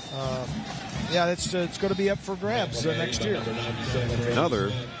it's going to be up for grabs next year.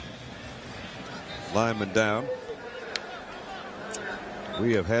 Another lineman down.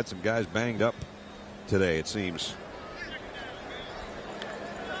 We have had some guys banged up today, it seems.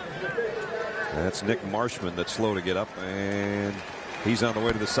 That's Nick Marshman that's slow to get up, and he's on the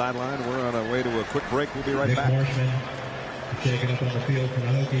way to the sideline. We're on our way to a quick break. We'll be right back. Marshman taking up on the field for the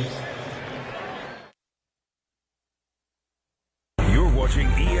Hokies. You're watching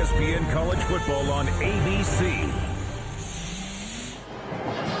ESPN College Football on ABC.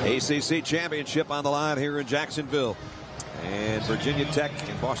 ACC championship on the line here in Jacksonville. And Virginia Tech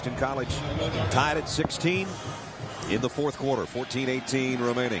and Boston College tied at 16 in the fourth quarter. 14-18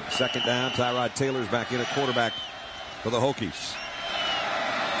 remaining. Second down. Tyrod Taylor's back in at quarterback for the Hokies.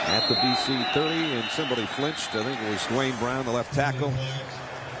 At the BC 30, and somebody flinched. I think it was Dwayne Brown, the left tackle.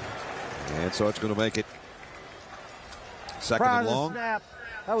 And so it's going to make it second Prior and to the long. snap,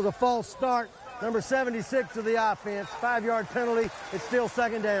 that was a false start. Number 76 to the offense. 5-yard penalty. It's still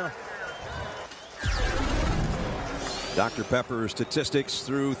second down. Dr. Pepper statistics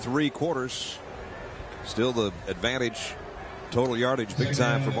through 3 quarters. Still the advantage. Total yardage big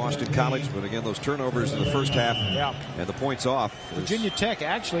time for Boston College, but again those turnovers in the first half and the points off. Virginia Tech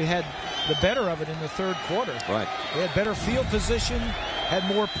actually had the better of it in the third quarter. Right. They had better field position, had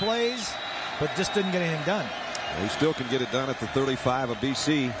more plays, but just didn't get anything done. They still can get it done at the 35 of BC.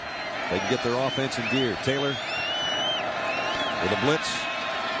 They can get their offense in gear. Taylor with a blitz.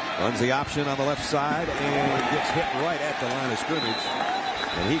 Runs the option on the left side and gets hit right at the line of scrimmage.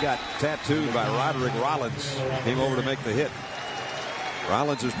 And he got tattooed by Roderick Rollins. Came over to make the hit.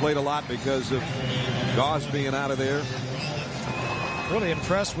 Rollins has played a lot because of Gauze being out of there. Really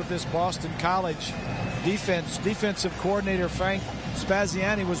impressed with this Boston College defense. Defensive coordinator Frank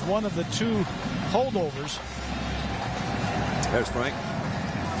Spaziani was one of the 2 holdovers. There's Frank.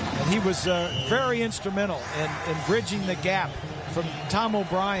 And he was very instrumental in bridging the gap from Tom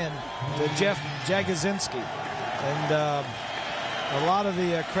O'Brien to Jeff Jagosinski. And a lot of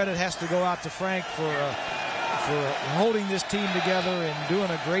the credit has to go out to Frank for holding this team together and doing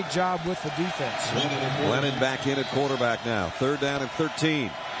a great job with the defense. Lennon back in at quarterback now. Third down and 13.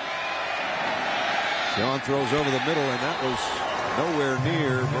 Sean throws over the middle, and that was nowhere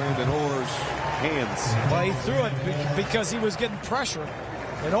near Brandon Orr's hands. Well, he threw it because he was getting pressure,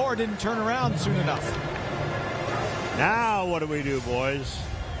 and Orr didn't turn around soon enough. Now what do we do, boys?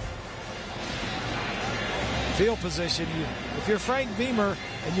 Field position. If you're Frank Beamer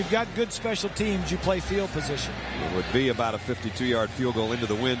and you've got good special teams, you play field position. It would be about a 52-yard field goal into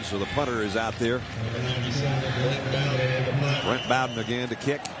the wind, so the punter is out there. Brent Bowden again to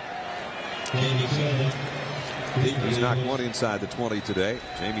kick. He's knocked one inside the 20 today.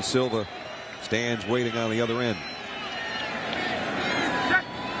 Jamie Silva stands waiting on the other end.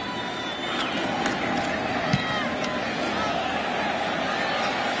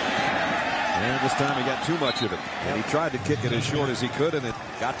 And this time he got too much of it. And he tried to kick it as short as he could, and it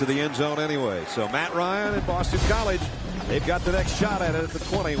got to the end zone anyway. So Matt Ryan and Boston College, they've got the next shot at it at the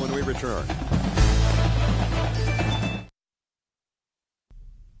 20 when we return.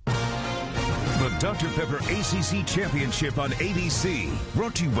 The Dr. Pepper ACC Championship on ABC.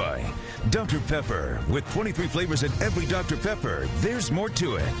 Brought to you by Dr. Pepper. With 23 flavors in every Dr. Pepper, there's more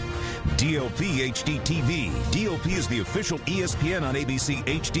to it. DLP HD TV. DLP is the official ESPN on ABC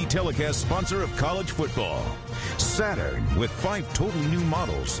HD telecast sponsor of college football. Saturn. With 5 totally new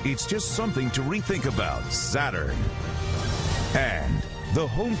models, it's just something to rethink about. Saturn. And the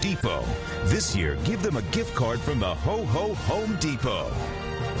Home Depot. This year, give them a gift card from the Ho Ho Home Depot.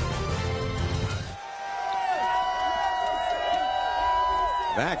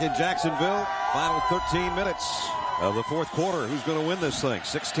 Back in Jacksonville, final 13 minutes of the fourth quarter. Who's going to win this thing?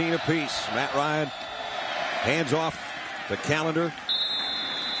 16 apiece. Matt Ryan hands off to Callender.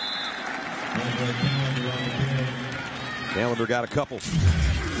 Callender got a couple.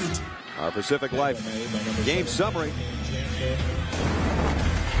 Our Pacific Life game summary.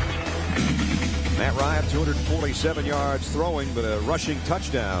 Matt Ryan, 247 yards throwing, but a rushing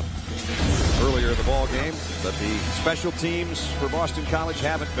touchdown earlier in the ball game. But the special teams for Boston College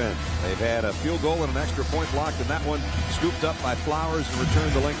haven't been. They've had a field goal and an extra point blocked, and that one scooped up by Flowers and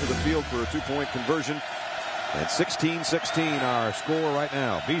returned the length of the field for a 2-point conversion. And 16-16 our score right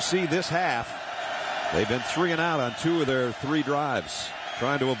now. BC this half, they've been 3 and out on 2 of their 3 drives.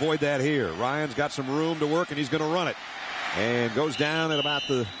 Trying to avoid that here. Ryan's got some room to work, and he's going to run it. And goes down at about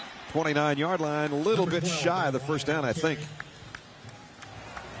the 29-yard line, a little bit shy of the first down, I think.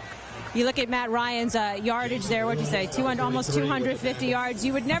 You look at Matt Ryan's yardage there, what'd you say, almost 250 yards.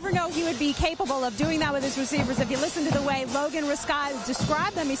 You would never know he would be capable of doing that with his receivers. If you listen to the way Logan Riscott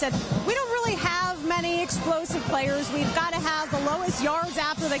described them, he said, we don't really have many explosive players. We've got to have the lowest yards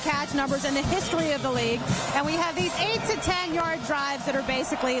after the catch numbers in the history of the league. And we have these 8 to 10-yard drives that are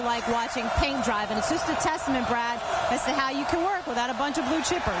basically like watching paint dry. And it's just a testament, Brad, as to how you can work without a bunch of blue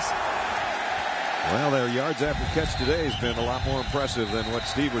chippers. Well, their yards after catch today has been a lot more impressive than what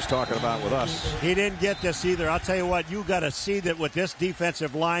Steve was talking about with us. He didn't get this either. I'll tell you what, you got to see that what this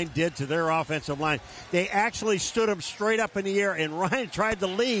defensive line did to their offensive line. They actually stood them straight up in the air, and Ryan tried to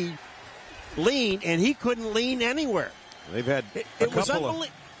lean, and he couldn't lean anywhere. They've had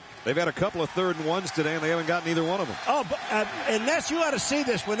They've had a couple of 3rd and 1s today, and they haven't gotten either one of them. Oh, but, and you ought to see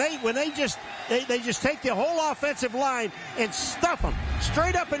this when they just take the whole offensive line and stuff them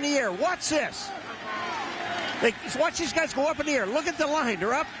straight up in the air. Watch this. Watch these guys go up in the air. Look at the line.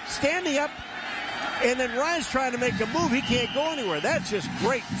 They're up, standing up, and then Ryan's trying to make a move. He can't go anywhere. That's just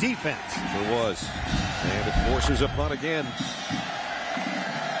great defense. Sure was. And it forces a punt again.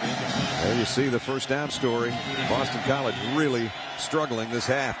 There you see the first down story. Boston College really struggling this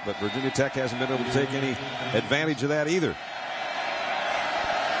half, but Virginia Tech hasn't been able to take any advantage of that either.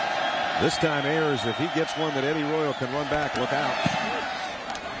 This time Ayers, if he gets one that Eddie Royal can run back, look out.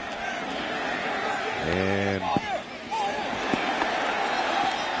 And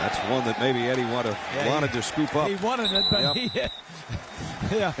that's one that maybe Eddie wanted to scoop up. He wanted it, but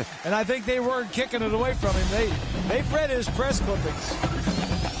yeah. And I think they weren't kicking it away from him. They've read his press clippings.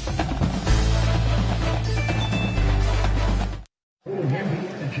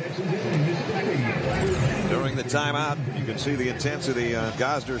 During the timeout, you can see the intensity on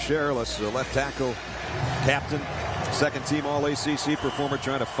Gosder Sherrillis, the left tackle captain, second-team All-ACC performer,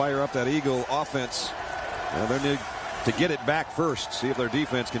 trying to fire up that Eagle offense. Well, they need to get it back first, see if their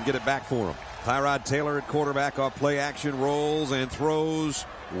defense can get it back for them. Tyrod Taylor at quarterback off play action, rolls and throws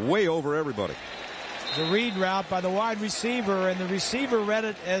way over everybody. It's a read route by the wide receiver, and the receiver read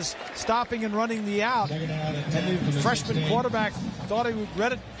it as stopping and running the out. And the freshman quarterback thought he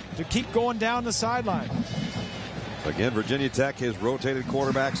read it to keep going down the sideline. Again, Virginia Tech has rotated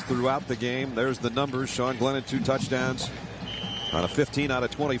quarterbacks throughout the game. There's the numbers. Sean Glennon, 2 touchdowns on a 15 out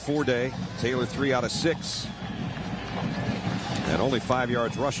of 24 day. Taylor, 3 out of 6. And only 5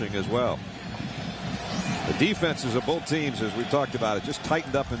 yards rushing as well. The defenses of both teams, as we talked about it, just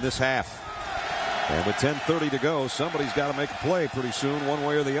tightened up in this half. And with 10:30 to go, somebody's got to make a play pretty soon, one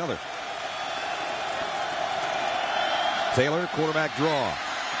way or the other. Taylor, quarterback draw.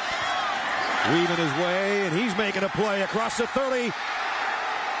 Weaving his way, and he's making a play across the 30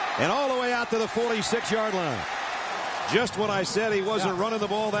 and all the way out to the 46-yard line. Just when I said he wasn't running the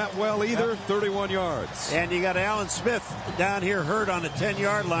ball that well either, 31 yards. And you got Alan Smith down here hurt on the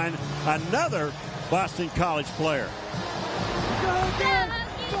 10-yard line, another Boston College player.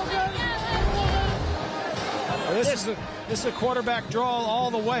 This is a quarterback draw all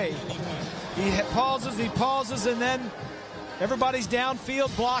the way. He pauses, and then everybody's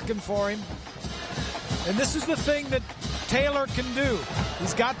downfield blocking for him. And this is the thing that Taylor can do.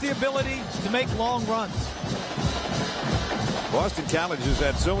 He's got the ability to make long runs. Boston College has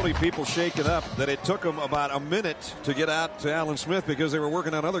had so many people shaken up that it took them about a minute to get out to Alan Smith because they were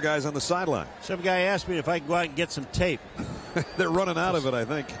working on other guys on the sideline. Some guy asked me if I can go out and get some tape. They're running out of it, I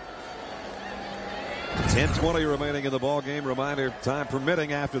think. 10:20 remaining in the ball game. Reminder, time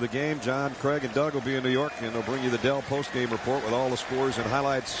permitting after the game, John, Craig, and Doug will be in New York, and they'll bring you the Dell post-game report with all the scores and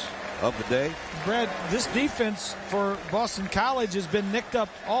highlights of the day. Brad, this defense for Boston College has been nicked up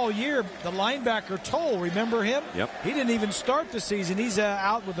all year. The linebacker Toll, remember him? Yep. He didn't even start the season. He's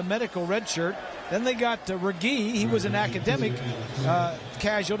out with a medical red shirt. Then they got Reggie. He was an academic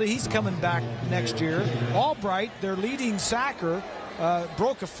casualty. He's coming back next year. Albright, their leading sacker,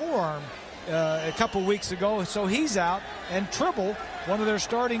 broke a forearm a couple weeks ago, so he's out. And Tribble, one of their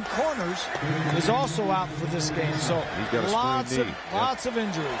starting corners, is also out for this game. So lots of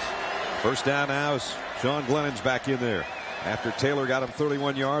injuries. First down now is Sean Glennon's back in there. After Taylor got him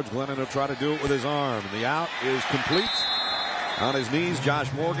 31 yards, Glennon will try to do it with his arm. And the out is complete. On his knees,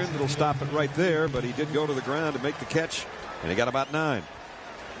 Josh Morgan. It'll stop it right there, but he did go to the ground to make the catch, and he got about 9.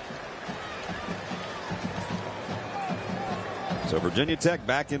 So Virginia Tech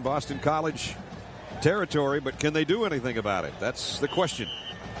back in Boston College territory, but can they do anything about it? That's the question.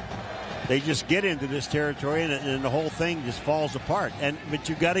 They just get into this territory, and the whole thing just falls apart. But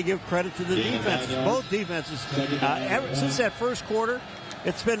you got to give credit to the defenses. Both defenses, ever since that first quarter,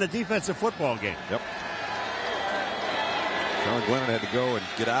 it's been a defensive football game. Yep. Sean Glennon had to go and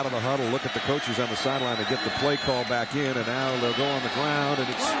get out of the huddle, look at the coaches on the sideline to get the play call back in, and now they'll go on the ground, and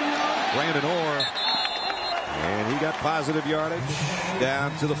it's Brandon Orr. And he got positive yardage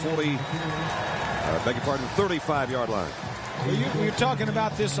down to the 35-yard line. Well, you're talking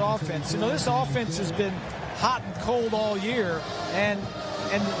about this offense. You know, this offense has been hot and cold all year, and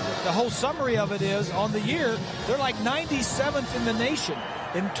the whole summary of it is, on the year, they're like 97th in the nation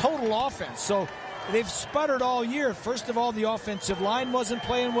in total offense. So they've sputtered all year. First of all, the offensive line wasn't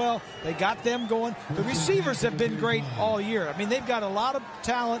playing well. They got them going. The receivers have been great all year. I mean, they've got a lot of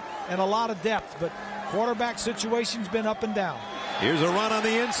talent and a lot of depth, but quarterback situation's been up and down. Here's a run on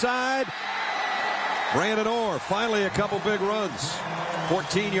the inside. Brandon Orr, finally a couple big runs.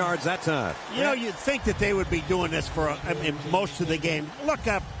 14 yards that time. You know, you'd think that they would be doing this for most of the game. Look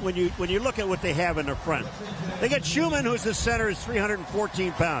up when you look at what they have in the front. They got Schumann, who's the center, is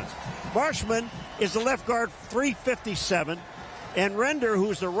 314 pounds. Marshman is the left guard, 357, and Render,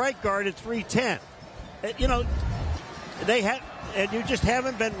 who's the right guard, at 310. You know, they have, and you just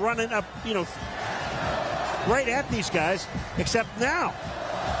haven't been running up, you know, right at these guys, except now.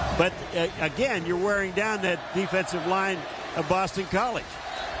 But again, you're wearing down that defensive line of Boston College.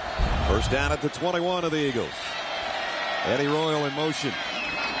 First down at the 21 of the Eagles. Eddie Royal in motion.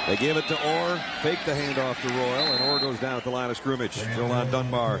 They give it to Orr, fake the handoff to Royal, and Orr goes down at the line of scrimmage. Jolan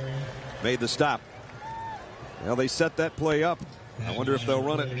Dunbar made the stop. Well, they set that play up. I wonder if they'll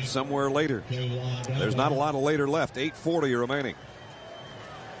run it somewhere later. There's not a lot of later left. 8:40 remaining.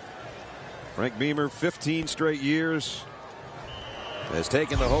 Frank Beamer, 15 straight years, has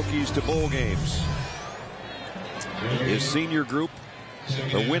taken the Hokies to bowl games. His senior group,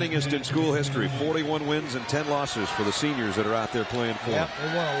 the winningest in school history. 41 wins and 10 losses for the seniors that are out there playing for them.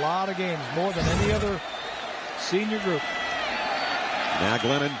 They won a lot of games, more than any other senior group. Now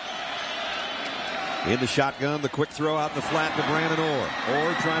Glennon in the shotgun. The quick throw out in the flat to Brandon Orr.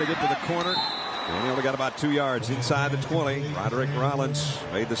 Orr trying to get to the corner. And he only got about 2 yards inside the 20. Roderick Rollins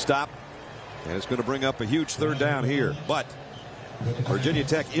made the stop. And it's going to bring up a huge third down here. But Virginia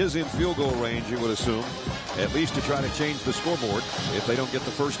Tech is in field goal range, you would assume, at least to try to change the scoreboard if they don't get the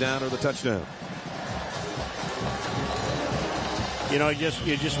first down or the touchdown. You know, you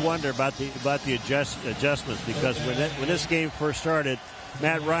just wonder about the adjustments, because when this game first started,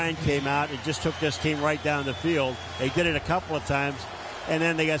 Matt Ryan came out and just took this team right down the field. They did it a couple of times, and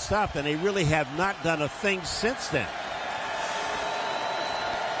then they got stopped, and they really have not done a thing since then.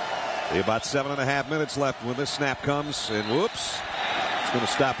 About 7.5 minutes left when this snap comes, and whoops, it's going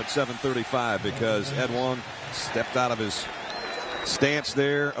to stop at 7:35 because Ed Wong stepped out of his stance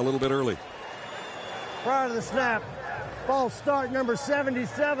there a little bit early. Prior to the snap, false start number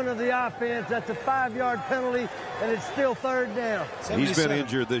 77 of the offense. That's a 5-yard penalty, and it's still third down. He's been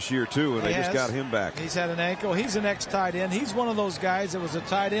injured this year too, and they just got him back. He's had an ankle. He's an ex-tight end. He's one of those guys that was a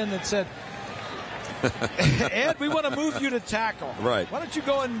tight end that said, Ed, we want to move you to tackle. Right. Why don't you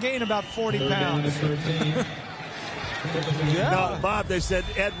go and gain about 40 pounds? Yeah. No, Bob, they said,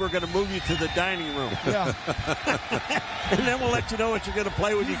 Ed, we're going to move you to the dining room. Yeah. And then we'll let you know what you're going to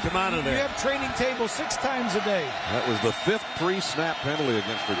play when you come out of there. You have training tables 6 times a day. That was the 5th pre-snap penalty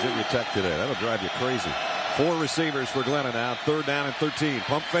against Virginia Tech today. That'll drive you crazy. 4 receivers for Glennon now. Third down and 13.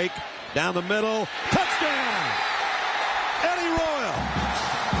 Pump fake down the middle. Touchdown! Eddie Royal.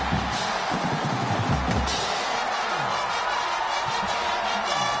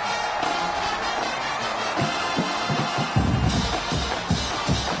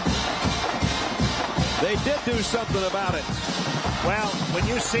 They did do something about it. Well, when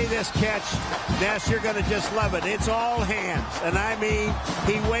you see this catch, Ness, you're going to just love it. It's all hands. And I mean,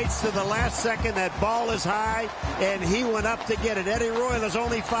 he waits to the last second. That ball is high, and he went up to get it. Eddie Royal is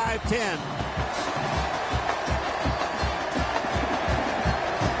only 5'10".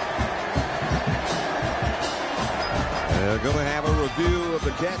 They're going to have a review of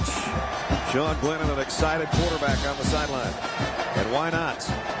the catch. Sean Glennon, an excited quarterback on the sideline. And why not?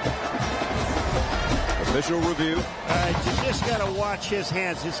 Official review. You just got to watch his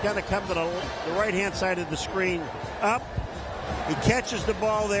hands. He's got to come to the right-hand side of the screen. Up. He catches the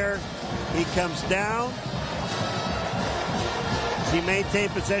ball there. He comes down. Does he maintain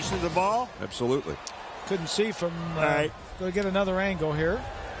possession of the ball? Absolutely. Couldn't see from... All right. Going to get another angle here.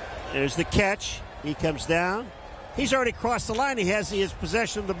 There's the catch. He comes down. He's already crossed the line. He has his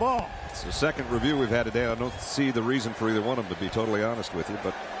possession of the ball. It's the second review we've had today. I don't see the reason for either one of them, to be totally honest with you,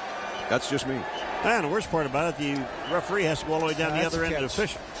 but that's just me. And the worst part about it, the referee has to go all the way down the other end of the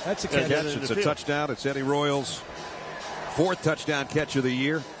official. That's a catch. It's a touchdown. It's Eddie Royal's 4th touchdown catch of the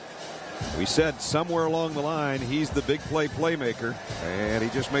year. We said somewhere along the line he's the big play playmaker, and he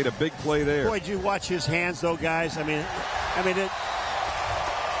just made a big play there. Boy, did you watch his hands, though, guys? I mean, it.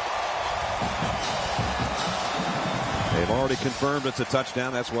 They've already confirmed it's a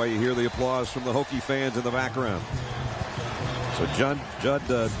touchdown. That's why you hear the applause from the Hokie fans in the background. So Judd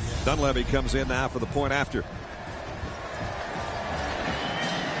Dunleavy comes in now for the point after.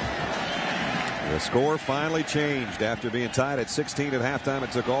 The score finally changed after being tied at 16 at halftime.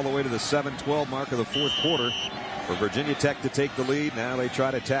 It took all the way to the 7-12 mark of the 4th quarter for Virginia Tech to take the lead. Now they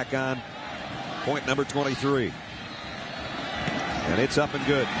try to tack on Point number 23. And it's up and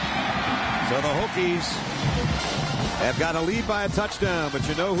good. So the Hokies have got a lead by a touchdown, but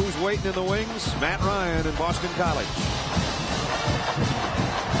you know who's waiting in the wings? Matt Ryan in Boston College.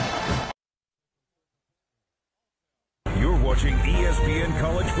 You're watching ESPN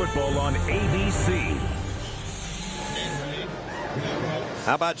College Football on ABC.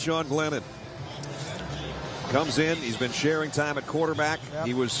 How about Sean Glennon? Comes in. He's been sharing time at quarterback. Yep.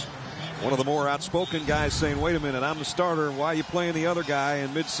 He was one of the more outspoken guys saying, wait a minute, I'm the starter. Why are you playing the other guy in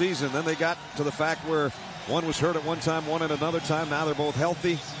midseason? Then they got to the fact where one was hurt at one time, one at another time. Now they're both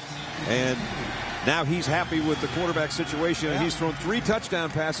healthy. And now he's happy with the quarterback situation. Yeah. And he's thrown 3 touchdown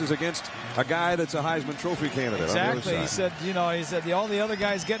passes against a guy that's a Heisman Trophy candidate. Exactly. He said, all the other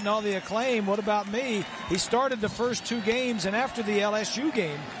guys getting all the acclaim. What about me? He started the first 2 games, and after the LSU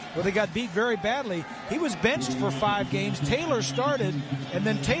game, where they got beat very badly, he was benched for 5 games. Taylor started, and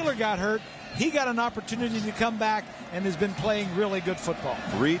then Taylor got hurt. He got an opportunity to come back and has been playing really good football.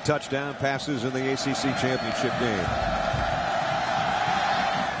 3 touchdown passes in the ACC championship game.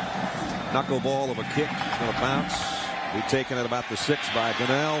 Knuckleball of a kick, going to bounce. Be taken at about the 6 by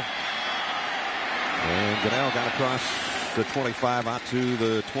Gunnell. And Gunnell got across the 25 out to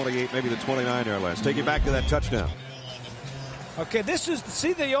the 28, maybe the 29-yard line. Take you back to that touchdown. Okay,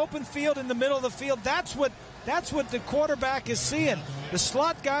 see the open field in the middle of the field. That's what the quarterback is seeing. The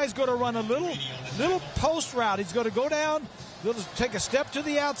slot guy's going to run a little post route. He's going to go down, he'll take a step to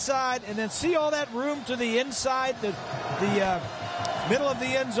the outside, and then see all that room to the inside, the middle of the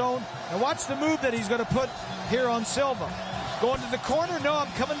end zone. And watch the move that he's going to put here on Silva. Going to the corner? No,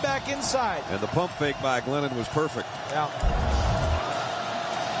 I'm coming back inside. And the pump fake by Glennon was perfect. Yeah.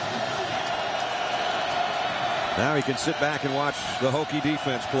 Now he can sit back and watch the Hokie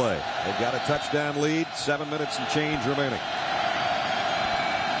defense play. They've got a touchdown lead, 7 minutes and change remaining.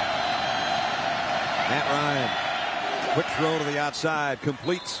 Matt Ryan, quick throw to the outside,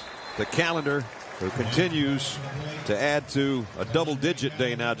 completes to Callender, who continues to add to a double-digit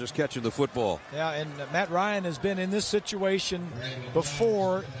day now, just catching the football. Yeah, and Matt Ryan has been in this situation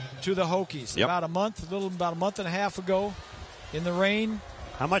before to the Hokies. Yep. About a month and a half ago in the rain.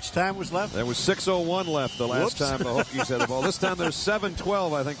 How much time was left? There was 6:01 left the last time the Hokies had the ball. This time there's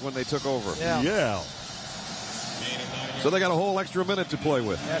 7:12, I think, when they took over. Yeah. So they got a whole extra minute to play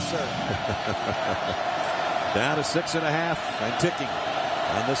with. Yes, sir. Down to 6.5 and ticking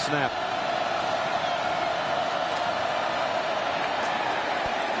on the snap.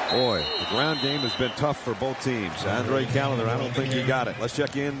 Boy, the ground game has been tough for both teams. Andre Callender, I don't think he got it. Let's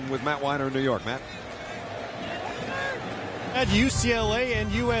check in with Matt Weiner in New York. Matt? At UCLA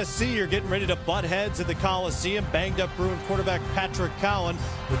and USC are getting ready to butt heads at the Coliseum. Banged up Bruin quarterback Patrick Cowan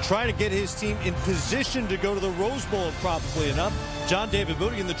will try to get his team in position to go to the Rose Bowl, probably enough. John David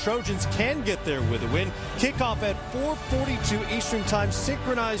Moody and the Trojans can get there with a win. Kickoff at 4:42 Eastern Time.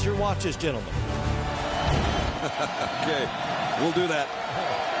 Synchronize your watches, gentlemen. Okay, we'll do that.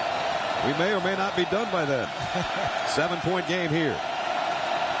 We may or may not be done by then. 7-point game here.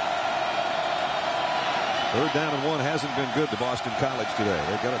 3rd down and 1 hasn't been good to Boston College today.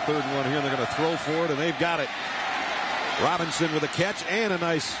 They've got a 3rd and 1 here, and they're going to throw for it, and they've got it. Robinson with a catch and a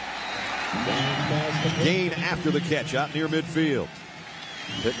nice gain after the catch out near midfield.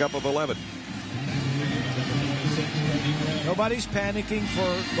 Pickup of 11. Nobody's panicking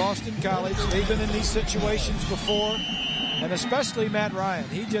for Boston College. They've been in these situations before, and especially Matt Ryan.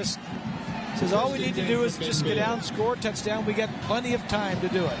 He just says all we need to do is just get out and score a touchdown. We got plenty of time to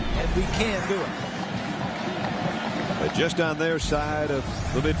do it, and we can do it. They're just on their side of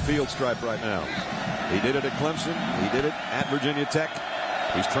the midfield stripe right now. He did it at Clemson. He did it at Virginia Tech.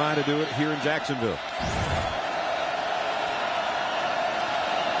 He's trying to do it here in Jacksonville.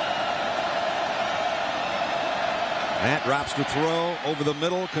 Matt drops to throw over the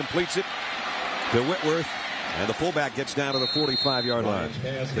middle, completes it to Whitworth, and the fullback gets down to the 45-yard line.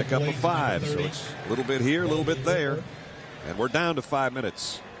 Pick up a 5, so it's a little bit here, a little bit there, and we're down to 5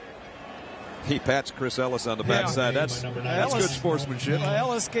 minutes. He pats Chris Ellis on the backside. That's good sportsmanship. Well,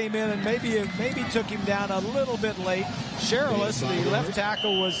 Ellis came in and maybe took him down a little bit late. Sherrillis, the left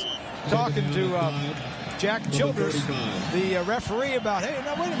tackle, was talking to Jack Childress, the referee, about, hey,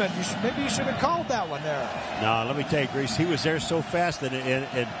 now wait a minute, maybe you should have called that one there. No, let me tell you, Grease, he was there so fast that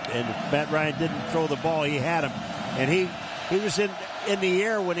and Matt Ryan didn't throw the ball. He had him, and he was in the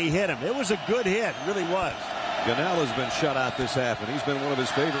air when he hit him. It was a good hit, really was. Gunnell has been shut out this half, and he's been one of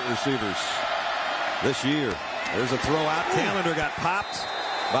his favorite receivers this year. There's a throw out. Callender got popped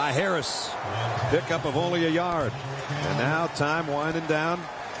by Harris. Pickup of only a yard. And now time winding down.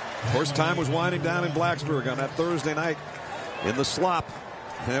 Of course, time was winding down in Blacksburg on that Thursday night in the slop.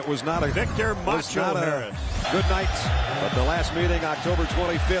 It was not a Victor Macho Harris. Good night. But the last meeting, October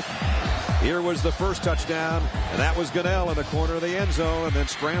 25th, here was the first touchdown, and that was Gunnell in the corner of the end zone, and then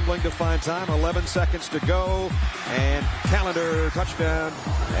scrambling to find time, 11 seconds to go, and Callender touchdown,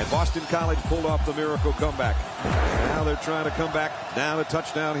 and Boston College pulled off the miracle comeback. And now they're trying to come back down a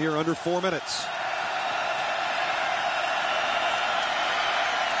touchdown here under 4 minutes.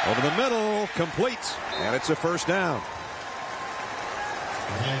 Over the middle, complete, and it's a first down.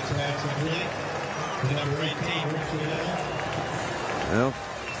 Well,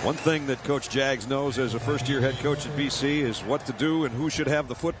 one thing that Coach Jags knows as a first-year head coach at BC is what to do and who should have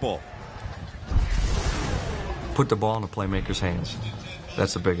the football. Put the ball in the playmaker's hands.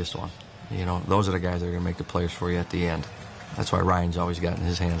 That's the biggest one. You know, those are the guys that are going to make the plays for you at the end. That's why Ryan's always got it in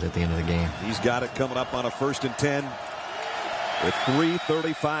his hands at the end of the game. He's got it coming up on a 1st and 10 with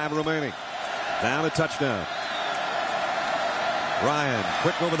 3:35 remaining. Down a touchdown. Ryan,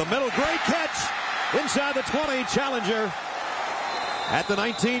 quick over the middle, great catch! Inside the 20, Challenger at the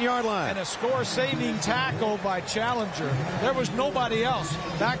 19-yard line. And a score-saving tackle by Challenger. There was nobody else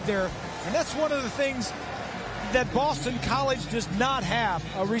back there. And that's one of the things that Boston College does not have.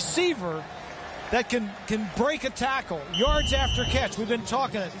 A receiver that can break a tackle. Yards after catch. We've been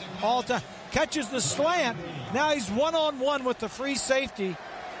talking it all the time. Catches the slant. Now he's one-on-one with the free safety.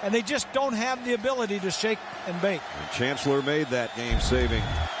 And they just don't have the ability to shake and bake. And Chancellor made that game-saving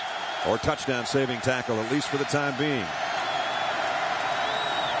or touchdown-saving tackle, at least for the time being.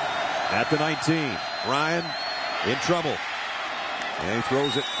 At the 19, Ryan in trouble. And he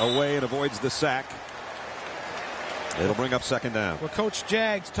throws it away and avoids the sack. It'll bring up 2nd down. Well, Coach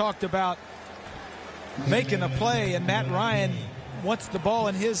Jags talked about making a play, and Matt Ryan wants the ball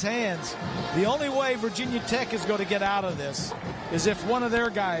in his hands. The only way Virginia Tech is going to get out of this is if one of their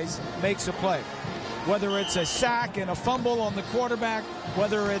guys makes a play. Whether it's a sack and a fumble on the quarterback,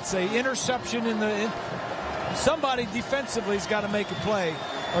 whether it's an interception somebody defensively has got to make a play,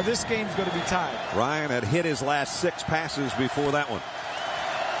 or this game's going to be tied. Ryan had hit his last 6 passes before that one.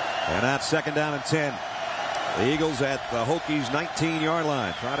 And that's 2nd down and 10. The Eagles at the Hokies' 19-yard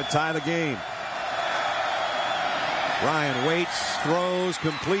line, trying to tie the game. Ryan waits, throws,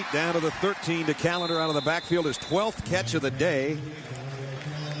 complete down to the 13 to Callender out of the backfield. His 12th catch of the day.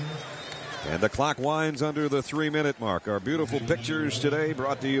 And the clock winds under the 3-minute mark. Our beautiful pictures today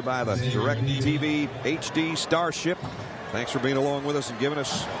brought to you by the DirecTV HD Starship. Thanks for being along with us and giving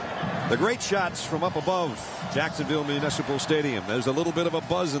us the great shots from up above Jacksonville Municipal Stadium. There's a little bit of a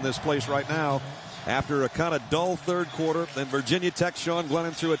buzz in this place right now after a kind of dull 3rd quarter. Then Virginia Tech, Sean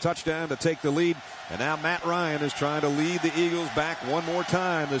Glennon threw a touchdown to take the lead. And now Matt Ryan is trying to lead the Eagles back one more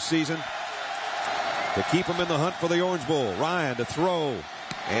time this season to keep them in the hunt for the Orange Bowl. Ryan to throw.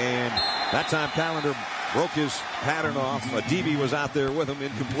 And that time Callender broke his pattern off. A DB was out there with him,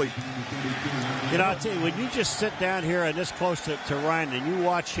 incomplete. You know, I'll tell you, when you just sit down here and this close to Ryan and you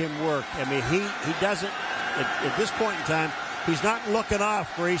watch him work, I mean, he doesn't, at this point in time, he's not looking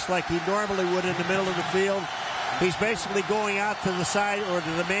off, Grease, like he normally would in the middle of the field. He's basically going out to the side or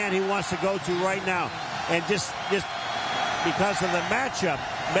to the man he wants to go to right now. And just because of the matchup,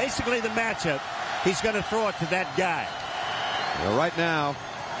 basically the matchup, he's going to throw it to that guy. Well, right now,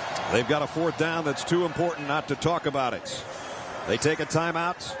 they've got a 4th down that's too important not to talk about it. They take a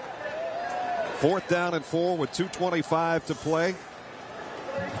timeout. 4th down and 4 with 2:25 to play.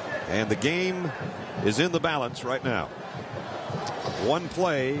 And the game is in the balance right now. One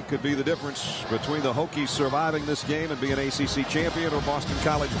play could be the difference between the Hokies surviving this game and being ACC champion, or Boston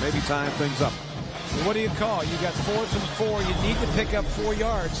College maybe tying things up. What do you call? You got 4th and 4. You need to pick up 4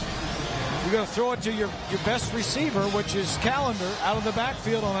 yards. You're going to throw it to your best receiver, which is Callender, out of the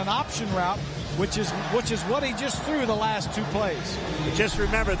backfield on an option route, which is what he just threw the last 2 plays. Just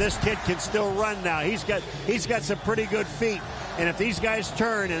remember, this kid can still run now. He's got some pretty good feet, and if these guys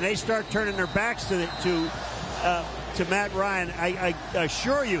turn and they start turning their backs to Matt Ryan, I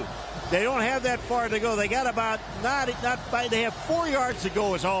assure you, they don't have that far to go. They got about they have 4 yards to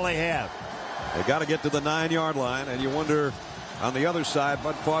go is all they have. They got to get to the 9-yard line, and you wonder on the other side,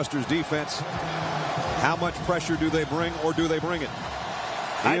 Bud Foster's defense, how much pressure do they bring, or do they bring it?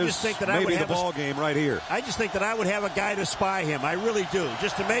 I just think that I would have the ball game right here. I just think that I would have a guy to spy him. I really do,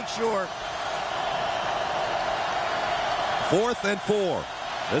 just to make sure. 4th and 4.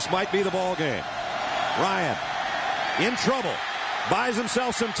 This might be the ball game. Ryan in trouble, buys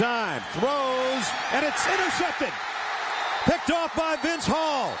himself some time, throws, and it's intercepted. Picked off by Vince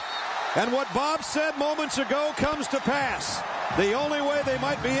Hall. And what Bob said moments ago comes to pass. The only way they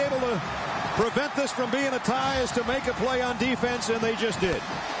might be able to prevent this from being a tie is to make a play on defense, and they just did.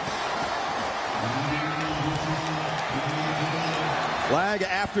 Flag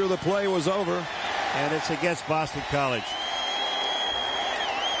after the play was over. And it's against Boston College.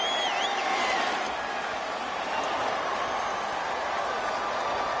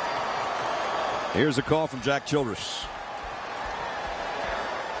 Here's a call from Jack Childress.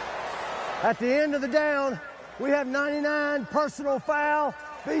 At the end of the down, we have 99 personal foul.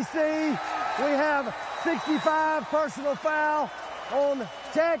 BC, we have 65 personal foul on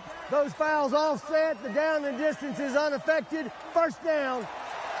Tech. Those fouls offset. The down and distance is unaffected. First down.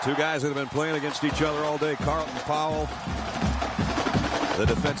 Two guys that have been playing against each other all day. Carlton Powell, the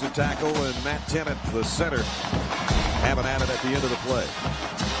defensive tackle, and Matt Tennant, the center, having at it at the end of the play.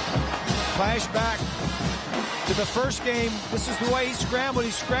 Flashback to the first game. This is the way he scrambled.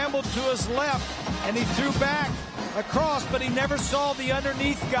 He scrambled to his left, and he threw back across, but he never saw the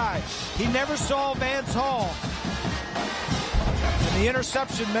underneath guy. He never saw Vance Hall. And the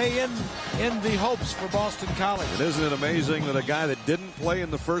interception may end the hopes for Boston College. And isn't it amazing that a guy that didn't play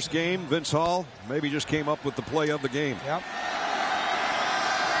in the first game, Vince Hall, maybe just came up with the play of the game. Yep.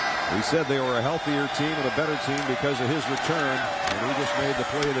 He said they were a healthier team and a better team because of his return, and he just made the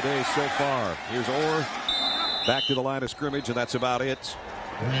play of the day so far. Here's Orr back to the line of scrimmage, and that's about it.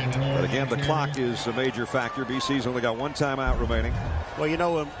 But again, the clock is a major factor. BC's only got one timeout remaining. Well, you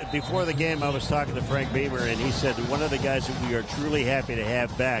know, before the game, I was talking to Frank Beamer, and he said that one of the guys that we are truly happy to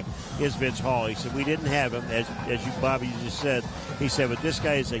have back is Vince Hall. He said we didn't have him, as you, Bobby, you just said. He said, but this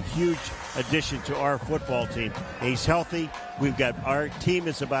guy is a huge addition to our football team. He's healthy. We've got our team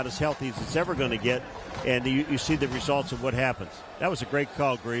is about as healthy as it's ever going to get, and you see the results of what happens. That was a great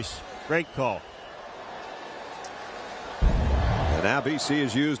call, Grease. Great call. And now BC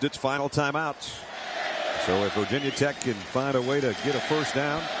has used its final timeout. So if Virginia Tech can find a way to get a first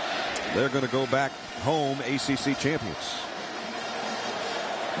down, they're going to go back home ACC champions.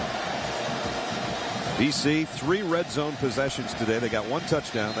 BC, 3 red zone possessions today. They got 1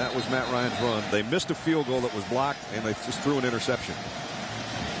 touchdown. That was Matt Ryan's run. They missed a field goal that was blocked, and they just threw an interception.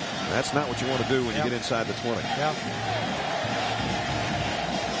 That's not what you want to do when you get inside the 20. Yep.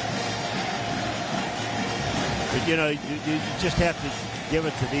 But, you know, you just have to give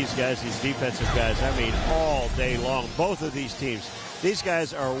it to these guys, these defensive guys. I mean, all day long. Both of these teams. These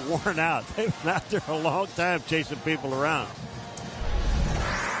guys are worn out. They've been out there a long time chasing people around.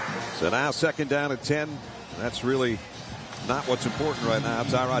 So now second down at 10. That's really not what's important right now.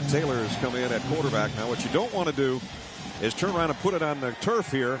 Tyrod Taylor has come in at quarterback. Now what you don't want to do is turn around and put it on the turf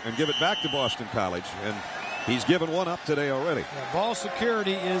here and give it back to Boston College. And he's given one up today already. Yeah, ball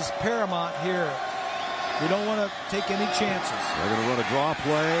security is paramount here. We don't want to take any chances. They're going to run a draw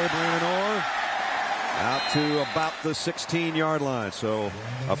play. Brandon Orr out to about the 16-yard line. So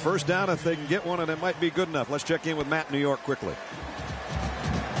a first down if they can get one, and it might be good enough. Let's check in with Matt in New York quickly.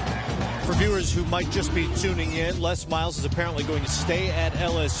 For viewers who might just be tuning in, Les Miles is apparently going to stay at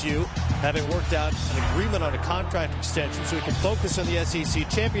LSU, having worked out an agreement on a contract extension so he can focus on the SEC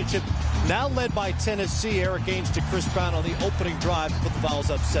championship. Now led by Tennessee, Eric Ainge to Chris Brown on the opening drive to put the Vols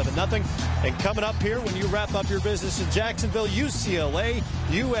up 7-0. And coming up here when you wrap up your business in Jacksonville, UCLA,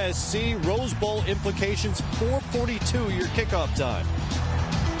 USC, Rose Bowl implications, 4:42 your kickoff time.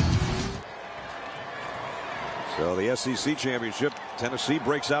 So the SEC championship, Tennessee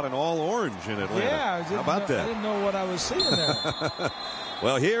breaks out in all orange in Atlanta. Yeah, how about that? I didn't know what I was seeing there.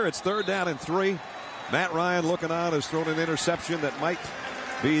 Well, here it's 3rd down and 3. Matt Ryan looking on has thrown an interception that might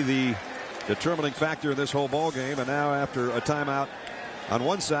be the determining factor in this whole ball game. And now after a timeout on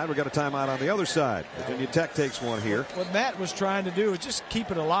one side, we got a timeout on the other side. Virginia Tech takes one here. What Matt was trying to do is just keep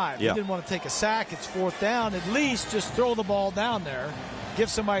it alive. Yeah. He didn't want to take a sack. It's 4th down. At least just throw the ball down there. Give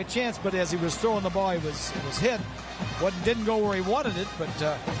somebody a chance, but as he was throwing the ball, it was hit. Didn't go where he wanted it, but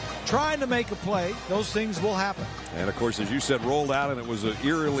trying to make a play, those things will happen. And of course, as you said, rolled out, and it was an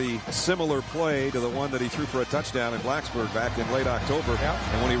eerily similar play to the one that he threw for a touchdown in Blacksburg back in late October. Yep.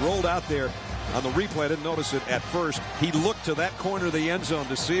 And when he rolled out there on the replay, I didn't notice it at first. He looked to that corner of the end zone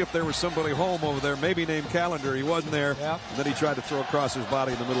to see if there was somebody home over there, maybe named Callender. He wasn't there. Yep. And then he tried to throw across his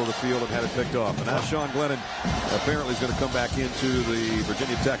body in the middle of the field and had it picked off. And now Sean Glennon apparently is going to come back into the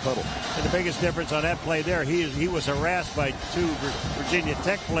Virginia Tech huddle. And the biggest difference on that play there, he was harassed by 2 Virginia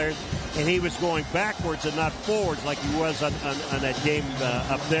Tech players, and he was going backwards and not forwards like he was on that game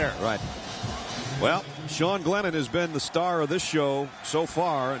up there. Right. Well, Sean Glennon has been the star of this show so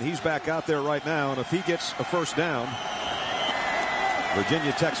far, and he's back out there right now. And if he gets a first down,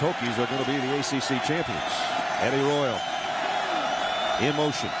 Virginia Tech's Hokies are going to be the ACC champions. Eddie Royal in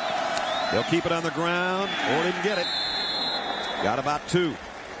motion. They'll keep it on the ground. Or didn't get it. Got about 2.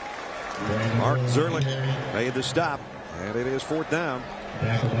 Mark Zerlich made the stop, and it is 4th down.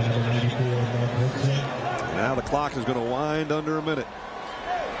 Now the the clock is going to wind under a minute.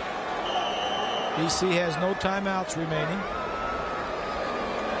 BC has no timeouts remaining.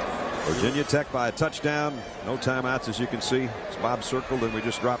 Virginia Tech by a touchdown. No timeouts, as you can see. It's Bob circled, and we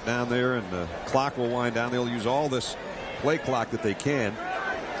just dropped down there, and the clock will wind down. They'll use all this play clock that they can.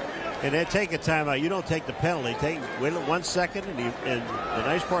 And then take a timeout. You don't take the penalty. Wait 1 second, and the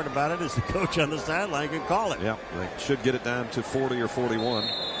nice part about it is the coach on the sideline can call it. Yeah, they should get it down to 40 or 41.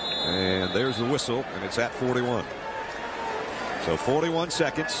 And there's the whistle, and it's at 41. So 41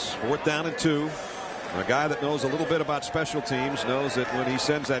 seconds, 4th down and 2. A guy that knows a little bit about special teams knows that when he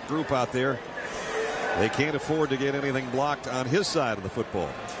sends that group out there, they can't afford to get anything blocked on his side of the football.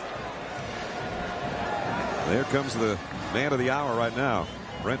 There comes the man of the hour right now.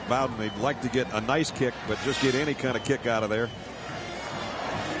 Brent Bowden. They'd like to get a nice kick, but just get any kind of kick out of there.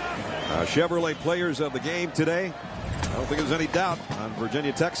 Chevrolet players of the game today. I don't think there's any doubt on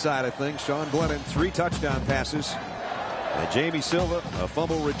Virginia Tech side of things. Sean Glennon, 3 touchdown passes. And Jamie Silva, a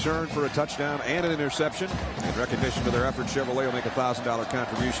fumble return for a touchdown and an interception. In recognition of their efforts, Chevrolet will make a $1,000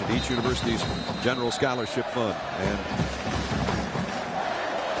 contribution to each university's general scholarship fund. And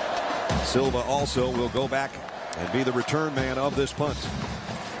Silva also will go back and be the return man of this punt.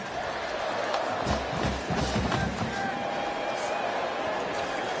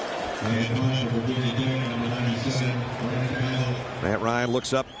 Matt Ryan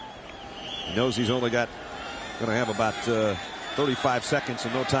looks up. He knows he's only going to have about 35 seconds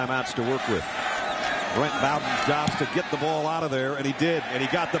and no timeouts to work with. Brent Bowden's job is to get the ball out of there, and he did. And he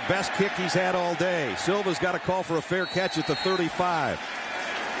got the best kick he's had all day. Silva's got a call for a fair catch at the 35.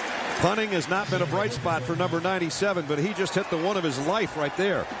 Punting has not been a bright spot for number 97, but he just hit the one of his life right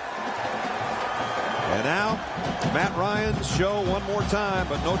there. And now Matt Ryan's show one more time,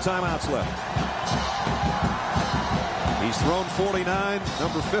 but no timeouts left. He's thrown 49.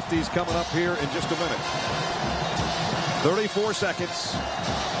 Number 50 is coming up here in just a minute. 34 seconds.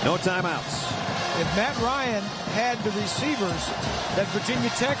 No timeouts. If Matt Ryan had the receivers that Virginia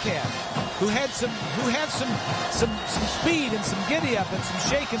Tech had, who had some speed and some giddy up and some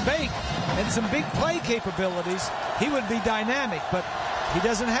shake and bake and some big play capabilities, he would be dynamic. But he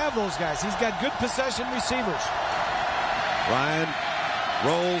doesn't have those guys. He's got good possession receivers. Ryan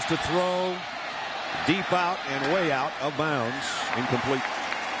rolls to throw. Deep out and way out of bounds. Incomplete.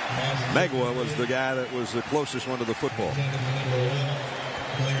 Megwa was the guy that was the closest one to the football.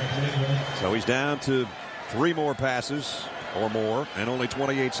 So he's down to 3 more passes or more and only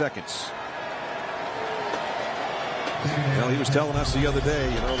 28 seconds. Well, he was telling us the other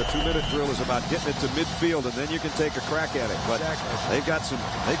day, you know, the 2-minute drill is about getting it to midfield, and then you can take a crack at it. But they've got some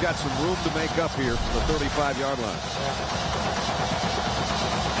room to make up here from the 35-yard line.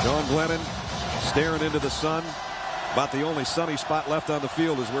 Sean Glennon staring into the sun. About the only sunny spot left on the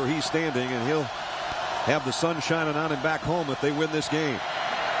field is where he's standing, and he'll have the sun shining on him back home if they win this game.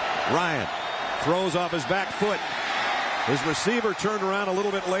 Ryan throws off his back foot. His receiver turned around a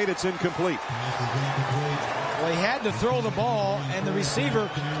little bit late. It's incomplete. Well, he had to throw the ball, and the receiver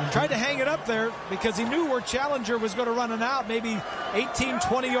tried to hang it up there because he knew where Challenger was going to run it out, maybe 18,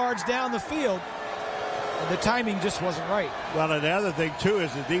 20 yards down the field. And the timing just wasn't right. Well, and the other thing, too,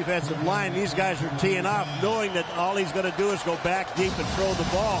 is the defensive line. These guys are teeing off, knowing that all he's going to do is go back deep and throw the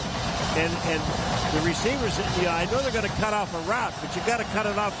ball. And the receivers, you know, I know they're going to cut off a route, but you got to cut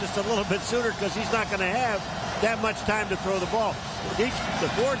it off just a little bit sooner because he's not going to have that much time to throw the ball. The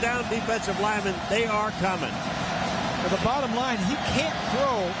 4 down defensive linemen, they are coming. But the bottom line, he can't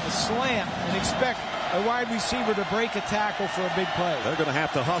throw a slant and expect a wide receiver to break a tackle for a big play. They're going to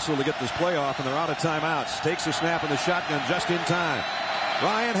have to hustle to get this play off, and they're out of timeouts. Takes a snap in the shotgun just in time.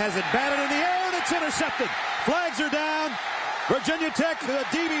 Ryan has it batted in the air, and it's intercepted. Flags are down. Virginia Tech, the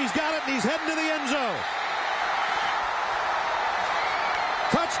DB's got it, and he's heading to the end zone.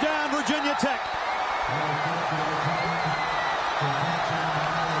 Touchdown, Virginia Tech.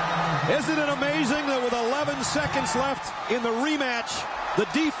 Isn't it amazing that with 11 seconds left in the rematch, the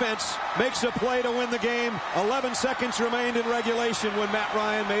defense makes a play to win the game? 11 seconds remained in regulation when Matt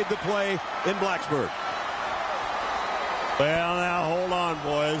Ryan made the play in Blacksburg. Well, now hold on,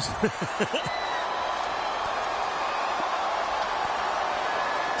 boys.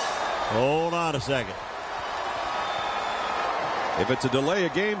 Hold on a second. If it's a delay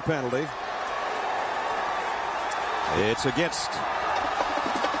of game penalty, it's against.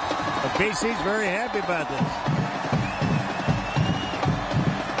 But BC's very happy about this.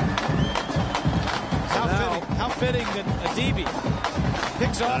 How fitting that Adibi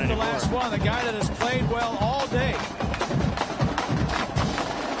picks off the last one, a guy that has played well all day.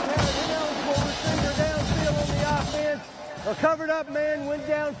 Ineligible receiver downfield on the offense. A covered-up man went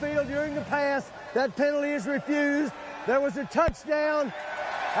downfield during the pass. That penalty is refused. There was a touchdown.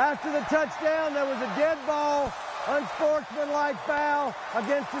 After the touchdown, there was a dead ball, unsportsmanlike foul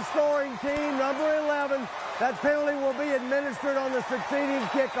against the scoring team, number 11. That penalty will be administered on the succeeding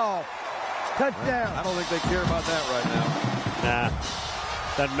kickoff. Touchdown. I don't think they care about that right now. Nah,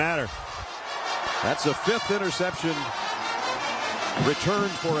 doesn't matter. That's the 5th interception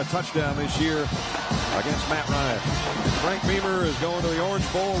returned for a touchdown this year against Matt Ryan. Frank Beamer is going to the Orange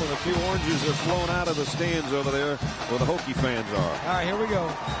Bowl, and a few oranges have flown out of the stands over there where the Hokie fans are. All right, here we go.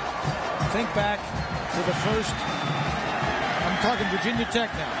 Think back to the first, I'm talking Virginia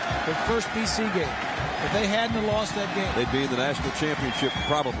Tech now, the first BC game. If they hadn't have lost that game, they'd be in the national championship,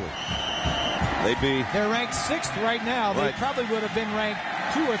 probably. They're ranked 6th right now. They probably would have been ranked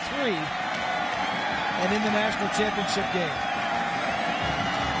 2 or 3 and in the national championship game.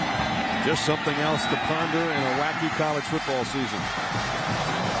 Just something else to ponder in a wacky college football season.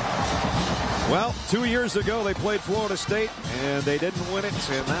 Well, 2 years ago they played Florida State and they didn't win it,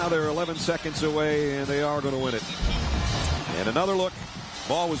 and now they're 11 seconds away and they are going to win it. And another look.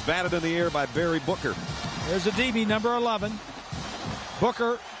 Ball was batted in the air by Barry Booker. There's a DB, number 11.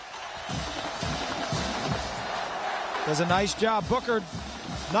 Booker does a nice job. Booker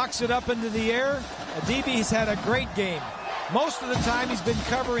knocks it up into the air. DB's had a great game. Most of the time he's been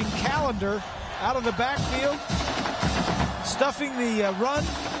covering Callender out of the backfield, stuffing the run.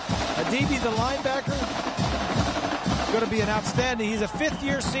 DB, the linebacker, is going to be an outstanding. He's a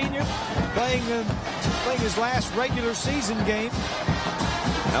 5th-year senior playing his last regular season game.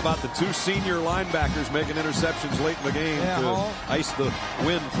 How about the 2 senior linebackers making interceptions late in the game to ice the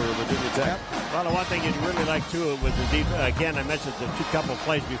win for Virginia Tech? Well, the one thing you'd really like, too, was the again, I mentioned the couple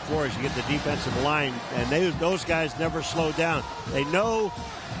plays before, is you get the defensive line, and those guys never slowed down. They knew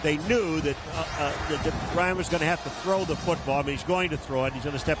that Ryan was going to have to throw the football. I mean, he's going to throw it. He's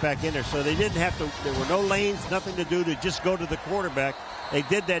going to step back in there. So they didn't have to, there were no lanes, nothing to do to just go to the quarterback. They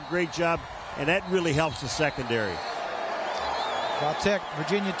did that great job, and that really helps the secondary.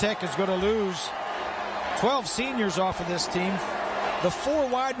 Virginia Tech is going to lose 12 seniors off of this team. The 4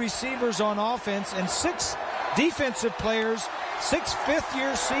 wide receivers on offense and 6 defensive players, 6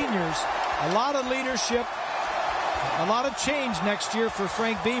 5th-year seniors. A lot of leadership, a lot of change next year for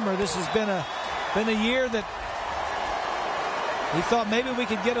Frank Beamer. This has been a year that he thought maybe we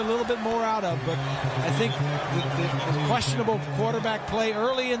could get a little bit more out of, but I think the questionable quarterback play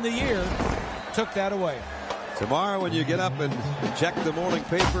early in the year took that away. Tomorrow when you get up and check the morning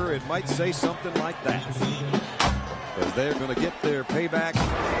paper, it might say something like that. Because they're going to get their payback.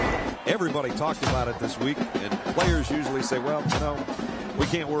 Everybody talked about it this week, and players usually say, well, we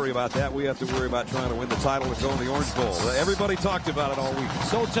can't worry about that. We have to worry about trying to win the title and go in the Orange Bowl. Everybody talked about it all week.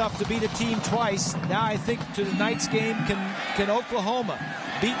 So tough to beat a team twice. Now I think to tonight's game, can Oklahoma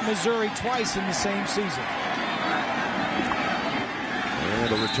beat Missouri twice in the same season?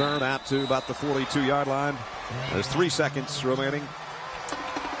 And a return out to about the 42-yard line. There's 3 seconds remaining.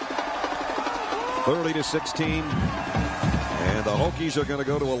 30-16. And the Hokies are going to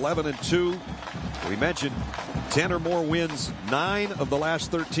go to 11-2. We mentioned 10 or more wins 9 of the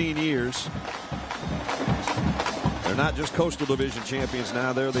last 13 years. They're not just Coastal Division champions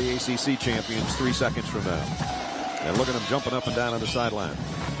now. They're the ACC champions 3 seconds from now. And look at them jumping up and down on the sideline.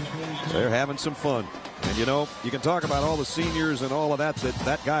 They're having some fun. And, you can talk about all the seniors and all of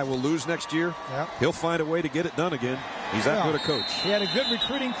that guy will lose next year. Yep. He'll find a way to get it done again. He's that good a coach. He had a good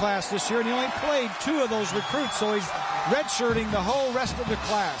recruiting class this year, and he only played 2 of those recruits, so he's redshirting the whole rest of the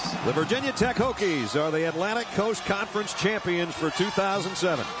class. The Virginia Tech Hokies are the Atlantic Coast Conference champions for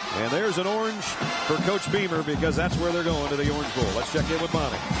 2007. And there's an orange for Coach Beamer because that's where they're going, to the Orange Bowl. Let's check in with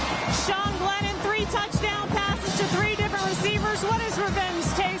Bonnie. Sean Glennon, 3 touchdown passes to 3 different receivers. What does revenge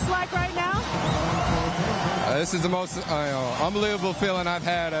taste like right now? This is the most unbelievable feeling I've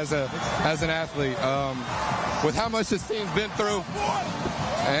had as an athlete. With how much this team's been through,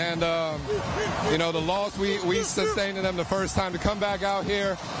 and the loss we sustained in them the first time, to come back out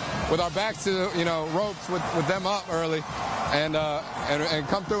here with our backs to ropes with them up early, and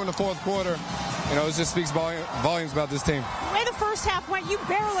come through in the fourth quarter. It just speaks volumes about this team. The way the first half went, you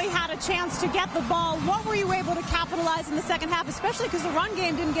barely had a chance to get the ball. What were you able to capitalize in the second half, especially because the run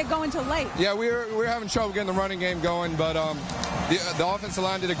game didn't get going till late? Yeah, we were having trouble getting the running game going, but the offensive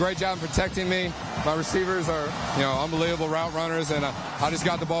line did a great job in protecting me. My receivers are, unbelievable route runners, and I just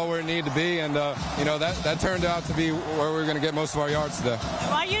got the ball where it needed to be, and that turned out to be where we were going to get most of our yards today. I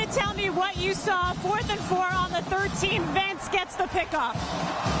want you to tell me what you saw. 4th and 4 on the 13. Vance gets the pickoff.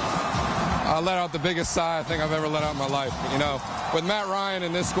 I let out the biggest sigh I think I've ever let out in my life. With Matt Ryan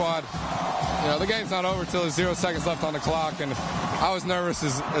in this squad, the game's not over till there's 0 seconds left on the clock, and I was nervous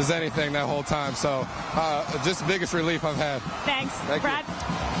as anything that whole time. So just the biggest relief I've had. Thanks, Thank Brad.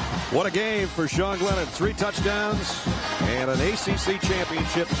 What a game for Sean Glennon. 3 touchdowns and an ACC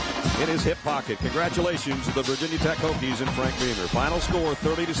championship in his hip pocket. Congratulations to the Virginia Tech Hokies and Frank Beamer. Final score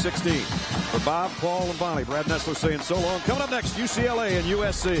 30-16. For Bob, Paul, and Bonnie, Brad Nessler saying so long. Coming up next, UCLA and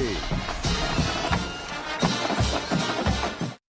USC.